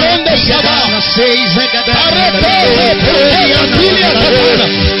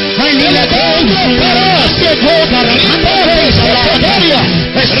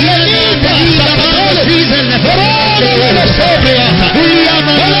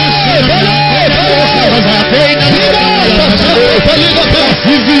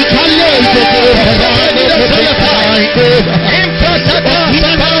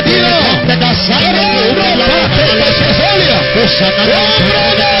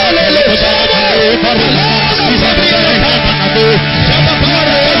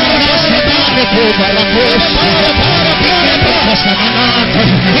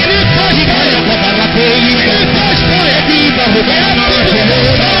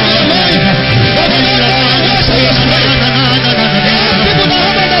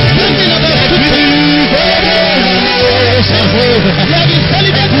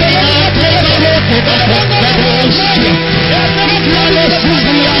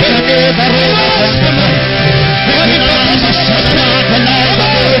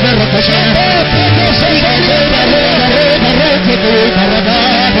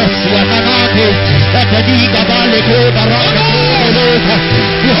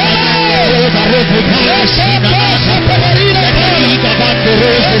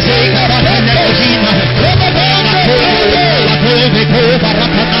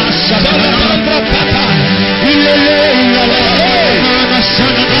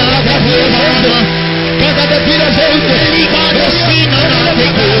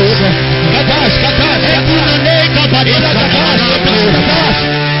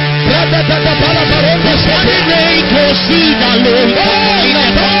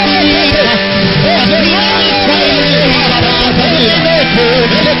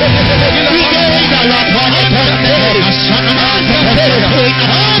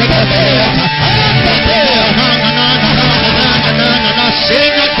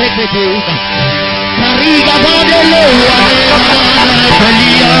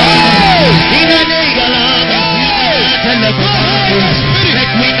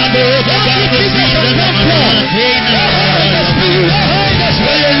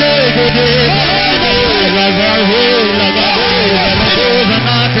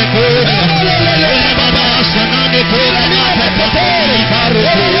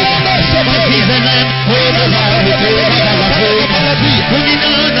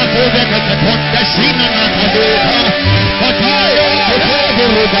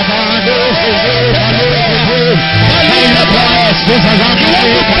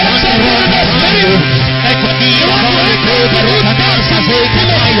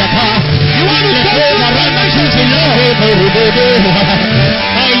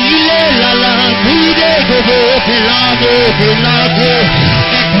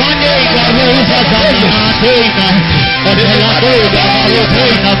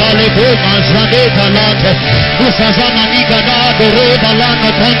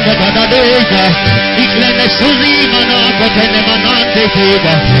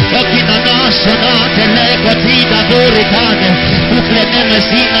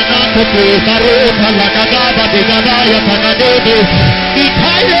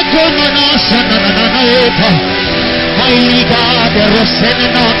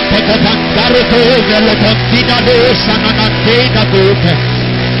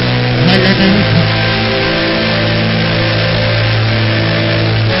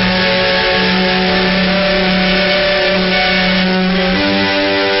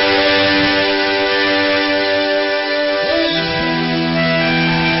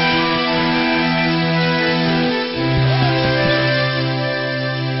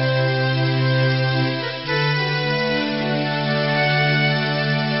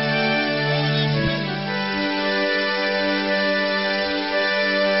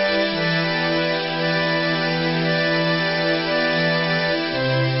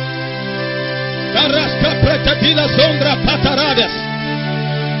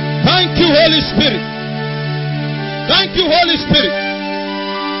 Thank you, Holy Spirit. Thank you, Holy Spirit.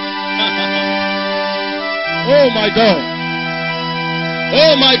 Oh my God.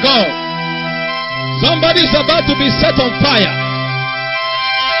 Oh my God. Somebody is about to be set on fire.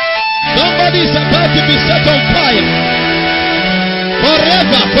 Somebody is about to be set on fire.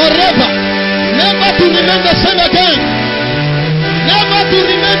 Forever, forever. Never to remain the same again. Never to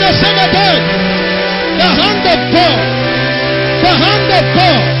remain the same again. The hand of God. The hand of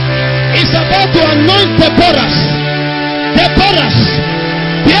God is about to anoint the bearers. The bearers.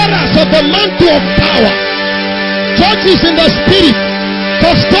 Bearers of the mantle of power. Judges in the spirit.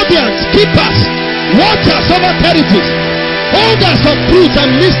 Custodians, keepers, watchers over territories, holders of truth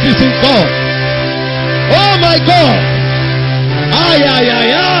and mysteries in God. Oh my God. Ay, ay, ay,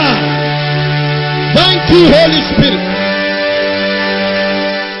 ay. Thank you, Holy Spirit.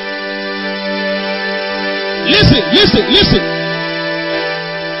 Listen, listen, listen.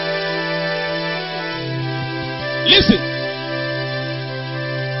 Listen.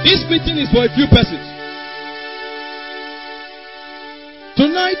 This meeting is for a few persons.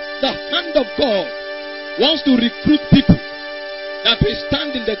 Tonight, the hand of God wants to recruit people that will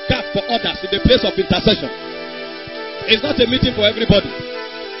stand in the gap for others in the place of intercession. It's not a meeting for everybody.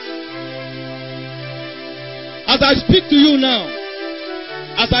 As I speak to you now,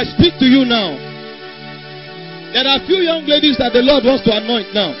 there are a few young ladies that the Lord wants to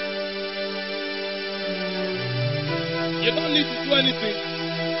anoint now. You don't need to do anything.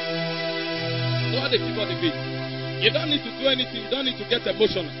 What the people the beat. You don't need to do anything. You don't need to get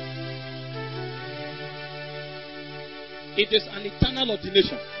emotional. It is an eternal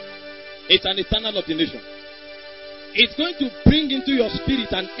ordination. It's an eternal ordination. It's going to bring into your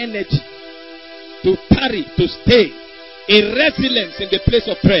spirit an energy to tarry, to stay, a resilience in the place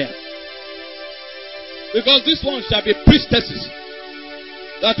of prayer. Because this one shall be priestesses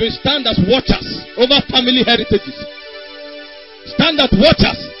that will stand as watchers over family heritages. Stand as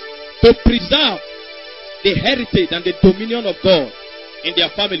watchers to preserve the heritage and the dominion of God in their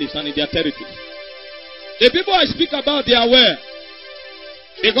families and in their territories. The people I speak about, they are aware.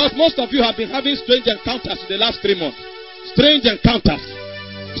 Because most of you have been having strange encounters in the last 3 months. Strange encounters.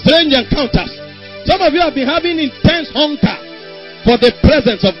 Strange encounters. Some of you have been having intense hunger for the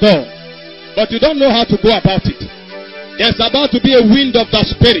presence of God. But you don't know how to go about it. There's about to be a wind of the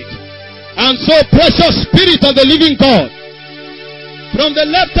Spirit. And so, precious Spirit of the living God, from the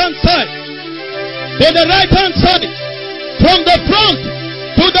left-hand side to the right-hand side, from the front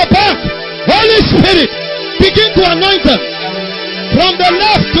to the back, Holy Spirit, begin to anoint them. From the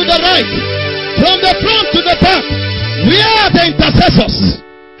left to the right, from the front to the back. We are the intercessors.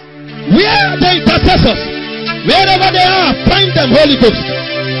 We are the intercessors. Wherever they are, find them, Holy Ghost.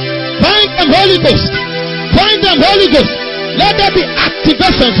 Find them, Holy Ghost. Find them, Holy Ghost. Let there be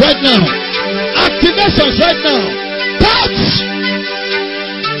activations right now. Activations right now. Touch.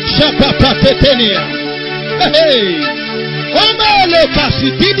 Shakapatetenia. Hey. Omele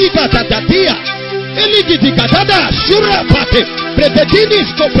kasidini katatatia. Eligidi katada. Shurapate.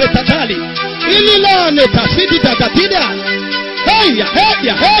 Pretetinis kopretadali. Ililane kasidi tatatida. Heya,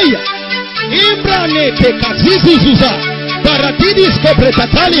 heya, heya. Imbrane te kazizuzuza. Paradidis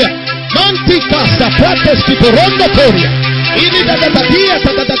kopretatalia. Mantika saprates kiporondo koria. Ili tatatatia,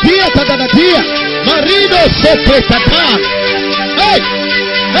 tatatatia, tatatatia. Marido sopretatan. Hey,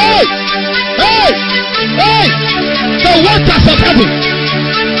 hey, hey, hey. The waters of heaven.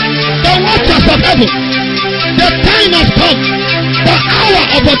 The waters of heaven. The time has come. The hour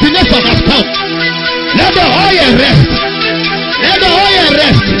of ordination has come. Let the oil rest. Let the oil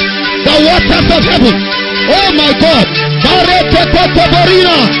rest. The waters of heaven. Oh my God.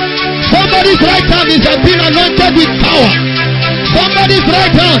 Somebody's right hand is being anointed with power. Somebody's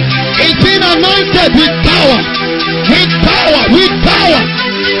right hand is being anointed with power. With power. With power.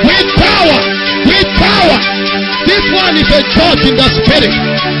 With power. With power. This one is a judge in the spirit.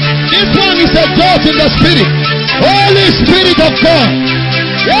 This one is a judge in the spirit. Holy Spirit of God.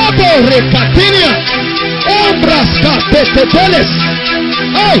 Yabo Rekatinia. Ombraska Peteteles.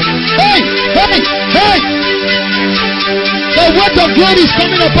 Hey, hey, hey, hey. The weight of glory is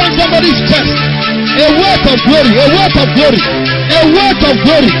coming upon somebody's chest. A weight of glory, a weight of glory, a weight of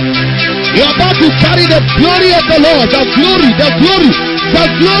glory. You're about to carry the glory of the Lord, the glory, the glory, the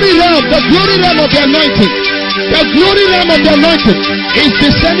glory realm of the anointing. The glory realm of the anointing is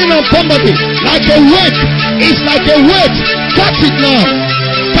descending on somebody like a weight. It's like a weight. Catch it now.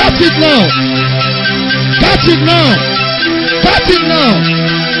 Catch it now. Catch it now. Catch it now.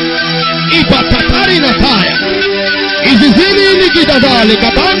 Ipatatari nataya. Izizini nikidavali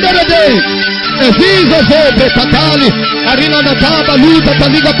kabandere de. Ezizo zobe tatali. Arina nataba luta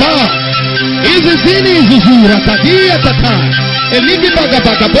taliga pa. Izizini izuzura tadia tata. Eligi baga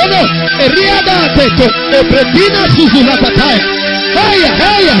baga bono. Eriada teto. Epretina suzula tataya. Haya,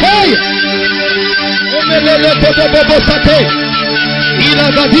 haya, haya. Omelele bobo bobo sate. Ila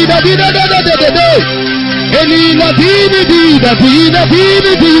gadida dida dida dida dida. Elila dina dida dina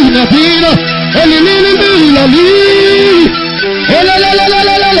dina dina dina. Elilili lila li.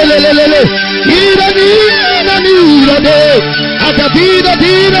 Elelelelelelelelelele. Ira dina dina de. Adadina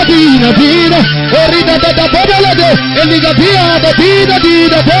dina dina dina. Orida da da bobola de. Eliga dia da dina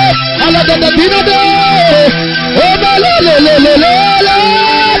dina de. Ala da da dina de.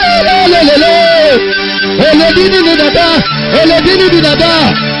 Omalelelelelelelelelelele. Eledini dida. Eledini dida.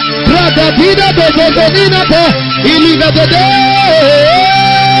 Brada dida bobo dina de. Iliga de de.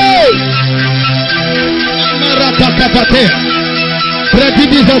 Maratakapatea.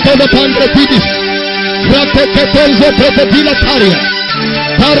 Predidis antono pandretidis. Prateketenzo pretedilataria.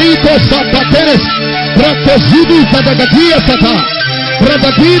 Parito satatenes. Pratozidi zadagatia sata.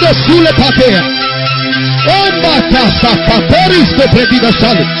 Pratadido sule patea.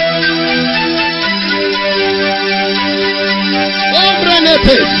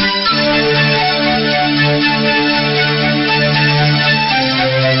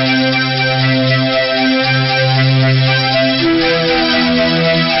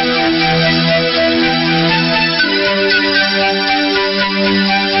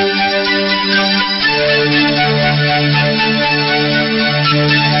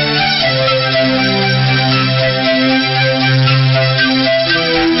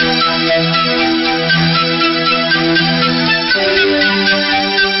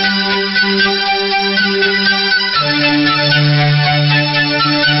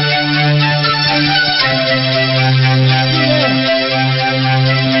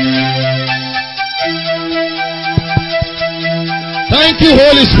 Thank you,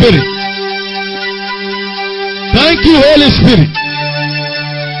 Holy Spirit. Thank you, Holy Spirit.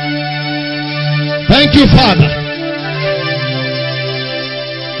 Thank you, Father.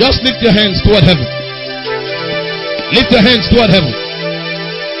 Just lift your hands toward heaven. Lift your hands toward heaven.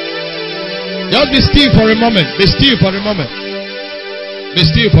 Just be still for a moment. Be still for a moment. Be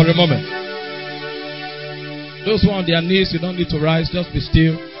still for a moment. Those who are on their knees, you don't need to rise. Just be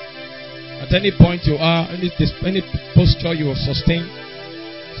still. At any point you are, any posture you will sustain,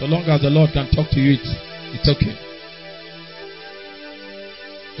 so long as the Lord can talk to you, it's okay.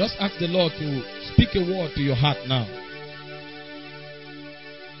 Just ask the Lord to speak a word to your heart now.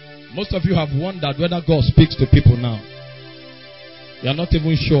 Most of you have wondered whether God speaks to people now. You are not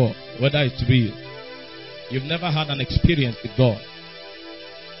even sure whether it's real. You've never had an experience with God.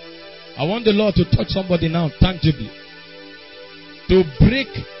 I want the Lord to touch somebody now tangibly, to break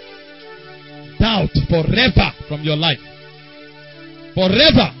doubt forever from your life.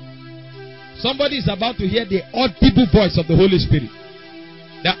 Forever. Somebody is about to hear the audible voice of the Holy Spirit.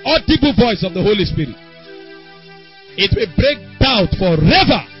 The audible voice of the Holy Spirit. It will break doubt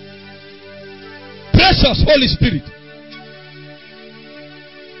forever. Precious Holy Spirit.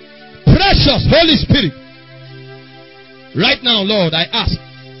 Precious Holy Spirit. Right now, Lord, I ask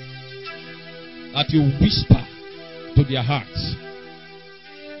that you whisper to their hearts.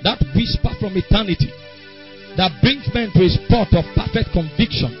 That whisper from eternity that brings men to a spot of perfect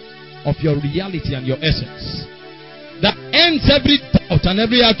conviction of your reality and your essence. That ends every doubt and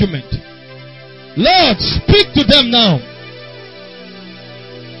every argument. Lord, speak to them now.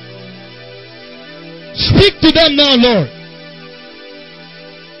 Speak to them now, Lord.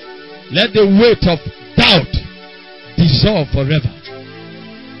 Let the weight of doubt dissolve forever.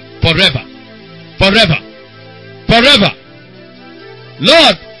 Forever. Forever. Forever.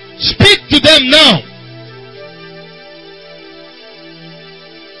 Lord, speak to them now.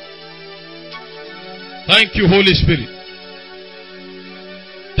 Thank you, Holy Spirit.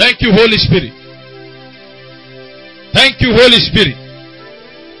 Thank you, Holy Spirit. Thank you, Holy Spirit.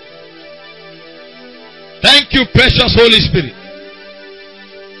 Thank you, precious Holy Spirit.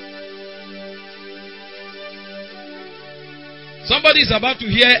 Somebody is about to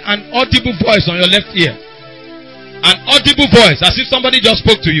hear an audible voice on your left ear. An audible voice, as if somebody just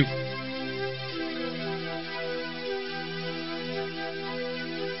spoke to you.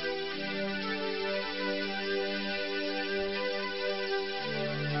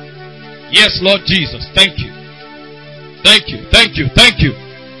 Yes, Lord Jesus, thank you. Thank you, thank you, thank you.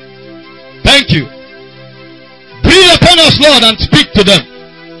 Thank you. Breathe upon us, Lord, and speak to them.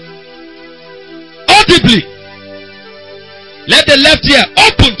 Audibly. Let the left ear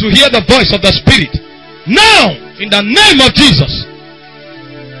open to hear the voice of the Spirit. Now, in the name of Jesus.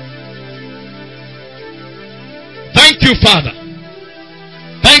 Thank you, Father.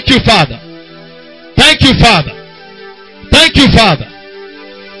 Thank you, Father. Thank you, Father. Thank you, Father.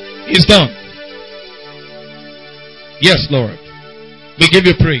 It's done. Yes, Lord. We give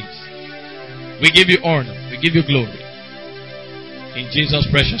you praise. We give you honor. We give you glory. In Jesus'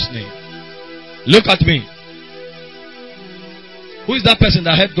 precious name. Look at me. Who is that person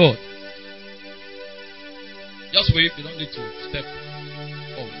that heard God? Just wave. You don't need to step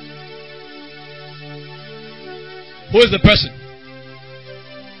forward. Who is the person?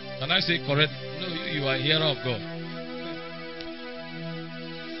 Can I say correct? No, you are a hearer of God.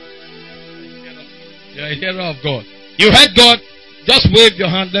 You are a hearer of God. You heard God. Just wave your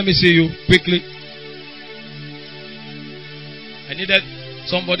hand. Let me see you quickly. I needed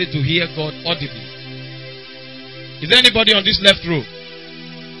somebody to hear God audibly. Is there anybody on this left row?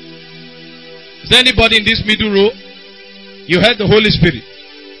 Is there anybody in this middle row? You heard the Holy Spirit.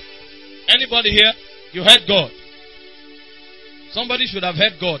 Anybody here? You heard God. Somebody should have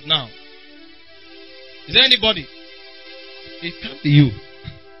heard God now. Is there anybody? It can't be you.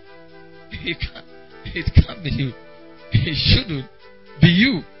 It can't be you. It shouldn't be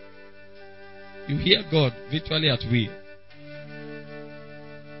you. You hear God virtually at will.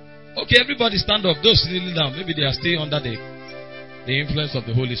 Okay, everybody stand up. Those sitting down, maybe they are still under the influence of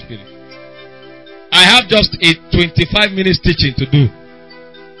the Holy Spirit. I have just a 25 minutes teaching to do.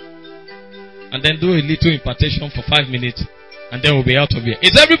 And then do a little impartation for 5 minutes. And then we'll be out of here.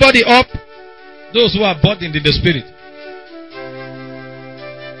 Is everybody up? Those who are burdened in the Spirit.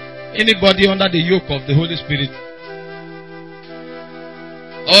 Anybody under the yoke of the Holy Spirit?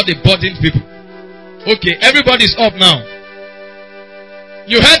 All the burdened people. Okay, everybody's up now.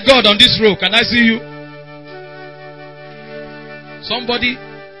 You heard God on this row. Can I see you? Somebody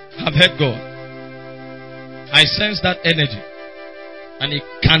have heard God. I sense that energy. And it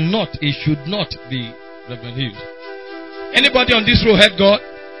should not be Reverend Hughes. Anybody on this row heard God?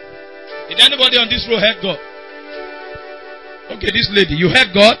 Did anybody on this row heard God? Okay, this lady, you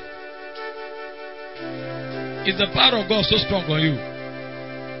heard God? Is the power of God so strong on you?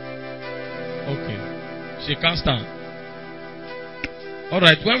 Okay. She can't stand.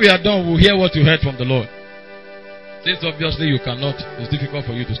 Alright, when we are done, we'll hear what you heard from the Lord. Since obviously you cannot, it's difficult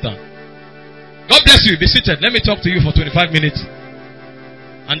for you to stand. God bless you. Be seated. Let me talk to you for 25 minutes.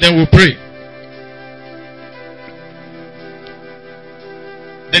 And then we'll pray.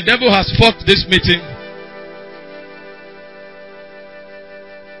 The devil has fought this meeting.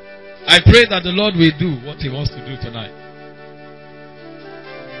 I pray that the Lord will do what he wants to do tonight.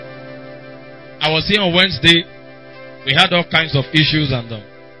 I was here on Wednesday. We had all kinds of issues and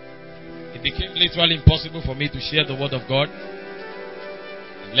it became literally impossible for me to share the word of God.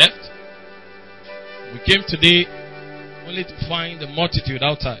 I left. We came today only to find the multitude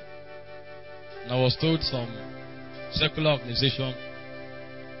outside. And I was told some secular organization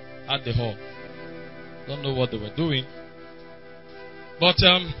at the hall. Don't know what they were doing. But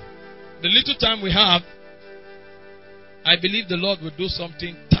the little time we have, I believe the Lord will do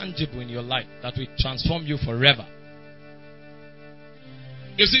something tangible in your life that will transform you forever.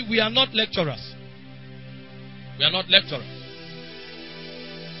 You see, we are not lecturers. We are not lecturers.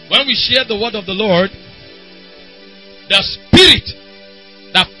 When we share the word of the Lord, the spirit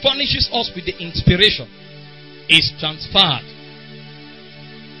that furnishes us with the inspiration is transferred.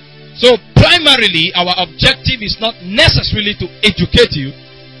 So primarily, our objective is not necessarily to educate you,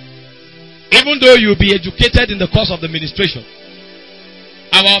 even though you'll be educated in the course of the ministration.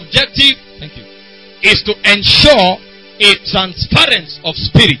 Our objective, thank you, is to ensure a transference of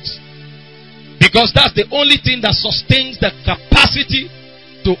spirit. Because that's the only thing that sustains the capacity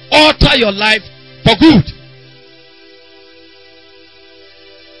to alter your life for good.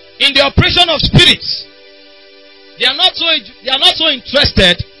 In the operation of spirits, they are not so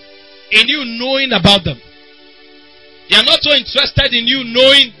interested in you knowing about them. They are not so interested in you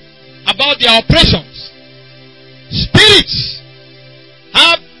knowing about their operations. Spirits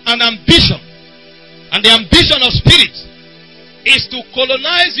have an ambition, and the ambition of spirits is to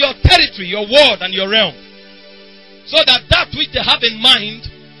colonize your territory, your world, and your realm, so that which they have in mind,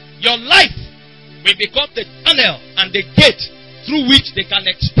 your life, will become the channel and the gate through which they can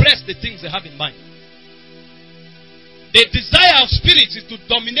express the things they have in mind. The desire of spirits is to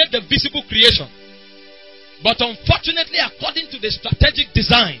dominate the visible creation. But unfortunately, according to the strategic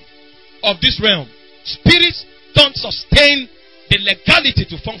design of this realm, spirits don't sustain the legality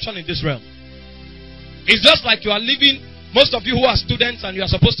to function in this realm. It's just like you are living, most of you who are students and you are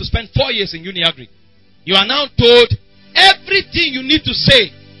supposed to spend 4 years in Uni-Agri. You are now told everything you need to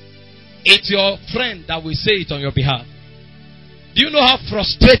say, it's your friend that will say it on your behalf. Do you know how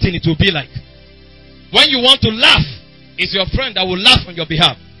frustrating it will be like? When you want to laugh, it's your friend that will laugh on your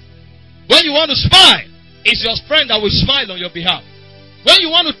behalf. When you want to smile, it's your friend that will smile on your behalf. When you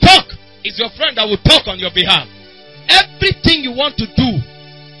want to talk, it's your friend that will talk on your behalf. Everything you want to do,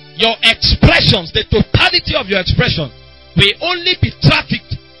 your expressions, the totality of your expression, will only be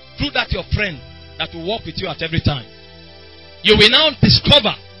trafficked through that your friend that will walk with you at every time. You will now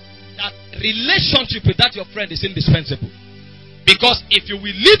discover that relationship with that your friend is indispensable. Because if you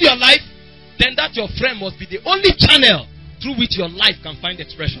will live your life, then that your friend must be the only channel through which your life can find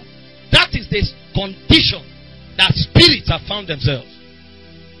expression. That is the condition that spirits have found themselves.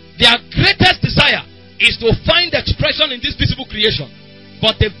 Their greatest desire is to find expression in this visible creation.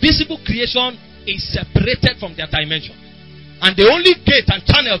 But the visible creation is separated from their dimension. And the only gate and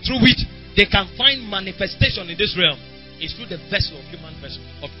channel through which they can find manifestation in this realm is through the vessel of human vessel,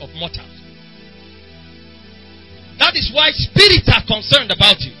 of mortals. That is why spirits are concerned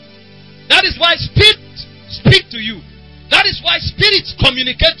about you. That is why spirits speak to you. That is why spirits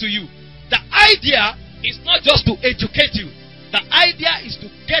communicate to you. The idea is not just to educate you. The idea is to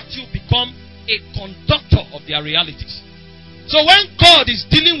get you become a conductor of their realities. So when God is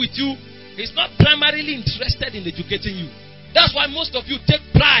dealing with you, He's not primarily interested in educating you. That's why most of you take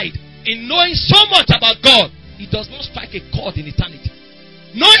pride in knowing so much about God. It does not strike a chord in eternity.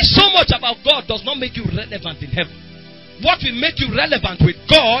 Knowing so much about God does not make you relevant in heaven. What will make you relevant with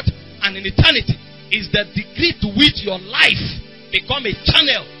God and in eternity is the degree to which your life become a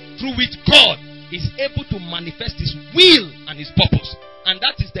channel through which God is able to manifest His will and His purpose. And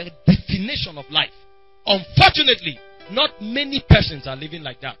that is the definition of life. Unfortunately, not many persons are living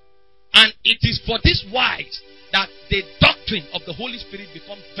like that. And it is for this wise that the doctrine of the Holy Spirit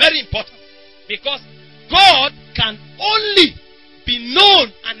becomes very important. Because God can only be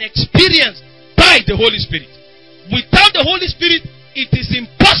known and experienced by the Holy Spirit. Without the Holy Spirit, it is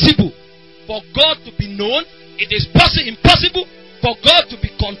impossible for God to be known. It is impossible for God to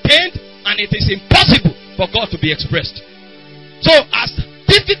be contained. And it is impossible for God to be expressed. So as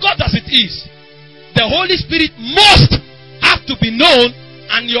difficult as it is, the Holy Spirit must have to be known,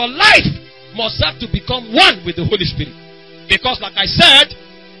 and your life must have to become one with the Holy Spirit. Because like I said,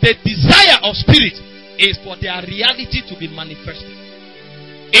 the desire of spirit is for their reality to be manifested.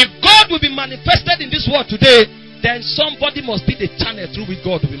 If God will be manifested in this world today, then somebody must be the channel through which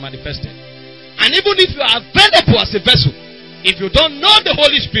God will be manifested. And even if you are available as a vessel, if you don't know the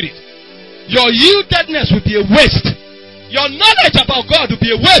Holy Spirit, your yieldedness will be a waste. Your knowledge about God will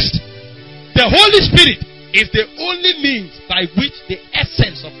be a waste. The Holy Spirit is the only means by which the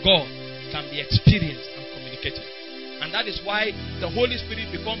essence of God can be experienced and communicated. And that is why the Holy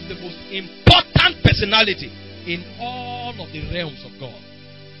Spirit becomes the most important personality in all of the realms of God.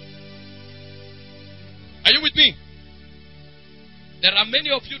 Are you with me? There are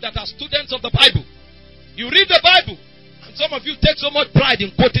many of you that are students of the Bible. You read the Bible, and some of you take so much pride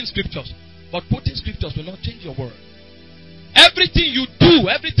in quoting scriptures. But quoting scriptures will not change your word. Everything you do,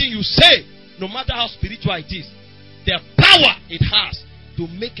 everything you say, no matter how spiritual it is, the power it has to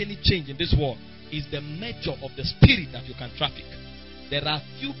make any change in this world is the measure of the spirit that you can traffic. There are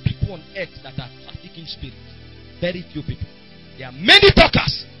few people on earth that are trafficking spirits. Very few people. There are many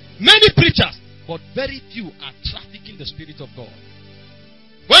talkers, many preachers, but very few are trafficking the Spirit of God.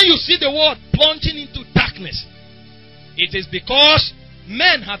 When you see the world plunging into darkness, it is because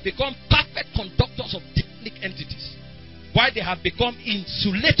men have become perfect conductors of demonic entities. Why they have become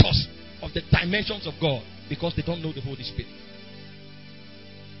insulators of the dimensions of God? Because they don't know the Holy Spirit.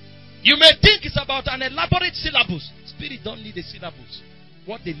 You may think it's about an elaborate syllabus. Spirit don't need a syllabus.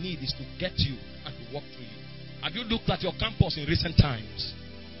 What they need is to get you and to walk through you. Have you looked at your campus in recent times?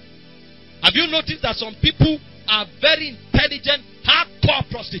 Have you noticed that some people are very intelligent, hardcore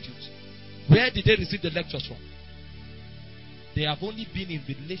prostitutes? Where did they receive the lectures from? They have only been in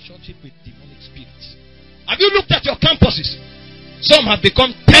relationship with demonic spirits. Have you looked at your campuses? Some have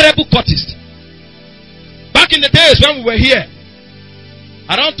become terrible cultists. Back in the days when we were here,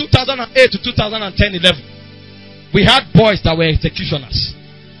 around 2008 to 2010-11, we had boys that were executioners.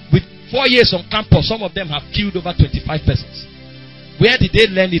 With 4 years on campus, some of them have killed over 25 persons. Where did they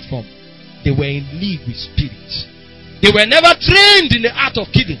learn it from? They were in league with spirits. They were never trained in the art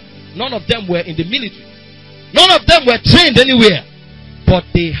of killing. None of them were in the military. None of them were trained anywhere. But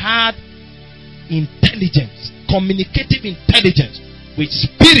they had intelligence, communicative intelligence with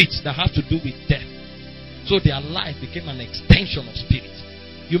spirits that have to do with death. So their life became an extension of spirit.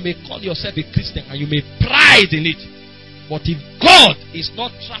 You may call yourself a Christian and you may pride in it. But if God is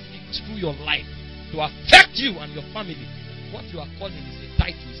not trafficked through your life to affect you and your family, what you are calling is a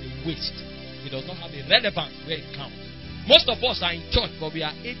title, is a waste. It does not have a relevance where it counts. Most of us are in church, but we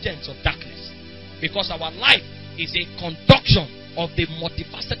are agents of darkness. Because our life is a conduction of the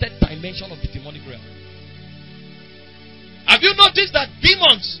multifaceted dimension of the demonic realm. Have you noticed that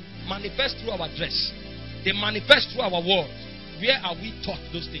demons manifest through our dress? They manifest through our words. Where are we taught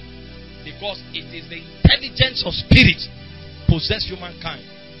those things? Because it is the intelligence of spirits possess humankind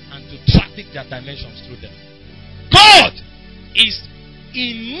and to traffic their dimensions through them. God is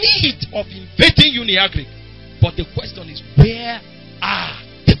in need of invading you, but the question is, where are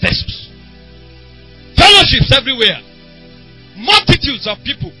the vessels? Fellowships everywhere. Multitudes of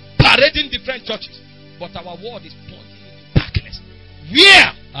people parading different churches. But our world is plunging into darkness.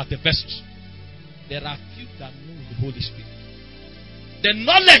 Where are the vessels? There are few that know the Holy Spirit. The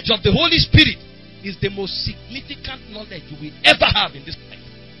knowledge of the Holy Spirit is the most significant knowledge you will ever have in this life.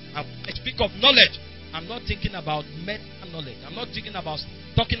 I speak of knowledge. I'm not thinking about mental knowledge. I'm not talking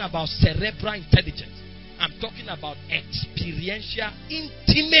about cerebral intelligence. I'm talking about experiential,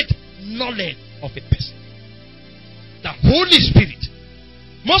 intimate knowledge of a person. The Holy Spirit.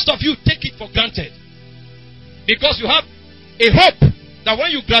 Most of you take it for granted. Because you have a hope that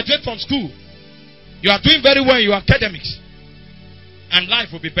when you graduate from school, You are doing very well in your academics, and life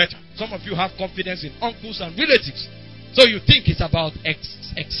will be better. Some of you have confidence in uncles and relatives, so you think it's about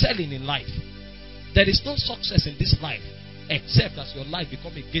excelling in life. There is no success in this life except as your life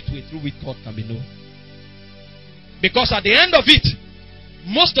become a gateway through which God can be known. Because at the end of it,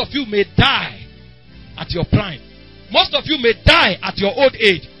 most of you may die at your prime. Most of you may die at your old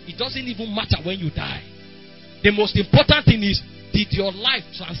age. It doesn't even matter when you die. The most important thing is, did your life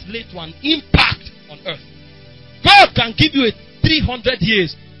translate to an impact on earth? God can give you a 300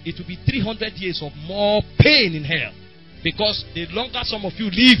 years. It will be 300 years of more pain in hell. Because the longer some of you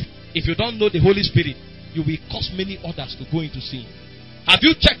live, if you don't know the Holy Spirit, you will cause many others to go into sin. Have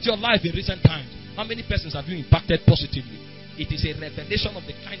you checked your life in recent times? How many persons have you impacted positively? It is a revelation of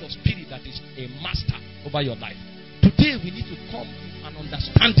the kind of spirit that is a master over your life. Today we need to come to an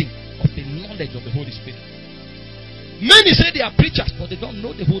understanding of the knowledge of the Holy Spirit. Many say they are preachers, but they don't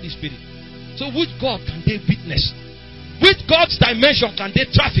know the Holy Spirit. So which God can they witness? Which God's dimension can they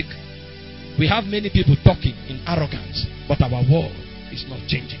traffic? We have many people talking in arrogance, but our world is not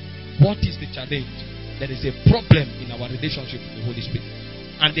changing. What is the challenge? There is a problem in our relationship with the Holy Spirit.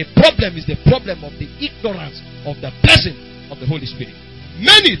 And the problem is the problem of the ignorance of the person of the Holy Spirit.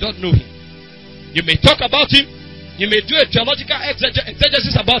 Many don't know Him. You may talk about Him, you may do a theological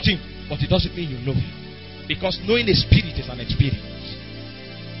exegesis about Him, but it doesn't mean you know Him. Because knowing a spirit is an experience.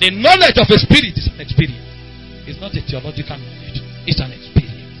 The knowledge of a spirit is an experience. It's not a theological knowledge. It's an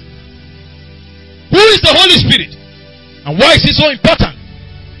experience. Who is the Holy Spirit? And why is it so important?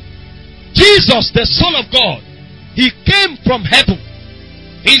 Jesus, the Son of God, He came from heaven.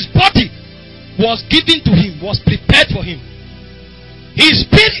 His body was given to Him, was prepared for Him. His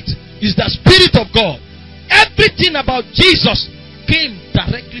spirit is the Spirit of God. Everything about Jesus came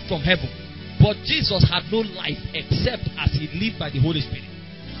directly from heaven. But Jesus had no life except as He lived by the Holy Spirit.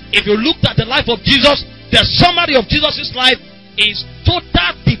 If you looked at the life of Jesus, the summary of Jesus' life is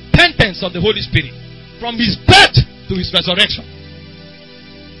total dependence on the Holy Spirit. From His birth to His resurrection.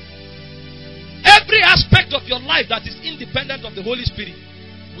 Every aspect of your life that is independent of the Holy Spirit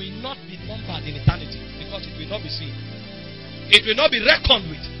will not be numbered in eternity, because it will not be seen. It will not be reckoned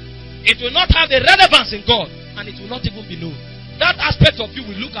with. It will not have a relevance in God, and it will not even be known. That aspect of you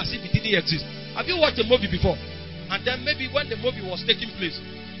will look as if it didn't exist. Have you watched a movie before? And then maybe when the movie was taking place,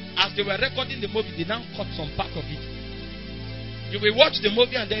 as they were recording the movie, they now cut some part of it. You will watch the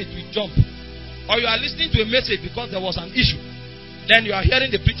movie and then it will jump. Or you are listening to a message because there was an issue. Then you are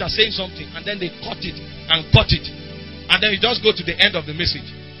hearing the preacher saying something, and then they cut it and cut it. And then you just go to the end of the message.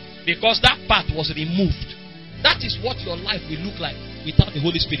 Because that part was removed. That is what your life will look like without the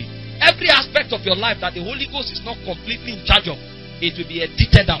Holy Spirit. Every aspect of your life that the Holy Ghost is not completely in charge of, it will be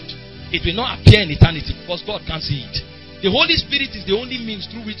edited out. It will not appear in eternity because God can't see it. The Holy Spirit is the only means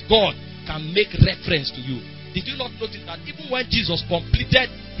through which God can make reference to you. Did you not notice that even when Jesus completed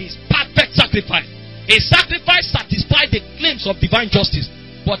His perfect sacrifice, a sacrifice satisfied the claims of divine justice,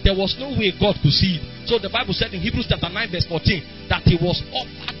 but there was no way God could see it. So the Bible said in Hebrews chapter 9 verse 14 that He was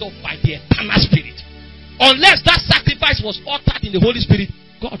offered up by the eternal Spirit. Unless that sacrifice was uttered in the Holy Spirit,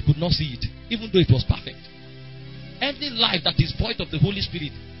 God could not see it, even though it was perfect. Every life that is void of the Holy Spirit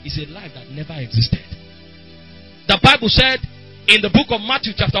is a life that never existed. The Bible said in the book of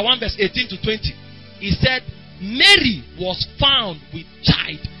Matthew chapter 1 verse 18 to 20, it said Mary was found with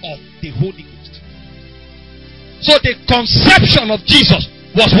child of the Holy Ghost. So the conception of Jesus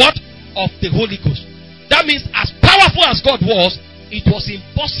was what? Of the Holy Ghost. That means as powerful as God was, it was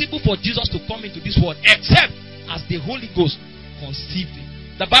impossible for Jesus to come into this world except as the Holy Ghost conceived Him.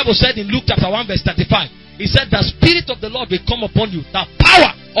 The Bible said in Luke chapter 1 verse 35, He said the Spirit of the Lord will come upon you. The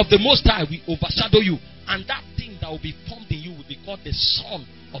power of the Most High will overshadow you. And that thing that will be formed in you will be called the Son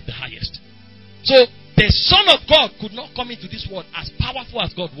of the Highest. So the Son of God could not come into this world as powerful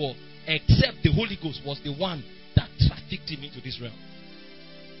as God was, except the Holy Ghost was the one that trafficked Him into this realm.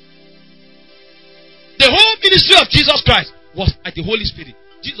 The whole ministry of Jesus Christ was by the Holy Spirit.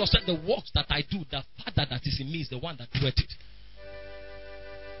 Jesus said, the works that I do, the Father that is in me is the one that doeth it.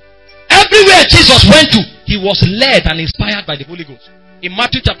 Everywhere Jesus went to, He was led and inspired by the Holy Ghost. In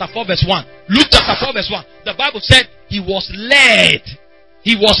Matthew chapter 4 verse 1, Luke chapter 4 verse 1, the Bible said He was led.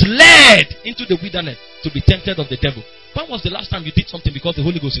 He was led into the wilderness to be tempted of the devil. When was the last time you did something because the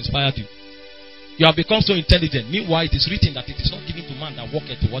Holy Ghost inspired you? You have become so intelligent. Meanwhile, it is written that it is not given to man that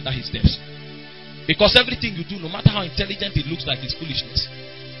walketh to order his steps. Because everything you do, no matter how intelligent it looks like, is foolishness.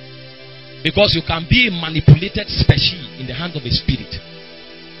 Because you can be a manipulated species in the hand of a spirit.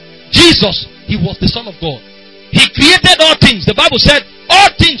 Jesus, He was the Son of God. He created all things. The Bible said all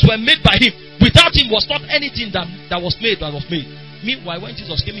things were made by Him. Without Him was not anything that was made that was made. Meanwhile, when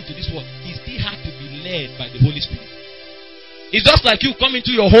Jesus came into this world, He still had to be led by the Holy Spirit. It's just like you come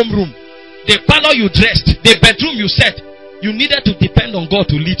into your home room. The parlor you dressed, the bedroom you set, you needed to depend on God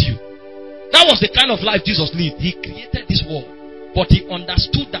to lead you. That was the kind of life Jesus lived. He created this world, but he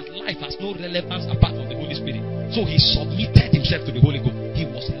understood that life has no relevance apart from the Holy Spirit. So he submitted himself to the Holy Ghost. He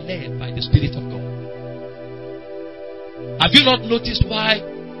was led by the Spirit of God. Have you not noticed why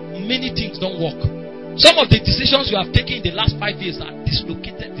many things don't work? Some of the decisions you have taken in the last 5 years are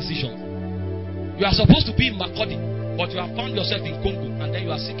dislocated decisions. You are supposed to be in Makodi, but you have found yourself in Congo, and then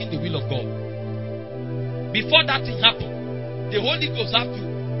you are seeking the will of God. Before that thing happened, the Holy Ghost have to.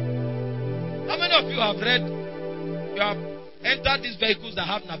 How many of you have read? You have entered these vehicles that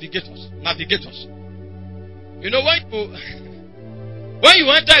have navigators. You know, when you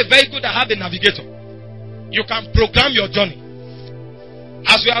enter a vehicle that have a navigator, you can program your journey.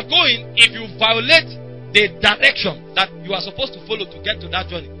 As you are going, if you violate the direction that you are supposed to follow to get to that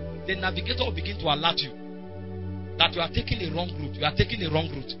journey, the navigator will begin to alert you that you are taking a wrong route. You are taking a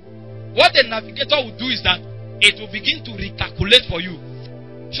wrong route. What the navigator will do is that it will begin to recalculate for you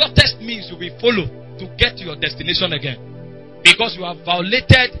shortest means you will follow to get to your destination again, because you have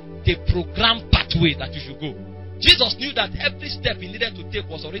violated the program pathway that you should go. Jesus knew that every step he needed to take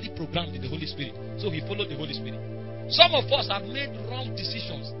was already programmed in the Holy Spirit, so he followed the Holy Spirit. Some of us have made wrong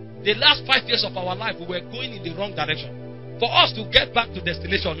decisions. The last 5 years of our life, we were going in the wrong direction. For us to get back to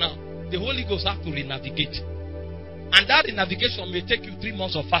destination now, the Holy Ghost has to renavigate. And that renavigation may take you 3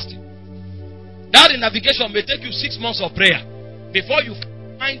 months of fasting. That renavigation may take you 6 months of prayer before you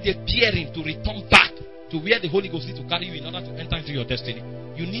find the bearing to return back to where the Holy Ghost needs to carry you in order to enter into your destiny.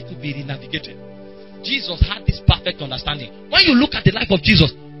 You need to be renavigated. Jesus had this perfect understanding. When you look at the life of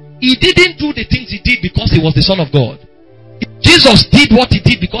Jesus, he didn't do the things he did because he was the Son of God. If Jesus did what he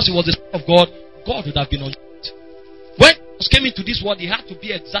did because he was the Son of God, God would have been unjust. When Jesus came into this world, he had to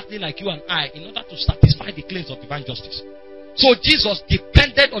be exactly like you and I in order to satisfy the claims of divine justice. So Jesus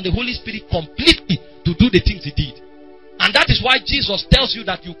depended on the Holy Spirit completely to do the things he did. And that is why Jesus tells you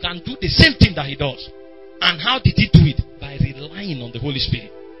that you can do the same thing that he does. And how did he do it? By relying on the Holy Spirit.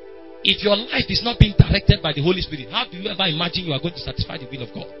 If your life is not being directed by the Holy Spirit, how do you ever imagine you are going to satisfy the will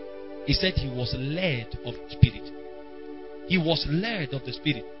of God? He said he was led of the Spirit. He was led of the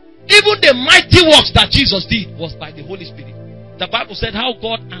Spirit. Even the mighty works that Jesus did was by the Holy Spirit. The Bible said how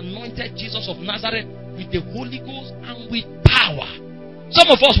God anointed Jesus of Nazareth with the Holy Ghost and with power. Some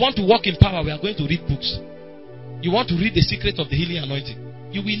of us want to walk in power. We are going to read books. You want to read the secret of the healing anointing.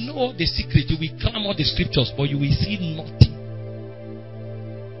 You will know the secret. You will cram all the scriptures, but you will see nothing.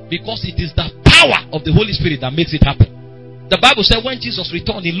 Because it is the power of the Holy Spirit that makes it happen. The Bible said when Jesus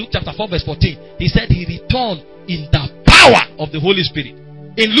returned in Luke chapter 4 verse 14, he said he returned in the power of the Holy Spirit.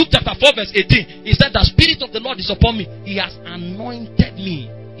 In Luke chapter 4 verse 18, he said the Spirit of the Lord is upon me. He has anointed me.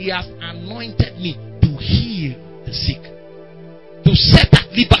 He has anointed me to heal the sick, to set at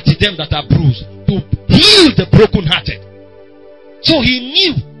liberty them that are bruised, to heal the brokenhearted. So he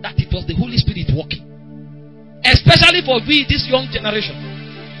knew that it was the Holy Spirit working. Especially for we, this young generation.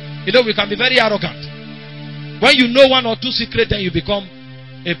 You know, we can be very arrogant. When you know one or two secrets, then you become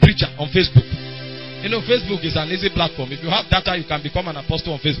a preacher on Facebook. You know, Facebook is an easy platform. If you have data, you can become an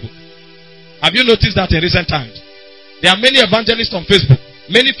apostle on Facebook. Have you noticed that in recent times? There are many evangelists on Facebook.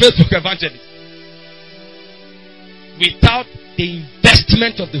 Many Facebook evangelists. Without the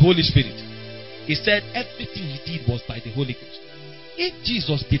investment of the Holy Spirit. He said everything he did was by the Holy Ghost. If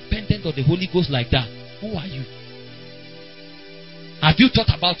Jesus depended on the Holy Ghost like that, who are you? Have you thought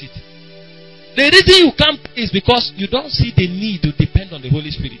about it? The reason you can't pray is because you don't see the need to depend on the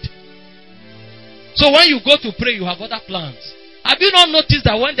Holy Spirit. So when you go to pray, you have other plans. Have you not noticed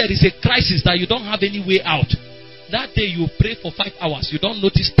that when there is a crisis that you don't have any way out, that day you pray for 5 hours, you don't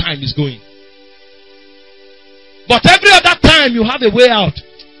notice time is going. But every other time you have a way out.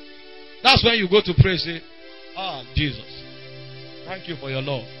 That's when you go to pray, say, Jesus, thank you for your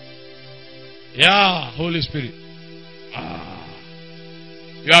love. Yeah, Holy Spirit.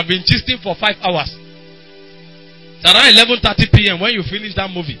 You have been gisting for 5 hours. It's around 11:30 p.m. when you finish that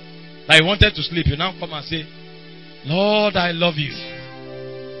movie that you wanted to sleep, you now come and say, Lord, I love you.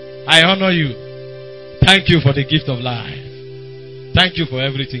 I honor you. Thank you for the gift of life. Thank you for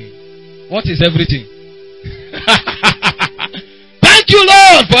everything. What is everything? Thank you,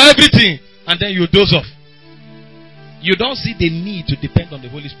 Lord, for everything. And then you doze off. You don't see the need to depend on the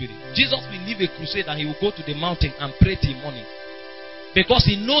Holy Spirit. Jesus will leave a crusade and he will go to the mountain and pray till morning. Because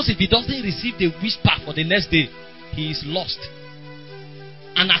he knows if he doesn't receive the whisper for the next day, he is lost.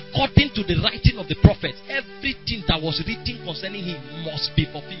 And according to the writing of the prophets, everything that was written concerning him must be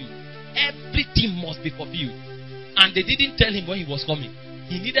fulfilled. Everything must be fulfilled. And they didn't tell him when he was coming.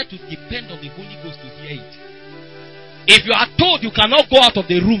 He needed to depend on the Holy Ghost to hear it. If you are told you cannot go out of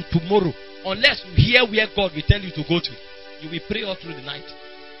the room tomorrow unless you hear where God will tell you to go to, you will pray all through the night.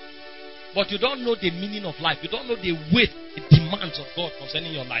 But you don't know the meaning of life. You don't know the weight, the demands of God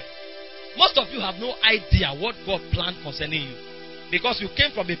concerning your life. Most of you have no idea what God planned concerning you. Because you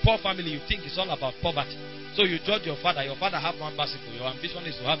came from a poor family, you think it's all about poverty. So you judge your father. Your father have one bicycle. Your ambition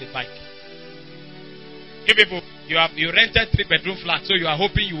is to have a bike. You people, you rented 3-bedroom flat, so you are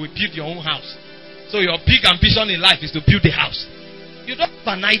hoping you will build your own house. So your big ambition in life is to build a house. You don't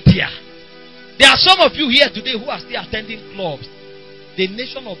have an idea. There are some of you here today who are still attending clubs. The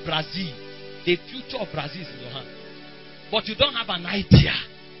nation of Brazil, the future of Brazil is in your hand. But you don't have an idea.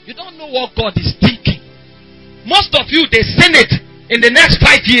 You don't know what God is thinking. Most of you, the Senate, in the next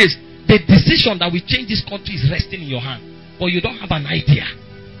 5 years, the decision that will change this country is resting in your hand. But you don't have an idea.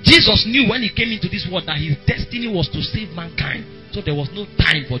 Jesus knew when he came into this world that his destiny was to save mankind. So there was no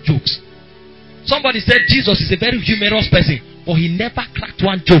time for jokes. Somebody said Jesus is a very humorous person, but he never cracked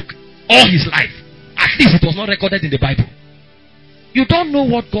one joke all his life. At least it was not recorded in the Bible. You don't know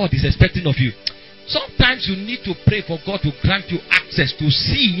what God is expecting of you. Sometimes you need to pray for God to grant you access to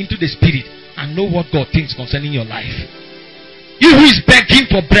see into the spirit and know what God thinks concerning your life. You who is begging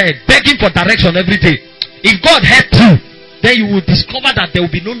for bread, begging for direction every day, if God helps you, then you will discover that there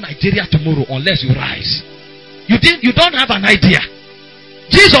will be no Nigeria tomorrow unless you rise. You don't have an idea.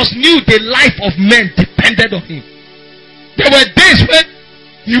 Jesus knew the life of men depended on him. There were days when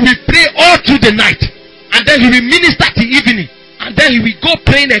he will pray all through the night, and then he will minister till evening, and then he will go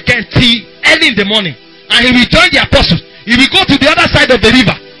praying again till early in the morning, and he will join the apostles. He will go to the other side of the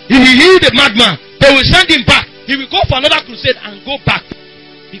river. He will heal the madman. They will send him back. He will go for another crusade and go back,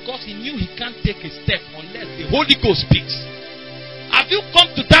 because he knew he can't take a step unless the Holy Ghost speaks. Have you come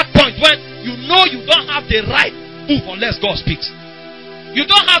to that point when you know you don't have the right move unless God speaks? You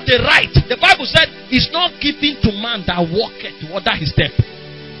don't have the right. The Bible said it's not given to man that walketh to order his step.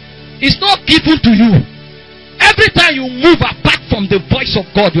 It's not given to you. Every time you move apart from the voice of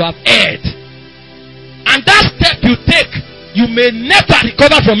God, you have erred. And that step you take, you may never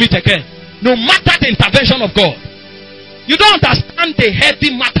recover from it again, no matter the intervention of God. You don't understand the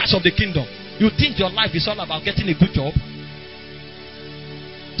heavy matters of the kingdom. You think your life is all about getting a good job.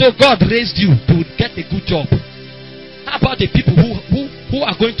 So God raised you to get a good job. How about the people who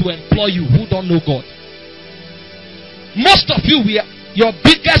are going to employ you who don't know God? Most of you, your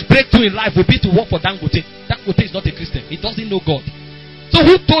biggest breakthrough in life will be to work for Dangote. Dangote is not a Christian. He doesn't know God. So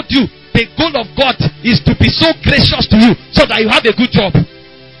who told you the goal of God is to be so gracious to you so that you have a good job?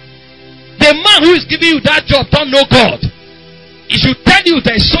 The man who is giving you that job don't know God. He should tell you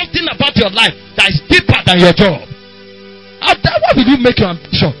there is something about your life that is deeper than your job. Why will you make your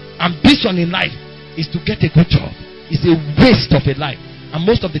ambition? Ambition in life is to get a good job. It's a waste of a life. And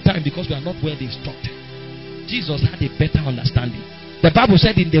most of the time, because we are not well instructed. Jesus had a better understanding. The Bible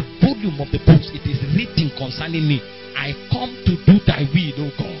said in the volume of the books, it is written concerning me, I come to do thy will, O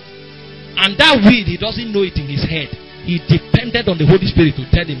God. And that will, he doesn't know it in his head. He depended on the Holy Spirit to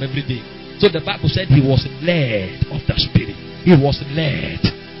tell him every day. So the Bible said he was led of the Spirit. He was led.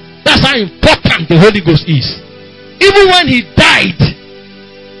 That's how important the Holy Ghost is. Even when he died,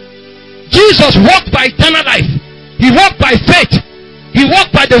 Jesus walked by eternal life. He walked by faith. He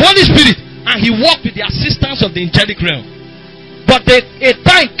walked by the Holy Spirit. And he walked with the assistance of the angelic realm. But a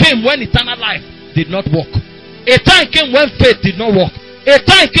time came when eternal life did not walk. A time came when faith did not walk. A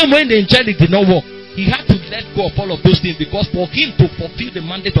time came when the angelic did not walk. He had to let go of all of those things, because for him to fulfill the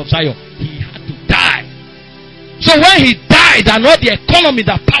mandate of Zion, he had to die. So when he died and all the economy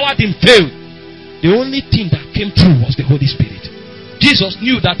that powered him failed, the only thing that came true was the Holy Spirit. Jesus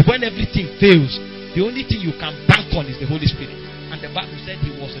knew that when everything fails, the only thing you can bank on is the Holy Spirit. And the Bible said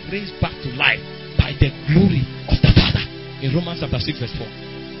he was raised back to life by the glory of the Father. In Romans chapter 6 verse 4.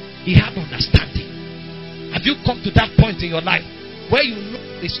 He had understanding. Have you come to that point in your life where you know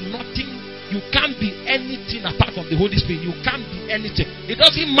there's nothing, you can't be anything apart from the Holy Spirit? You can't be anything. It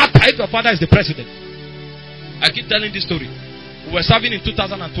doesn't matter if your father is the president. I keep telling this story. We were serving in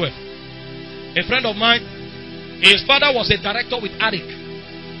 2012. A friend of mine, his father was a director with Arik.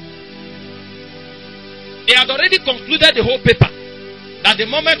 He had already concluded the whole paper that the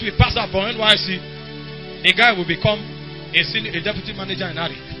moment we pass out from NYC, the guy will become a deputy manager in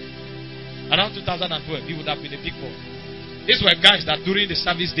Arik. Around 2012, he would have been a big boy. These were guys that during the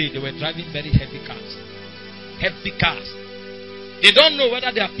service day, they were driving very heavy cars. Heavy cars. They don't know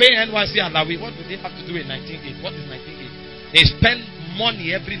whether they are paying NYC and Lawi. What do they have to do in 19.8? What is 19.8? They spend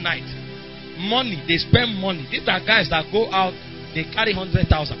money every night. Money. They spend money. These are guys that go out, they carry 100,000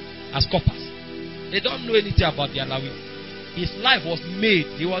 as coppers. They don't know anything about their Lawi. His life was made.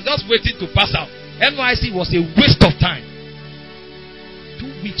 He was just waiting to pass out. MIC was a waste of time.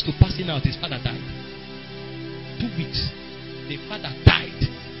 2 weeks to passing out, his father died. 2 weeks. The father died.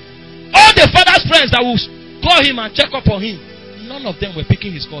 All the father's friends that would call him and check up on him, none of them were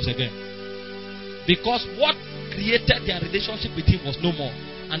picking his calls again. Because what created their relationship with him was no more.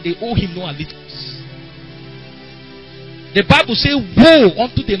 And they owe him no allegiance. The Bible says, woe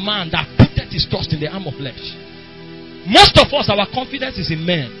unto the man that putteth his trust in the arm of flesh. Most of us, our confidence is in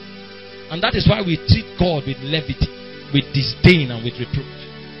men. And that is why we treat God with levity, with disdain, and with reproach.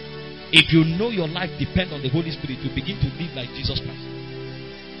 If you know your life depends on the Holy Spirit, you begin to live like Jesus Christ.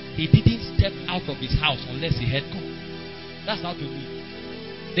 He didn't step out of his house unless he had God. That's how to live.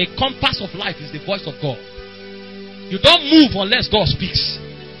 The compass of life is the voice of God. You don't move unless God speaks.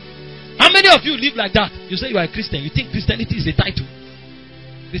 How many of you live like that? You say you are a Christian. You think Christianity is a title.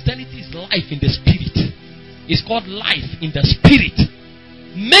 Christianity is life in the spirit. It's called life in the spirit.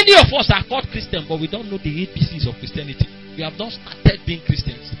 Many of us are called Christian, but we don't know the ABCs of Christianity. We have not started being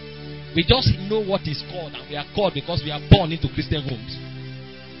Christians. We just know what is called, and we are called because we are born into Christian homes.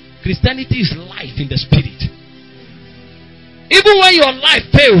 Christianity is life in the spirit. Even when your life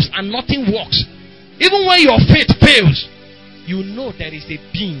fails and nothing works, even when your faith fails, you know there is a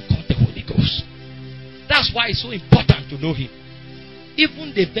being called the Holy Ghost. That's why it's so important to know him.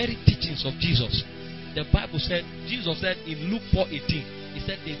 Even the very teachings of Jesus, the Bible said, Jesus said in Luke 4:18, he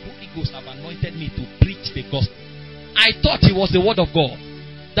said, the Holy Ghost have anointed me to preach the gospel. I thought it was the word of God.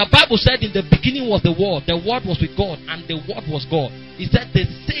 The Bible said in the beginning was the word was with God, and the word was God. He said the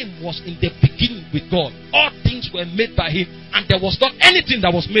same was in the beginning with God. All things were made by him, and there was not anything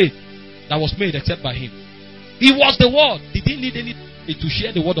that was made except by him. He was the word. He didn't need anything to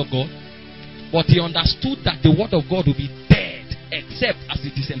share the word of God, but he understood that the word of God will be dead except as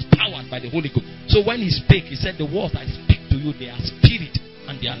it is empowered by the Holy Ghost. So when he spake, he said, the words I speak to you, they are spirit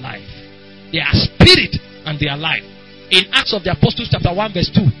and they are life. They are spirit and they are life. In Acts of the Apostles chapter 1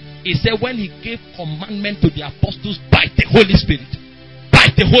 verse 2, he said when he gave commandment to the apostles by the Holy Spirit. By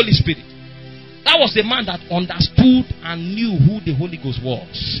the Holy Spirit. That was the man that understood and knew who the Holy Ghost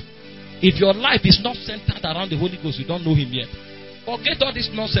was. If your life is not centered around the Holy Ghost, you don't know him yet. Forget all this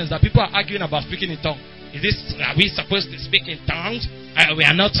nonsense that people are arguing about speaking in tongues. Are we supposed to speak in tongues? We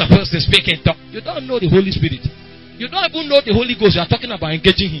are not supposed to speak in tongues. You don't know the Holy Spirit. You don't even know the Holy Ghost. You are talking about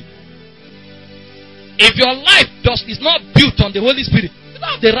engaging him. If your life is not built on the Holy Spirit, you don't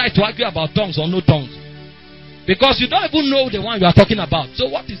have the right to argue about tongues or no tongues. Because you don't even know the one you are talking about. So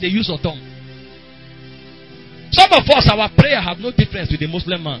what is the use of tongue? Some of us, our prayer have no difference with the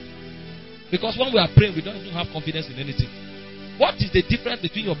Muslim man. Because when we are praying, we don't even have confidence in anything. What is the difference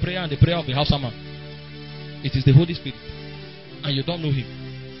between your prayer and the prayer of the Hausa man? It is the Holy Spirit. And you don't know him.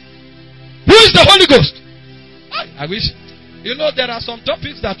 Who is the Holy Ghost? I wish. You know, there are some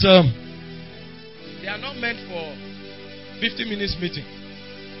topics that they are not meant for 50 minutes meeting.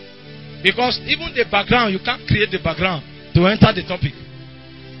 Because even the background, you can't create the background to enter the topic.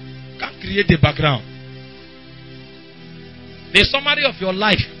 You can't create the background. The summary of your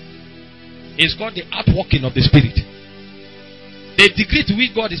life is called the outworking of the Spirit. The degree to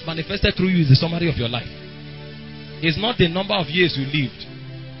which God is manifested through you is the summary of your life. It's not the number of years you lived,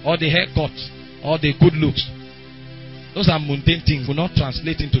 or the haircut, or the good looks. Those are mundane things. Will not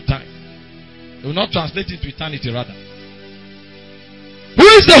translate into time. They will not translate into eternity rather. Who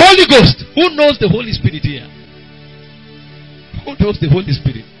is the Holy Ghost? Who knows the Holy Spirit here? Who knows the Holy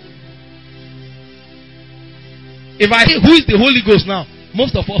Spirit? If I say who is the Holy Ghost now,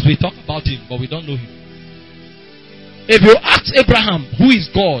 most of us will talk about him, but we don't know him. If you ask Abraham who is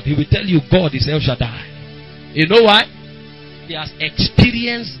God, he will tell you God is El Shaddai. You know why? He has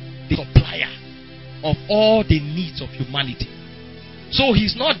experienced the supplier of all the needs of humanity. So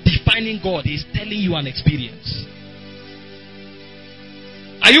he's not defining God, he's telling you an experience.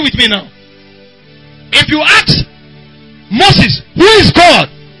 Are you with me now? If you ask Moses, who is God?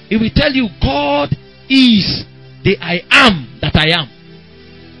 He will tell you God is the I am that I am.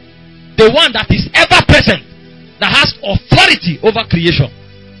 The one that is ever present, that has authority over creation.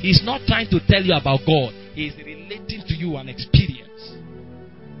 He's not trying to tell you about God. He is relating to you an experience.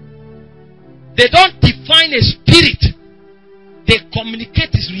 They don't define a spirit. They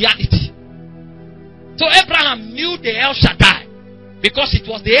communicate his reality. So Abraham knew the El Shaddai because it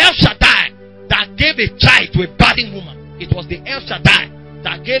was the El Shaddai that gave a child to a barren woman. It was the El Shaddai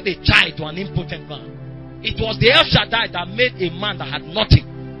that gave a child to an impotent man. It was the El Shaddai that made a man that had nothing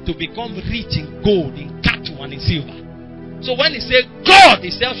to become rich in gold, in cattle, and in silver. So when he says God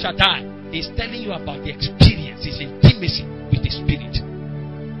is El Shaddai, he's telling you about the experience, his intimacy with the Spirit.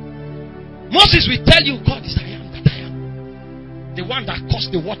 Moses will tell you God is I am that I am. The one that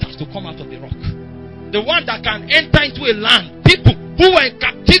caused the waters to come out of the rock. The one that can enter into a land. People who were in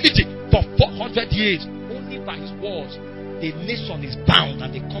captivity for 400 years. Only by his words, the nation is bound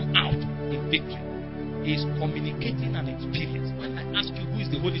and they come out in victory. He is communicating an experience. When I ask you who is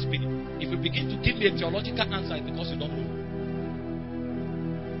the Holy Spirit, if you begin to give me a theological answer, it's because you don't know him.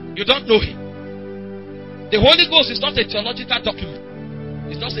 You don't know him. The Holy Ghost is not a theological document.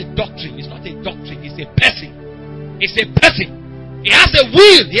 It's not a doctrine. It's not a doctrine. It's a person. It's a person. He has a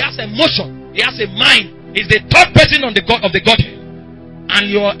will. He has emotion. He has a mind. He's the third person on the God of the Godhead. And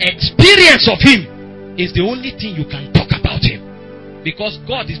your experience of him is the only thing you can talk about him. Because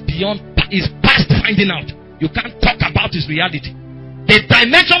God is past finding out. You can't talk about his reality. The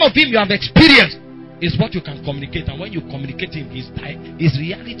dimension of him you have experienced is what you can communicate. And when you communicate him, his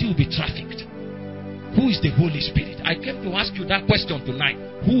reality will be trafficked. Who is the Holy Spirit? I came to ask you that question tonight.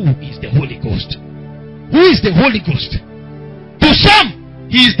 Who is the Holy Ghost? Who is the Holy Ghost? To some,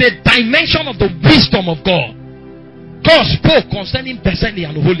 he is the dimension of the wisdom of God. God spoke concerning Bezalel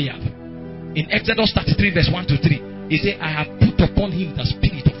and Oholiab in Exodus 33 verse 1 to 3. He said, I have put upon him the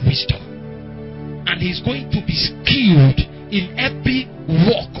spirit of wisdom. And he's going to be skilled in every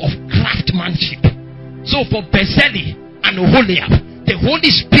work of craftsmanship. So for Bezalel and Oholiab, the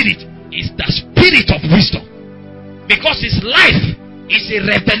Holy Spirit is the spirit of wisdom. Because his life is a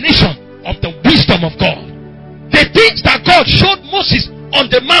revelation of the wisdom of God. The things that God showed Moses on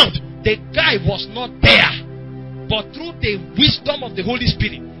the mount, the guy was not there. But through the wisdom of the Holy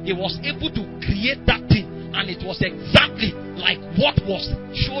Spirit, he was able to create that thing. And it was exactly like what was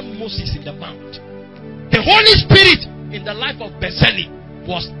shown Moses in the mount. The Holy Spirit in the life of Bezalel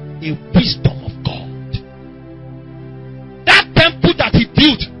was a wisdom of God. That temple that he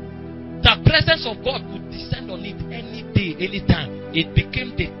built, the presence of God would descend on it any day, any time. It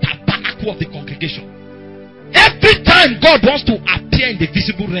became the tabernacle of the congregation. Every time God wants to appear in the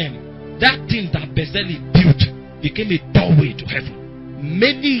visible realm, that thing that Bezalel built became a doorway to heaven.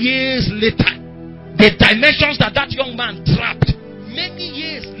 Many years later, the dimensions that young man trapped, many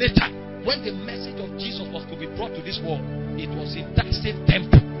years later, when the message of Jesus was to be brought to this world, it was in that same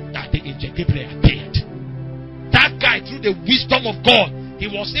temple that the angel Gabriel appeared. That guy, through the wisdom of God, he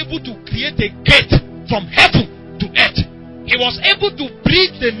was able to create a gate from heaven to earth. He was able to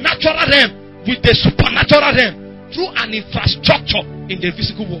bridge the natural realm with the supernatural realm through an infrastructure in the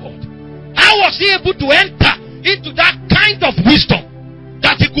physical world. How was he able to enter into that kind of wisdom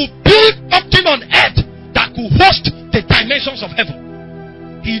that he could build something on earth that could host the dimensions of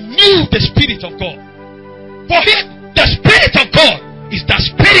heaven? He knew the Spirit of God. For him, the Spirit of God is the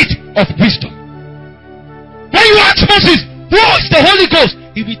Spirit of wisdom. When you ask Moses, who is the Holy Ghost?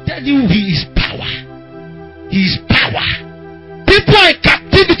 He will tell you he is power. He is power. People are in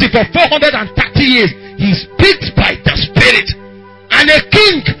captivity for 430 years. He speaks by the Spirit. And a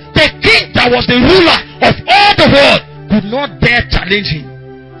king, the king that was the ruler of all the world, could not dare challenge him.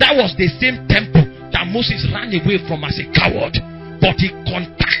 That was the same temple that Moses ran away from as a coward. But he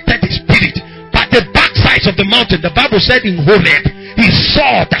contacted the Spirit. By the backsides of the mountain, the Bible said in Horeb, he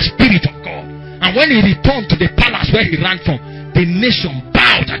saw the Spirit of God. And when he returned to the palace where he ran from, the nation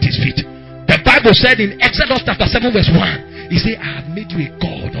bowed at his feet. The Bible said in Exodus chapter 7 verse 1, he said, I have made you a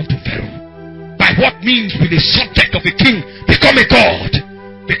God unto Pharaoh. By what means will the subject of a king become a God?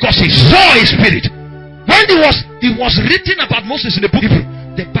 Because he saw his spirit. When he was written about Moses in the book of Hebrew,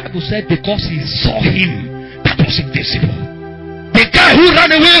 the Bible said because he saw him that was invisible. The guy who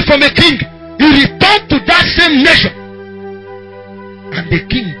ran away from a king, he returned to that same nation. And the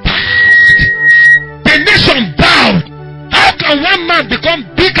king bowed. The nation bowed. How can one man become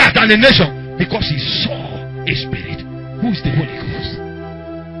bigger than a nation? Because he saw a spirit. Who is the Holy Ghost?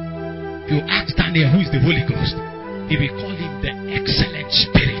 You ask Daniel who is the Holy Ghost, he will call him the excellent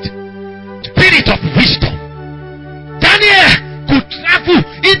spirit. Spirit of wisdom. Daniel could travel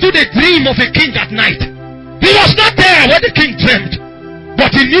into the dream of a king at night. He was not there when the king dreamed, but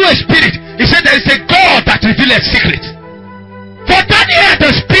he knew a spirit. He said there is a God that revealeth secrets. For Daniel,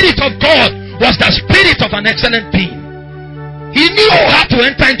 the Spirit of God was the spirit of an excellent being. He knew how to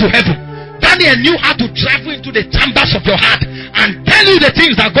enter into heaven. Daniel knew how to travel into the chambers of your heart and tell you the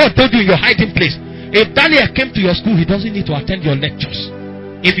things that God told you in your hiding place. If Daniel came to your school, he doesn't need to attend your lectures.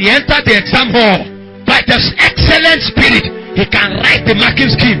 If he entered the exam hall, by the excellent spirit, he can write the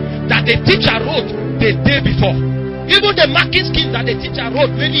marking scheme that the teacher wrote the day before. Even the marking scheme that the teacher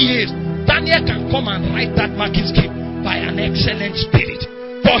wrote many years, Daniel can come and write that marking scheme by an excellent spirit.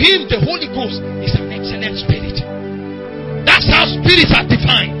 For him, the Holy Ghost is an excellent spirit. That's how spirits are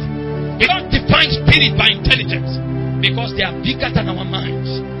defined. We don't define spirit by intelligence because they are bigger than our minds.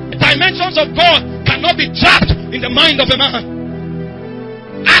 The dimensions of God cannot be trapped in the mind of a man.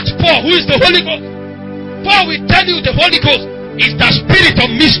 Ask Paul, who is the Holy Ghost. Paul will tell you the Holy Ghost is the spirit of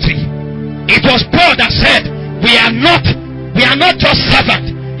mystery. It was Paul that said, we are not just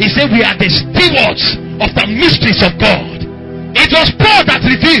servants. He said we are the stewards of the mysteries of God. It was Paul that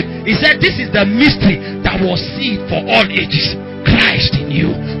revealed. He said this is the mystery that was seen for all ages. Christ in you,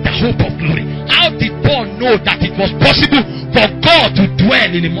 the hope of glory. How did Paul know that it was possible for God to dwell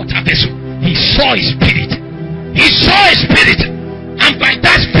in a mortal vessel? He saw his spirit. He saw his spirit. And by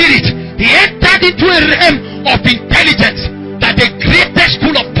that spirit, he entered into a realm of intelligence that the greatest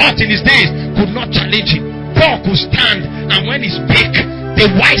school of thought in his days could not challenge him. Paul could stand, and when he spake, the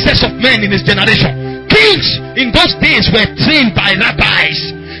wisest of men in his generation. Kings in those days were trained by rabbis.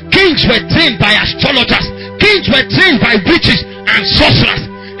 Kings were trained by astrologers. Kings were trained by witches and sorcerers.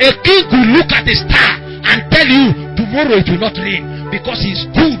 A king could look at a star and tell you tomorrow it will not rain because he is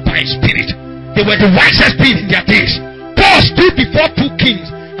ruled by his spirit. They were the wisest being in their days. Paul stood before two kings,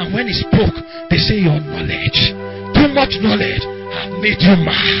 and when he spoke, they say your knowledge, too much knowledge, have made you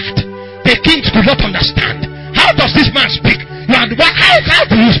mad. The kings could not understand. How does this man speak? How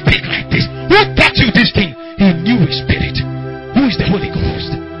do you speak like this? Who taught you this thing? He knew his spirit. Who is the Holy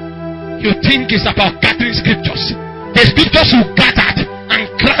Ghost? You think it's about gathering scriptures. The scriptures you gathered and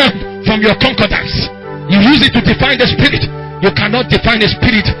crammed from your concordance. You use it to define the spirit. You cannot define the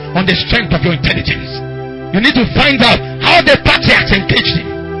spirit on the strength of your intelligence. You need to find out how the patriarchs engaged him.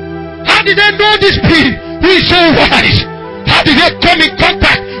 How did they know this being who is so wise? How did they come in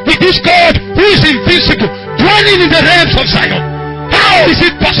contact with this God who is invisible, dwelling in the realms of Zion? How is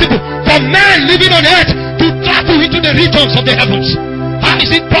it possible for men living on earth to travel into the regions of the heavens? How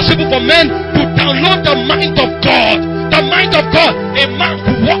is it possible for men to download the mind of God? The mind of God. A man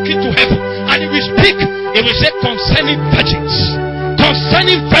who walk into heaven and he will speak. He will say concerning virgins.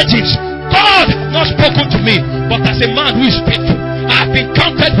 Concerning virgins. God has not spoken to me, but as a man who is faithful, I have been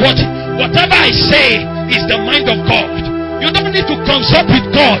counted worthy. Whatever I say is the mind of God. You don't need to consult with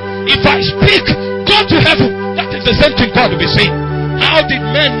God. If I speak, go to heaven. That is the same thing God will be saying. How did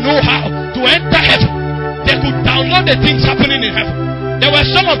men know how to enter heaven? They could download the things happening in heaven. There were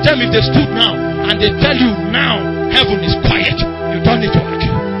some of them, if they stood now and they tell you now heaven is quiet, you don't need to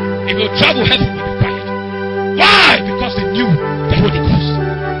argue. If you travel, heaven will be quiet. Why? Because they knew the Holy Ghost.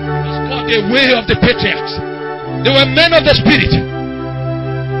 It's called the way of the patriarchs. They were men of the spirit.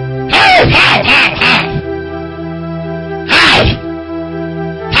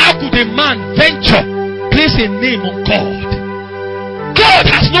 How could a man venture place a name on God? God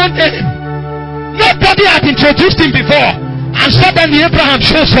has no name. Nobody had introduced him before. And suddenly Abraham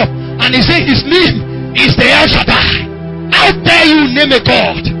shows up and he says his name is the El Shaddai. How dare you name a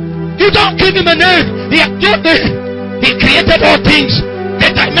God? You don't give him a name. He has no name. He created all things.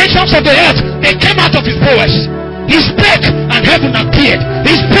 The dimensions of the earth, they came out of his prowess. He spake and heaven appeared.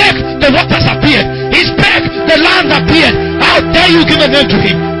 He spake, the waters appeared. He spake, the land appeared. How dare you give a name to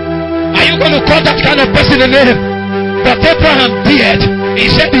him? Are you going to call that kind of person a name? But Abraham did. He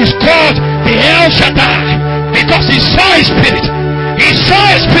said he's called the El Shaddai. Because he saw his spirit. He saw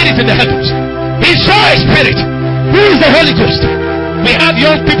his spirit in the heavens. He saw his spirit. Who is the Holy Ghost? We have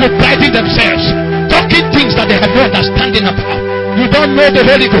young people priding themselves, talking things that they have no understanding about. You don't know the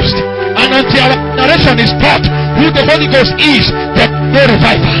Holy Ghost. And until our generation is taught who the Holy Ghost is, there will be no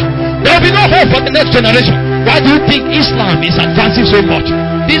revival. There will be no hope for the next generation. Why do you think Islam is advancing so much?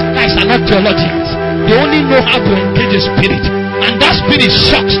 These guys are not theologians. They only know how to engage the spirit. And that spirit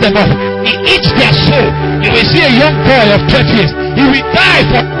shocks them up. He eats their soul. You will see a young boy of 12 years. He will die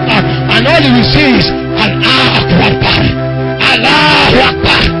for God. And all he will say is Allahu Akbar. Allahu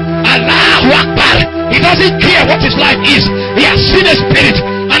Akbar. Allahu Akbar. He doesn't care what his life is. He has seen a spirit.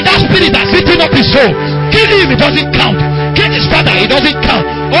 And that spirit has eaten up his soul. Kill him, it doesn't count. Kill his father, it doesn't count.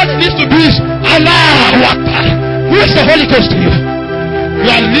 All he needs to do is Allahu Akbar. Who is the Holy Ghost to you? You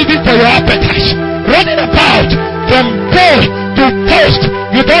are living for your appetite. Running about from pole to post.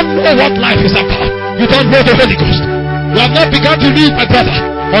 You don't know what life is about. You don't know the Holy Ghost. You have not begun to live, my brother,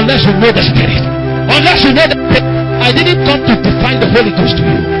 unless you know the Spirit. Unless you know the Spirit. I didn't come to define the Holy Ghost to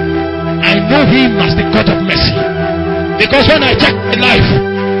you. I know him as the God of mercy. Because when I check my life,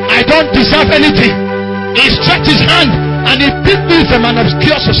 I don't deserve anything. He stretched his hand and he picked me from an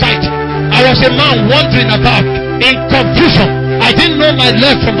obscure society. I was a man wandering about in confusion. I didn't know my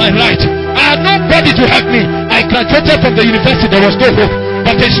left from my right. I had nobody to help me. I graduated from the university. There was no hope.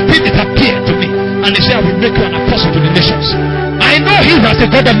 But the Spirit appeared to me. And he said, I will make you an apostle to the nations. I know him as the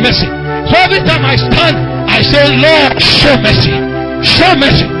God of mercy. So every time I stand, I say, Lord, show mercy. Show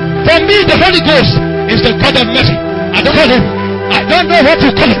mercy. For me, the Holy Ghost is the God of mercy. I don't know him. I don't know what to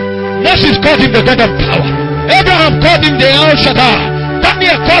call him. Moses called him the God of power. Abraham called him the El Shaddai. Daniel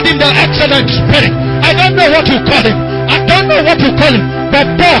Peter called him the excellent spirit. I don't know what you call him. I don't know what you call him. But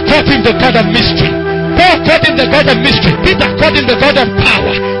Paul called him the God of mystery. Paul called him the God of mystery. Peter called him the God of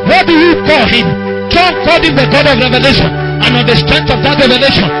power. What do you call him? John called him the God of revelation. And on the strength of that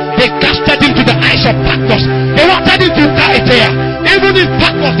revelation, they casted him to the eyes of Patmos. They wanted him to die there. Even in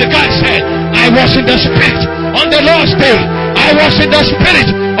Patmos, the guy said, I was in the spirit on the Lord's day. I was in the spirit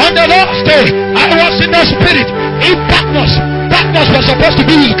on the Lord's day. I was in the spirit. In Patmos, Patmos was supposed to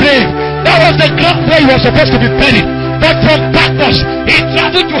be his grave. That was the ground where he was supposed to be buried. But from Patmos, he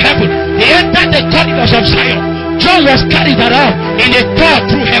traveled to heaven. He entered the corridors of Zion. John was carried around in a car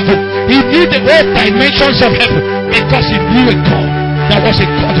through heaven. He knew the old dimensions of heaven because he knew a God that was a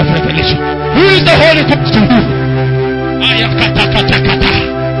God of revelation. Who is the Holy Ghost to you?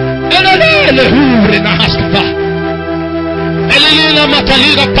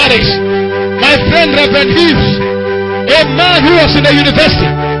 My friend Reverend Hughes, a man who was in the university,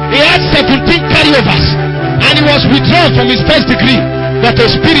 he had 17 carryovers and he was withdrawn from his first degree, but a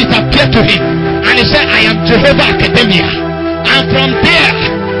spirit appeared to him and he said, I am Jehovah Academia. And from there,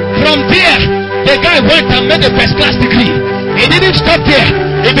 the guy went and made a first class degree. He didn't stop there.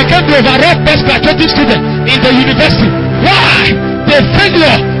 He became the overall best graduating student in the university. Why? The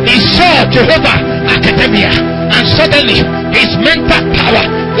failure, he saw Jehovah Academia, and suddenly his mental power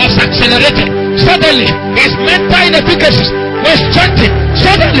was accelerated. Suddenly his mental inefficacies were strengthened.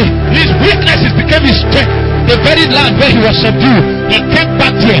 Suddenly his weaknesses became his strength. The very land where he was subdued, he came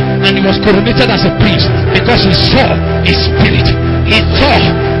back there and he was coronated as a prince because he saw a spirit. He saw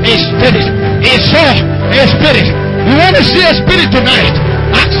a spirit. He saw a spirit. You want to see a spirit tonight?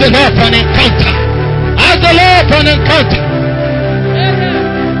 Ask the Lord for an encounter. Ask the Lord for an encounter.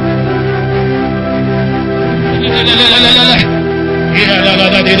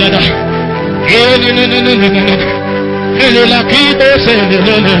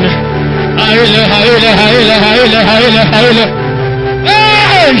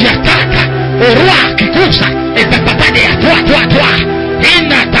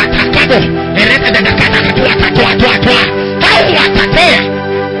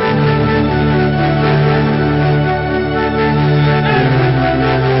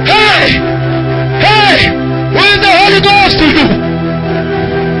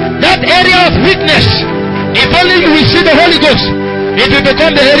 Area of weakness, if only you will see the Holy Ghost, it will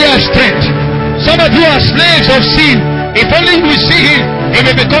become the area of strength. Some of you are slaves of sin. If only you will see him, it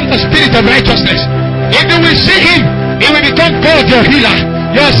will become the spirit of righteousness. If you will see him, it will become God your healer.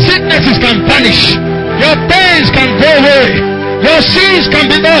 Your sicknesses can vanish. Your pains can go away. Your sins can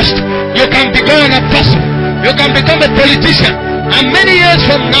be lost. You can become an apostle. You can become a politician. And many years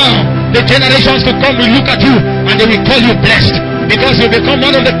from now, the generations to come will look at you and they will call you blessed. Because you become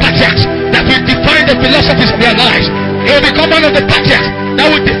one of the patriarchs that will define the philosophies of their lives. You will become one of the patriarchs that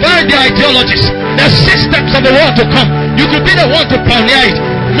will define their ideologies, the systems of the world to come. You could be the one to pioneer it.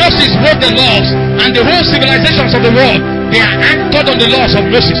 Moses wrote the laws, and the whole civilizations of the world, they are anchored on the laws of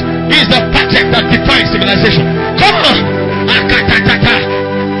Moses. He is the patriarch that defines civilization. Come on! Akatatata.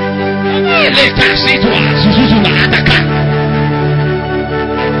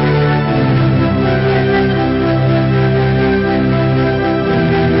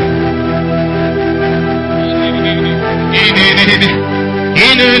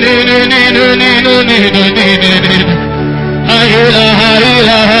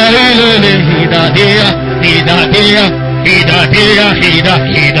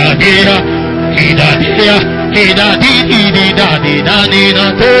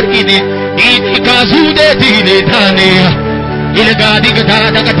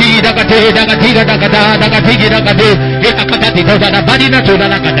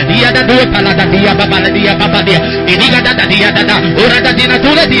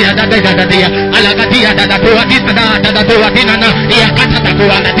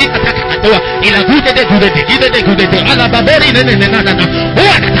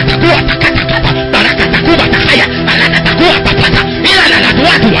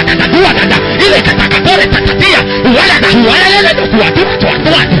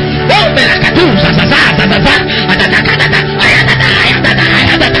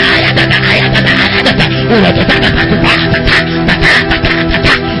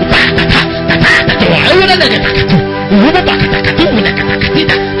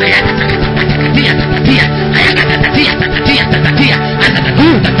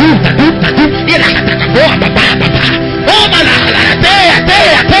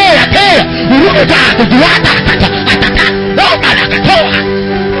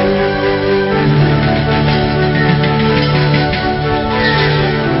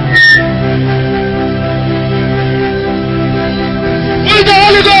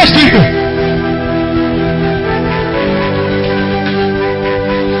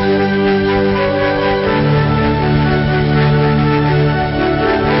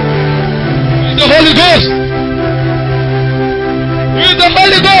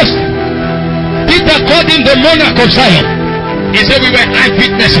 monarch of Zion. He said we were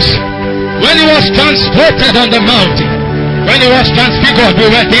eyewitnesses. When he was transported on the mountain, when he was transfigured, we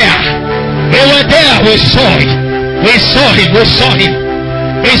were there. We were there, we saw it. We saw him, we saw him.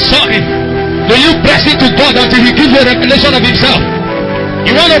 We saw him. Do you press into God until he gives you a revelation of himself?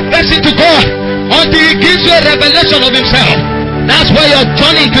 You want to press into God until he gives you a revelation of himself. That's where your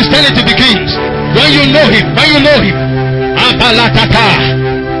journey in Christianity begins. When you know him, when you know him.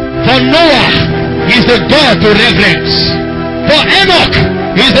 For Noah, he is the God to reverence. For Enoch,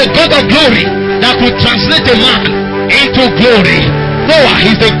 he is the God of glory that could translate a man into glory. Noah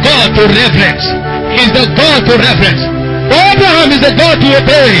is the God to reverence. He is the God to reverence. For Abraham is the God to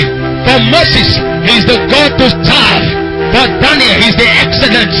obey. For Moses, he is the God to serve. For Daniel, he is the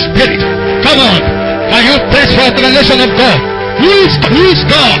excellent spirit. Come on, can you press for the revelation of God? Who is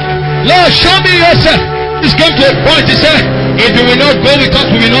God? Lord, show me yourself. He's come to a point, he said, if you will not go with us,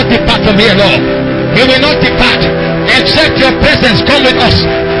 we will not depart from here, Lord. We will not depart. Except your presence come with us.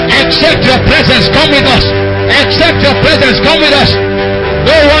 Except your presence come with us. Except your presence come with us.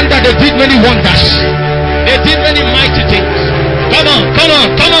 No wonder they did many wonders. They did many mighty things. Come on, come on,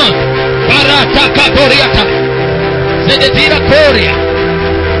 come on. Barataka Doriata. Zedetira Korea.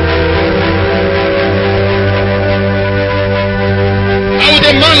 How would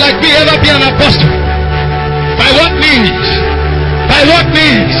a man like me ever be an apostle? By what means? By what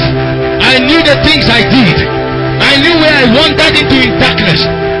means? I knew the things I did. I knew where I wandered into in darkness.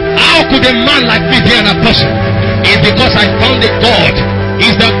 How could a man like me be an apostle? It's because I found a God.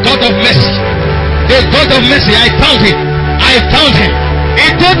 He's the God of mercy. The God of mercy. I found him. I found him. He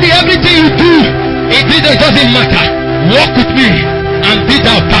told me everything you do. It doesn't matter. Walk with me and be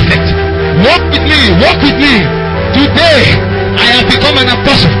thou perfect. Walk with me. Walk with me. Today I have become an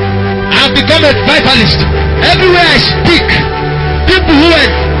apostle. I have become a vitalist. Everywhere I speak, people who had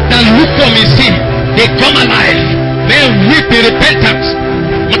that lukewarm in sin, they come alive. They weep in repentance.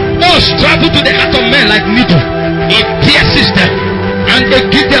 My thoughts travel to the heart of men like needle. It pierces them, and they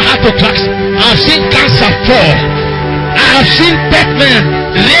give their heart to Christ. I have seen cancer fall. I have seen dead men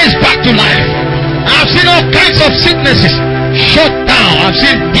raised back to life. I have seen all kinds of sicknesses shut down. I have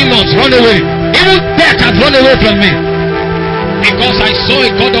seen demons run away. Even death has run away from me. Because I saw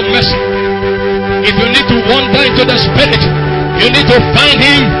a God of mercy. If you need to wander into the spirit, you need to find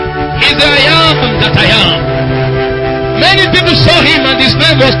him. He's the I am that I am. Many people saw him and his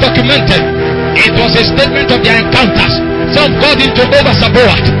name was documented. It was a statement of their encounters. Some called him Jehovah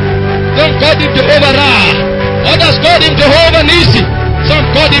Sabaoth. Some called him Jehovah Ra. Others called him Jehovah Nisi. Some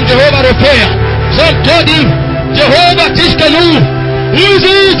called him Jehovah Rapha. Some called him Jehovah Tishkanu. Who is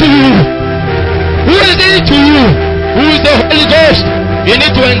he to you? Who is he to you? Who is the Holy Ghost? You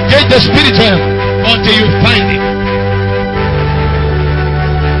need to engage the spirit realm until you find him.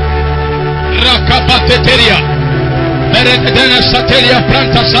 Rakapateteria. Meredena Satelia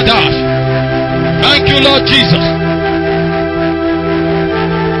Pranta Sadash. Thank you, Lord Jesus.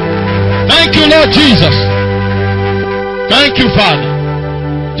 Thank you, Lord Jesus. Thank you, Father.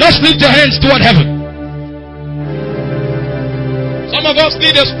 Just lift your hands toward heaven. Some of us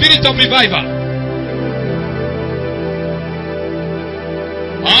need a spirit of revival.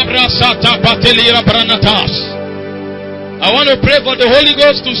 I want to pray for the Holy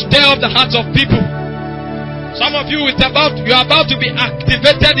Ghost to stir up the hearts of people. Some of you, you are about to be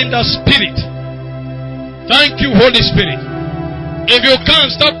activated in the spirit. Thank you, Holy Spirit. If you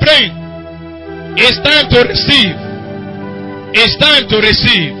can't, stop praying. It's time to receive. It's time to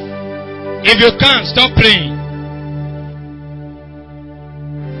receive. If you can't, stop praying.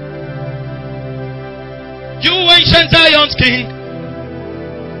 You ancient Zion's King,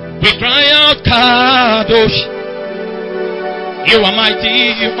 we cry out, Kadosh. You are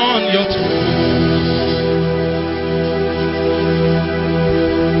mighty on your throne.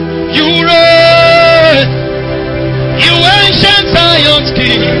 You reign, you ancient Zion's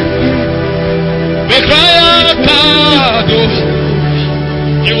King. We cry out, Kadosh.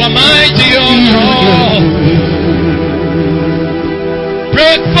 You are mighty on your throne.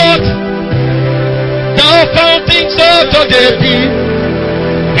 Break forth, thou fountains of the deep.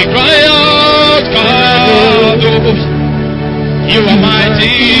 We cry out, Kadosh. You are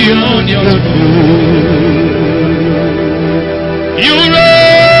mighty on your throne. You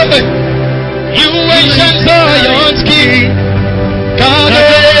reign, you ancient Zion's King.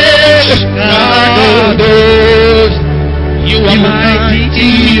 Kadosh, Kadosh. You are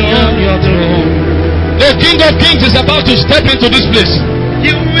mighty on your throne. The King of Kings is about to step into this place.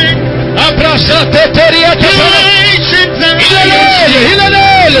 You reign.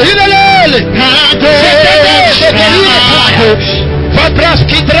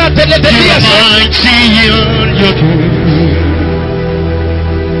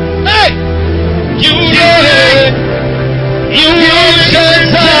 Hey! You reign. You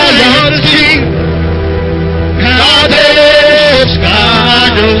ancient Zion's King.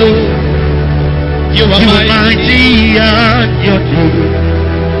 You are mighty and you're true.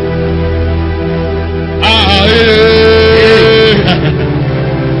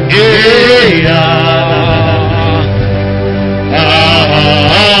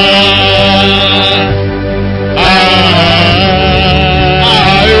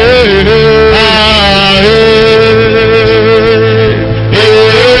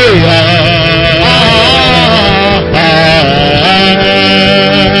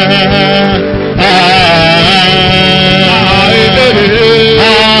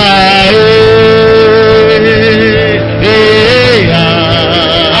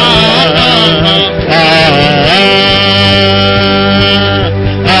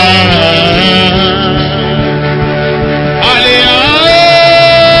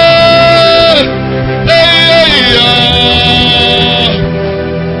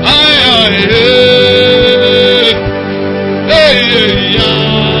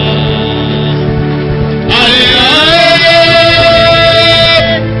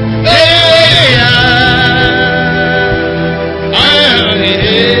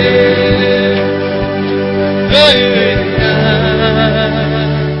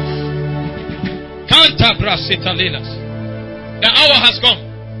 The hour has come.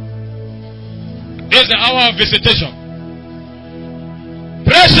 This is the hour of visitation.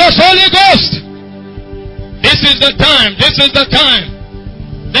 Precious Holy Ghost, this is the time. This is the time.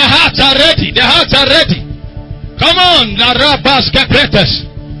 The hearts are ready. The hearts are ready. Come on, the rabbis, capreters.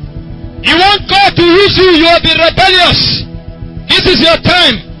 You want God to use you, you will be rebellious. This is your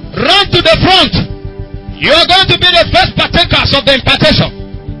time. Run to the front. You are going to be the first partakers of the impartation.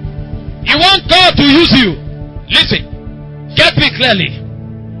 You want God to use you. Listen, get me clearly.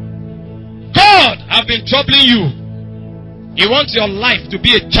 God has been troubling you. He wants your life to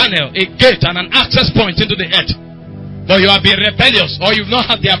be a channel, a gate, and an access point into the earth. But you have been rebellious, or you've not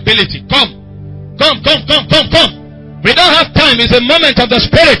had the ability. Come. We don't have time. It's a moment of the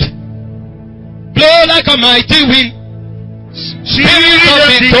Spirit. Blow like a mighty wind. Spirit of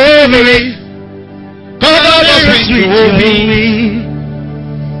victory. Cover us with your wind.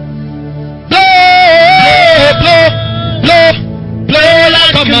 Blow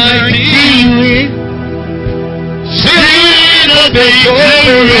like a mighty wind. Spirit of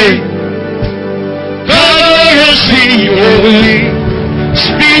victory. Cover us with your wind.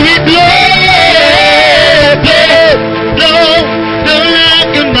 Spirit, blow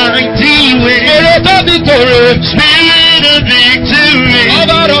like a mighty wind. Spirit of victory. Spirit of victory.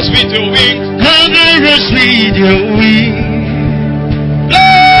 Cover us with your wings. Cover us with your wings.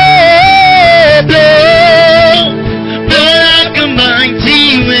 Blow like a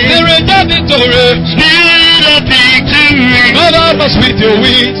mighty wind. Spirit of victory. Spirit of victory. Cover us with your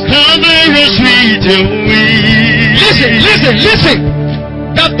wings. Cover us with your wings. Listen.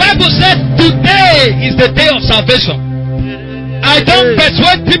 The Bible said today is the day of salvation. I don't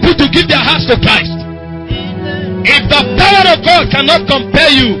persuade people to give their hearts to Christ. If the power of God cannot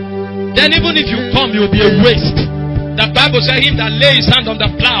compel you, then even if you come, you will be a waste. The Bible says him that lay his hand on the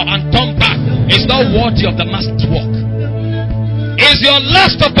plow and turn back is not worthy of the master's work. It's your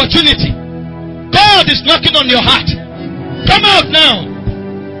last opportunity. God is knocking on your heart. Come out now.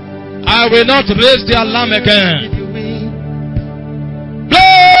 I will not raise the alarm again.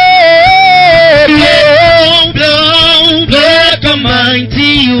 Blow like a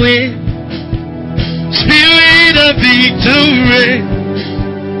mighty wind. Spirit of victory.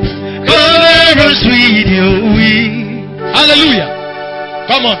 Cover us with your wings. Hallelujah.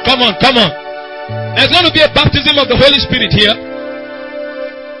 Come on. There's going to be a baptism of the Holy Spirit here.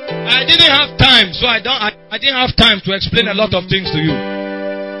 I didn't have time, so I didn't have time to explain a lot of things to you.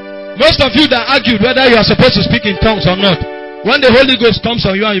 Most of you that argued whether you are supposed to speak in tongues or not, when the Holy Ghost comes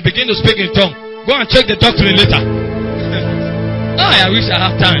on you and you begin to speak in tongues, go and check the doctrine later. I wish I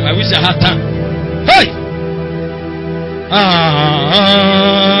had time. Hey!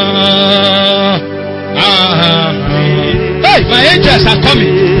 Hey, my angels are coming.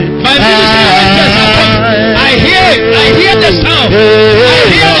 My ministry angels are coming. I hear the sound. I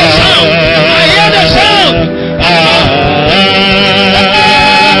hear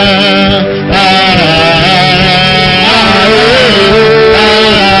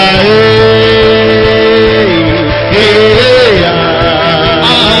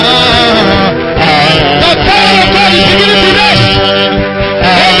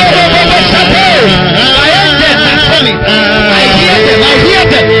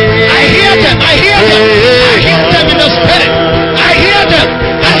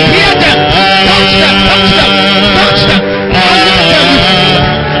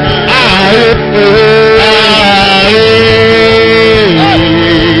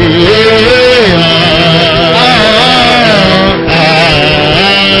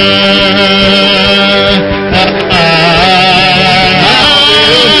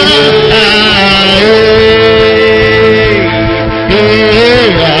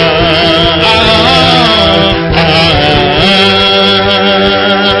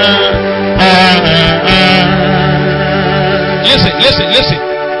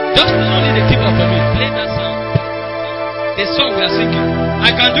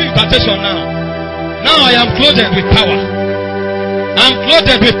impartation now. Now I am clothed with power. I'm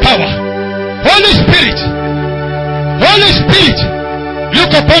clothed with power. Holy Spirit, Holy Spirit,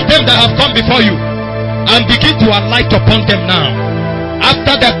 look upon them that have come before you and begin to alight upon them now.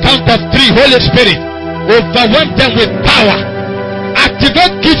 After the count of 3, Holy Spirit, overwhelm them with power.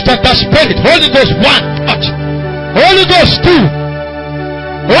 Activate gift of the Spirit. Holy Ghost 1, touch. Holy Ghost 2.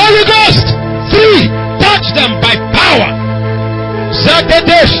 Holy Ghost 3, touch them by power.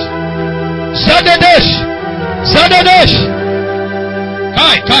 Zadadesh. Zadadesh. Zadadesh.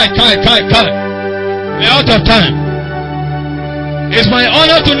 Kai. We're out of time. It's my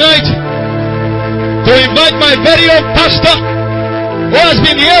honor tonight to invite my very own pastor who has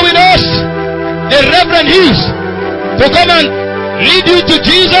been here with us, the Reverend Hughes, to come and lead you to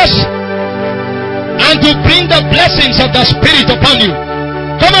Jesus and to bring the blessings of the Spirit upon you.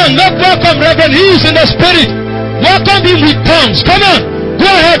 Come on, let's welcome Reverend Hughes in the Spirit. Welcome him with tongues. Come on, go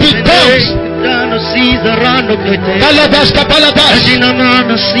ahead with tongues. Paladas, kapaladas.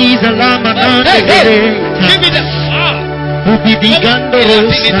 Hey, give me the Ubibigando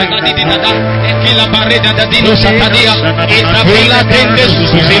la barreda da dino satadia e trapela tende su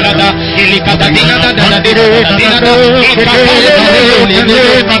susilada e li catadina da dino catadina da e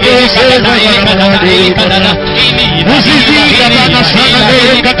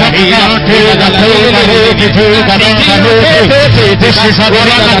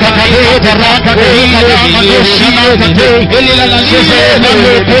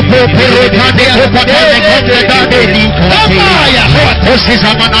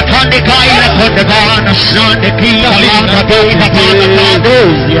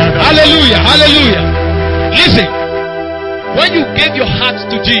Hallelujah, hallelujah. Listen, when you gave your heart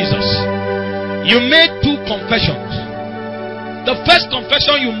to Jesus, you made 2 confessions. The first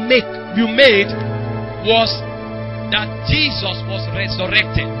confession you made was that Jesus was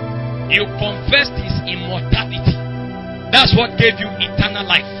resurrected. You confessed his immortality. That's what gave you eternal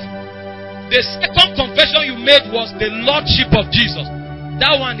life. The second confession you made was the Lordship of Jesus.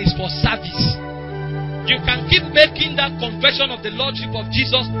 That one is for service. You can keep making that confession of the Lordship of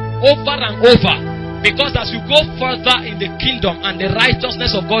Jesus over and over, because as you go further in the kingdom and the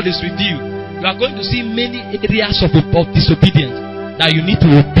righteousness of God is revealed, you are going to see many areas of disobedience that you need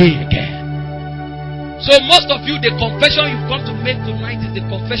to obey again. So most of you, the confession you've come to make tonight is the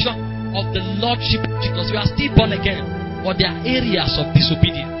confession of the Lordship of Jesus. You are still born again, but there are areas of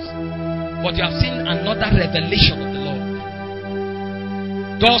disobedience. But you have seen another revelation of the Lord.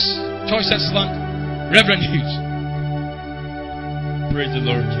 Thus, choicest land, Reverend Hughes. Praise the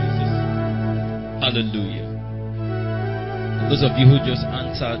Lord Jesus. Hallelujah. Those of you who just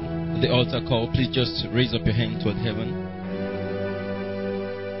answered the altar call, please just raise up your hand toward heaven.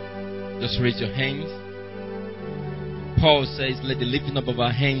 Just raise your hands. Paul says, let the lifting up of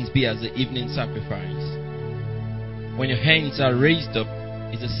our hands be as the evening sacrifice. When your hands are raised up,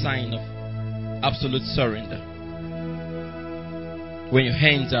 it's a sign of absolute surrender. When your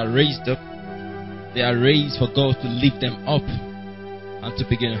hands are raised up, they are raised for God to lift them up and to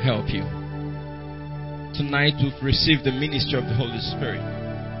begin to help you. Tonight we've received the ministry of the Holy Spirit,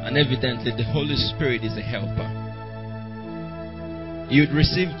 and evidently the Holy Spirit is a helper. You'd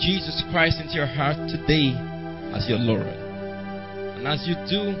receive Jesus Christ into your heart today as your Lord, and as you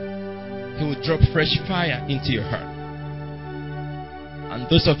do, He will drop fresh fire into your heart. And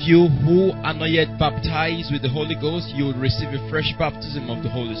those of you who are not yet baptized with the Holy Ghost, you will receive a fresh baptism of the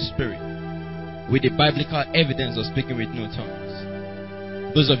Holy Spirit with the biblical evidence of speaking with new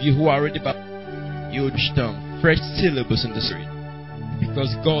tongues. Those of you who are already baptized, you will reach down fresh syllables in the Spirit,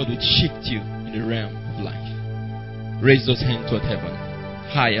 because God would shift you in the realm of life. Raise those hands toward heaven,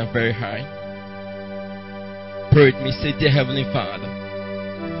 higher, very high. Pray with me. Say, dear Heavenly Father.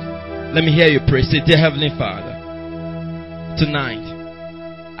 Let me hear you pray. Say, dear Heavenly Father, tonight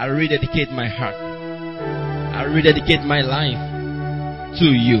I rededicate my heart, I rededicate my life to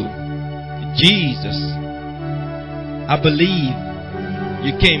you, Jesus. I believe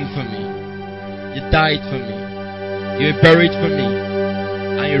you came for me, you died for me, you were buried for me,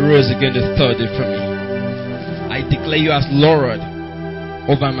 and you rose again the third day for me. I declare you as Lord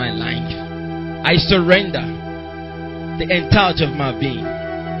over my life. I surrender the entirety of my being,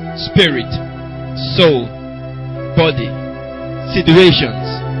 spirit, soul, body, situations,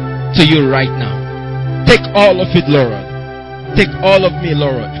 to you right now. Take all of it, Lord. Take all of me,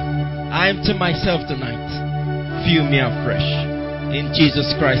 Lord. I am to myself tonight. Fill me afresh. In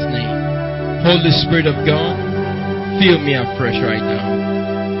Jesus Christ's name. Holy Spirit of God, fill me afresh right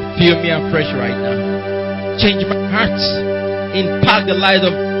now. Fill me afresh right now. Change my heart. Impact the life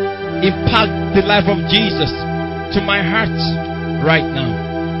of Jesus to my heart right now.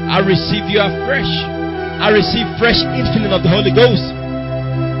 I receive you afresh. I receive fresh infilling of the Holy Ghost.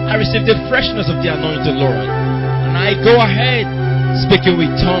 I receive the freshness of the anointing, Lord. And I go ahead speaking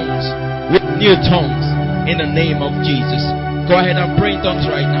with tongues, with new tongues, in the name of Jesus. Go ahead and pray in tongues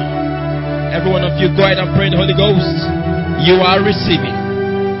right now. Every one of you, go ahead and pray in the Holy Ghost. You are receiving.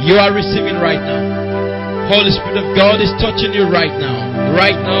 You are receiving right now. Holy Spirit of God is touching you right now.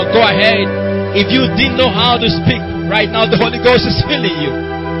 Right now, go ahead. If you didn't know how to speak, right now the Holy Ghost is filling you.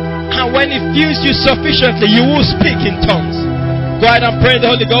 And when it fills you sufficiently, you will speak in tongues. Go ahead and pray in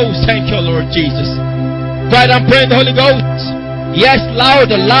the Holy Ghost. Thank you, Lord Jesus. Go ahead and pray in the Holy Ghost. Yes,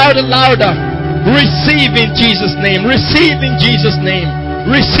 louder, louder, louder. Receive in Jesus' name. Receive in Jesus' name.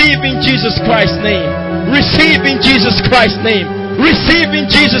 Receive in Jesus Christ's name. Receive in Jesus Christ's name. Receive in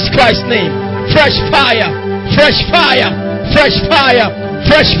Jesus Christ's name. Fresh fire. Fresh fire. Fresh fire.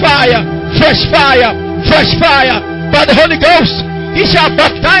 Fresh fire. Fresh fire. Fresh fire. By the Holy Ghost. He shall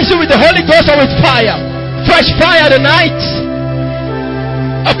baptize you with the Holy Ghost and with fire. Fresh fire tonight.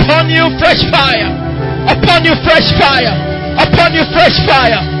 Upon you fresh fire. Upon you fresh fire. Upon you fresh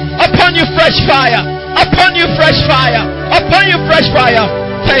fire. Upon you fresh fire. Upon you fresh fire. Upon you fresh fire.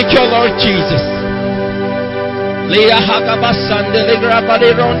 Thank you, Lord Jesus. Liya Hakabasande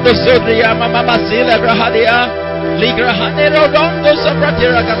Ligrabadi Rondo Zodria Mama Basila Grahadia Ligrahane Rondo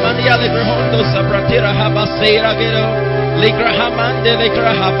Sabratira Gamandia Ligrahondo Sabratira Habasera Gero Ligrahamande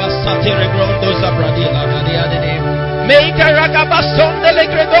Ligrahabasatira Rondo Sabradila Hadia de Make a Ragabasonde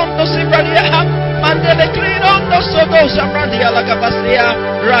Ligredondo Sibradia Mandele Crirondo Sodo Sabrandia La Cabasia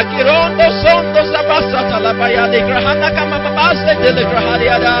Ragirondo Sondo Sabasata La Baya de Grahana Kamabase de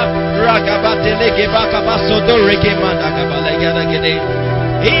Grahadiada Ragabate Legibaka Baso do Regimana Cabalega Gede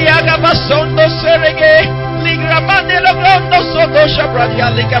Iagabasondo Serege Ligramande Logrondo Sodo Shabradia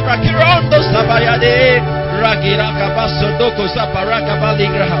Ligabrakirondo Sabaya de Ragira Cabaso Doko Saparaka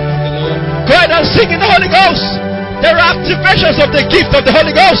Baligraham. Go ahead and sing in the Holy Ghost. There are activations of the gift of the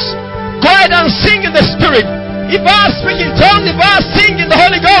Holy Ghost. Go ahead and sing in the Spirit. If I speak in tongues, if I sing in the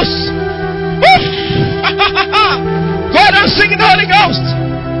Holy Ghost. Go ahead and sing in the Holy Ghost.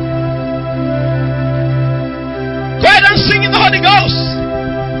 Go ahead and sing in the Holy Ghost.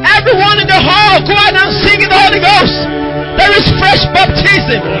 Everyone in the hall, go ahead and sing in the Holy Ghost. There is fresh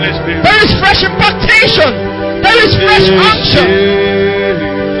baptism. There is fresh impartation. There is fresh unction.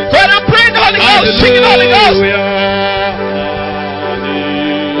 Go ahead and pray in the Holy Ghost. Sing in the Holy Ghost.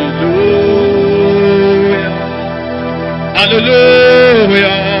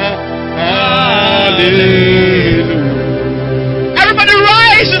 Hallelujah. Hallelujah. Everybody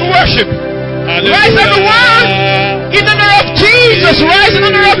rise and worship. Hallelujah. Rise everyone. In the name of Jesus. Rise in the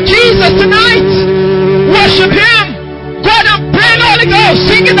name of Jesus tonight. Worship Him. Go ahead and pray in the Holy Ghost.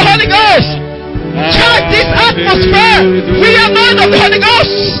 Sing in the Holy Ghost. Charge this atmosphere. We are men of the Holy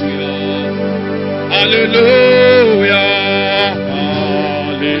Ghost. Hallelujah.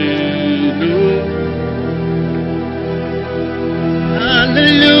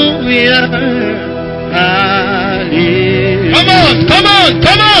 Hallelujah. Hallelujah. Come on, come on,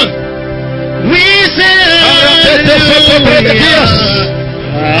 come on. We say hallelujah.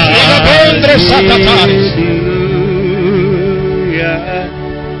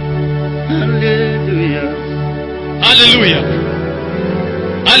 Hallelujah. Hallelujah.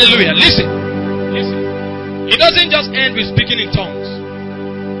 Hallelujah. Listen. Listen. It doesn't just end with speaking in tongues.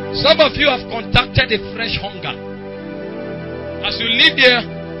 Some of you have contacted a fresh hunger. As you live there,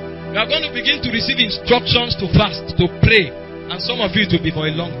 you are going to begin to receive instructions to fast, to pray, and some of you it will be for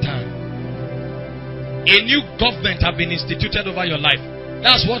a long time. A new government has been instituted over your life.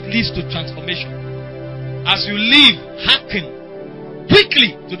 That's what leads to transformation. As you live, hearken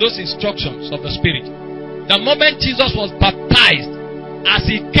quickly to those instructions of the Spirit. The moment Jesus was baptized, as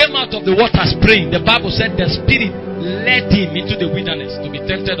he came out of the waters praying, the Bible said the Spirit led him into the wilderness to be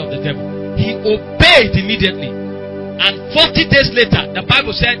tempted of the devil. He obeyed immediately. And 40 days later, the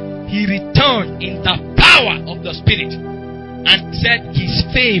Bible said he returned in the power of the Spirit and said his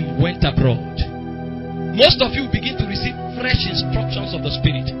fame went abroad. Most of you begin to receive fresh instructions of the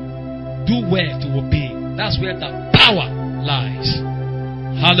Spirit. Do well to obey. That's where the power lies.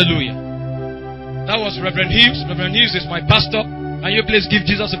 Hallelujah. That was Reverend Hughes. Reverend Hughes is my pastor. And you please give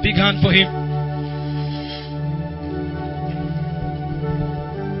Jesus a big hand for him.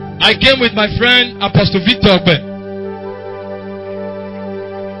 I came with my friend Apostle Victor Ogbe.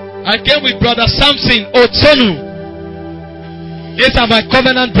 I came with Brother Samson Otsonu. These are my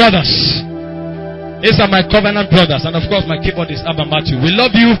covenant brothers. These are my covenant brothers. And of course my keyboardist Abba Matthew. We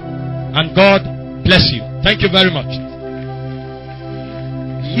love you and God bless you. Thank you very much.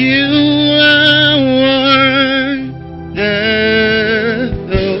 You are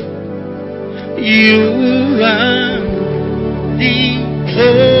wonderful. You are the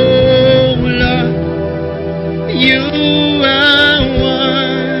oh Lord. You are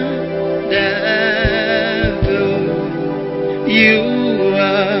wonderful. You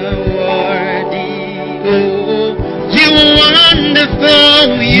are worthy. Oh, you are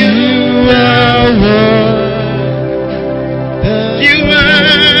wonderful. You are wonderful. You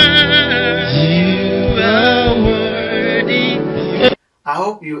are worthy. I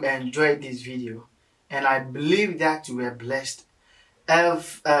hope you enjoyed this video, and I believe that you were blessed.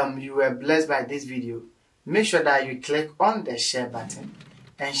 If you were blessed by this video, make sure that you click on the share button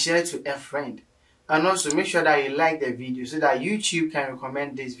and share it to a friend. And also make sure that you like the video so that YouTube can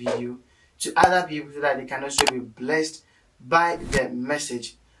recommend this video to other people so that they can also be blessed by the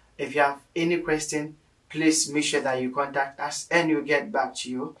message. If you have any question, please make sure that you contact us and we'll get back to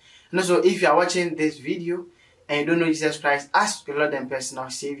you. And also, if you are watching this video and you don't know Jesus Christ as your Lord and personal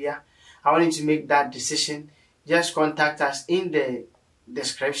Savior, I want you to make that decision. Just contact us in the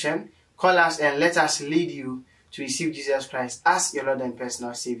description. Call us and let us lead you to receive Jesus Christ as your Lord and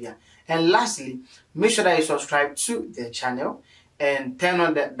personal Savior. And lastly, make sure that you subscribe to the channel and turn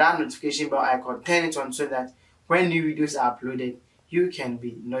on that notification bell icon. Turn it on so that when new videos are uploaded, you can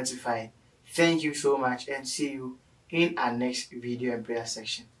be notified. Thank you so much, and see you in our next video and prayer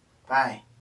section. Bye.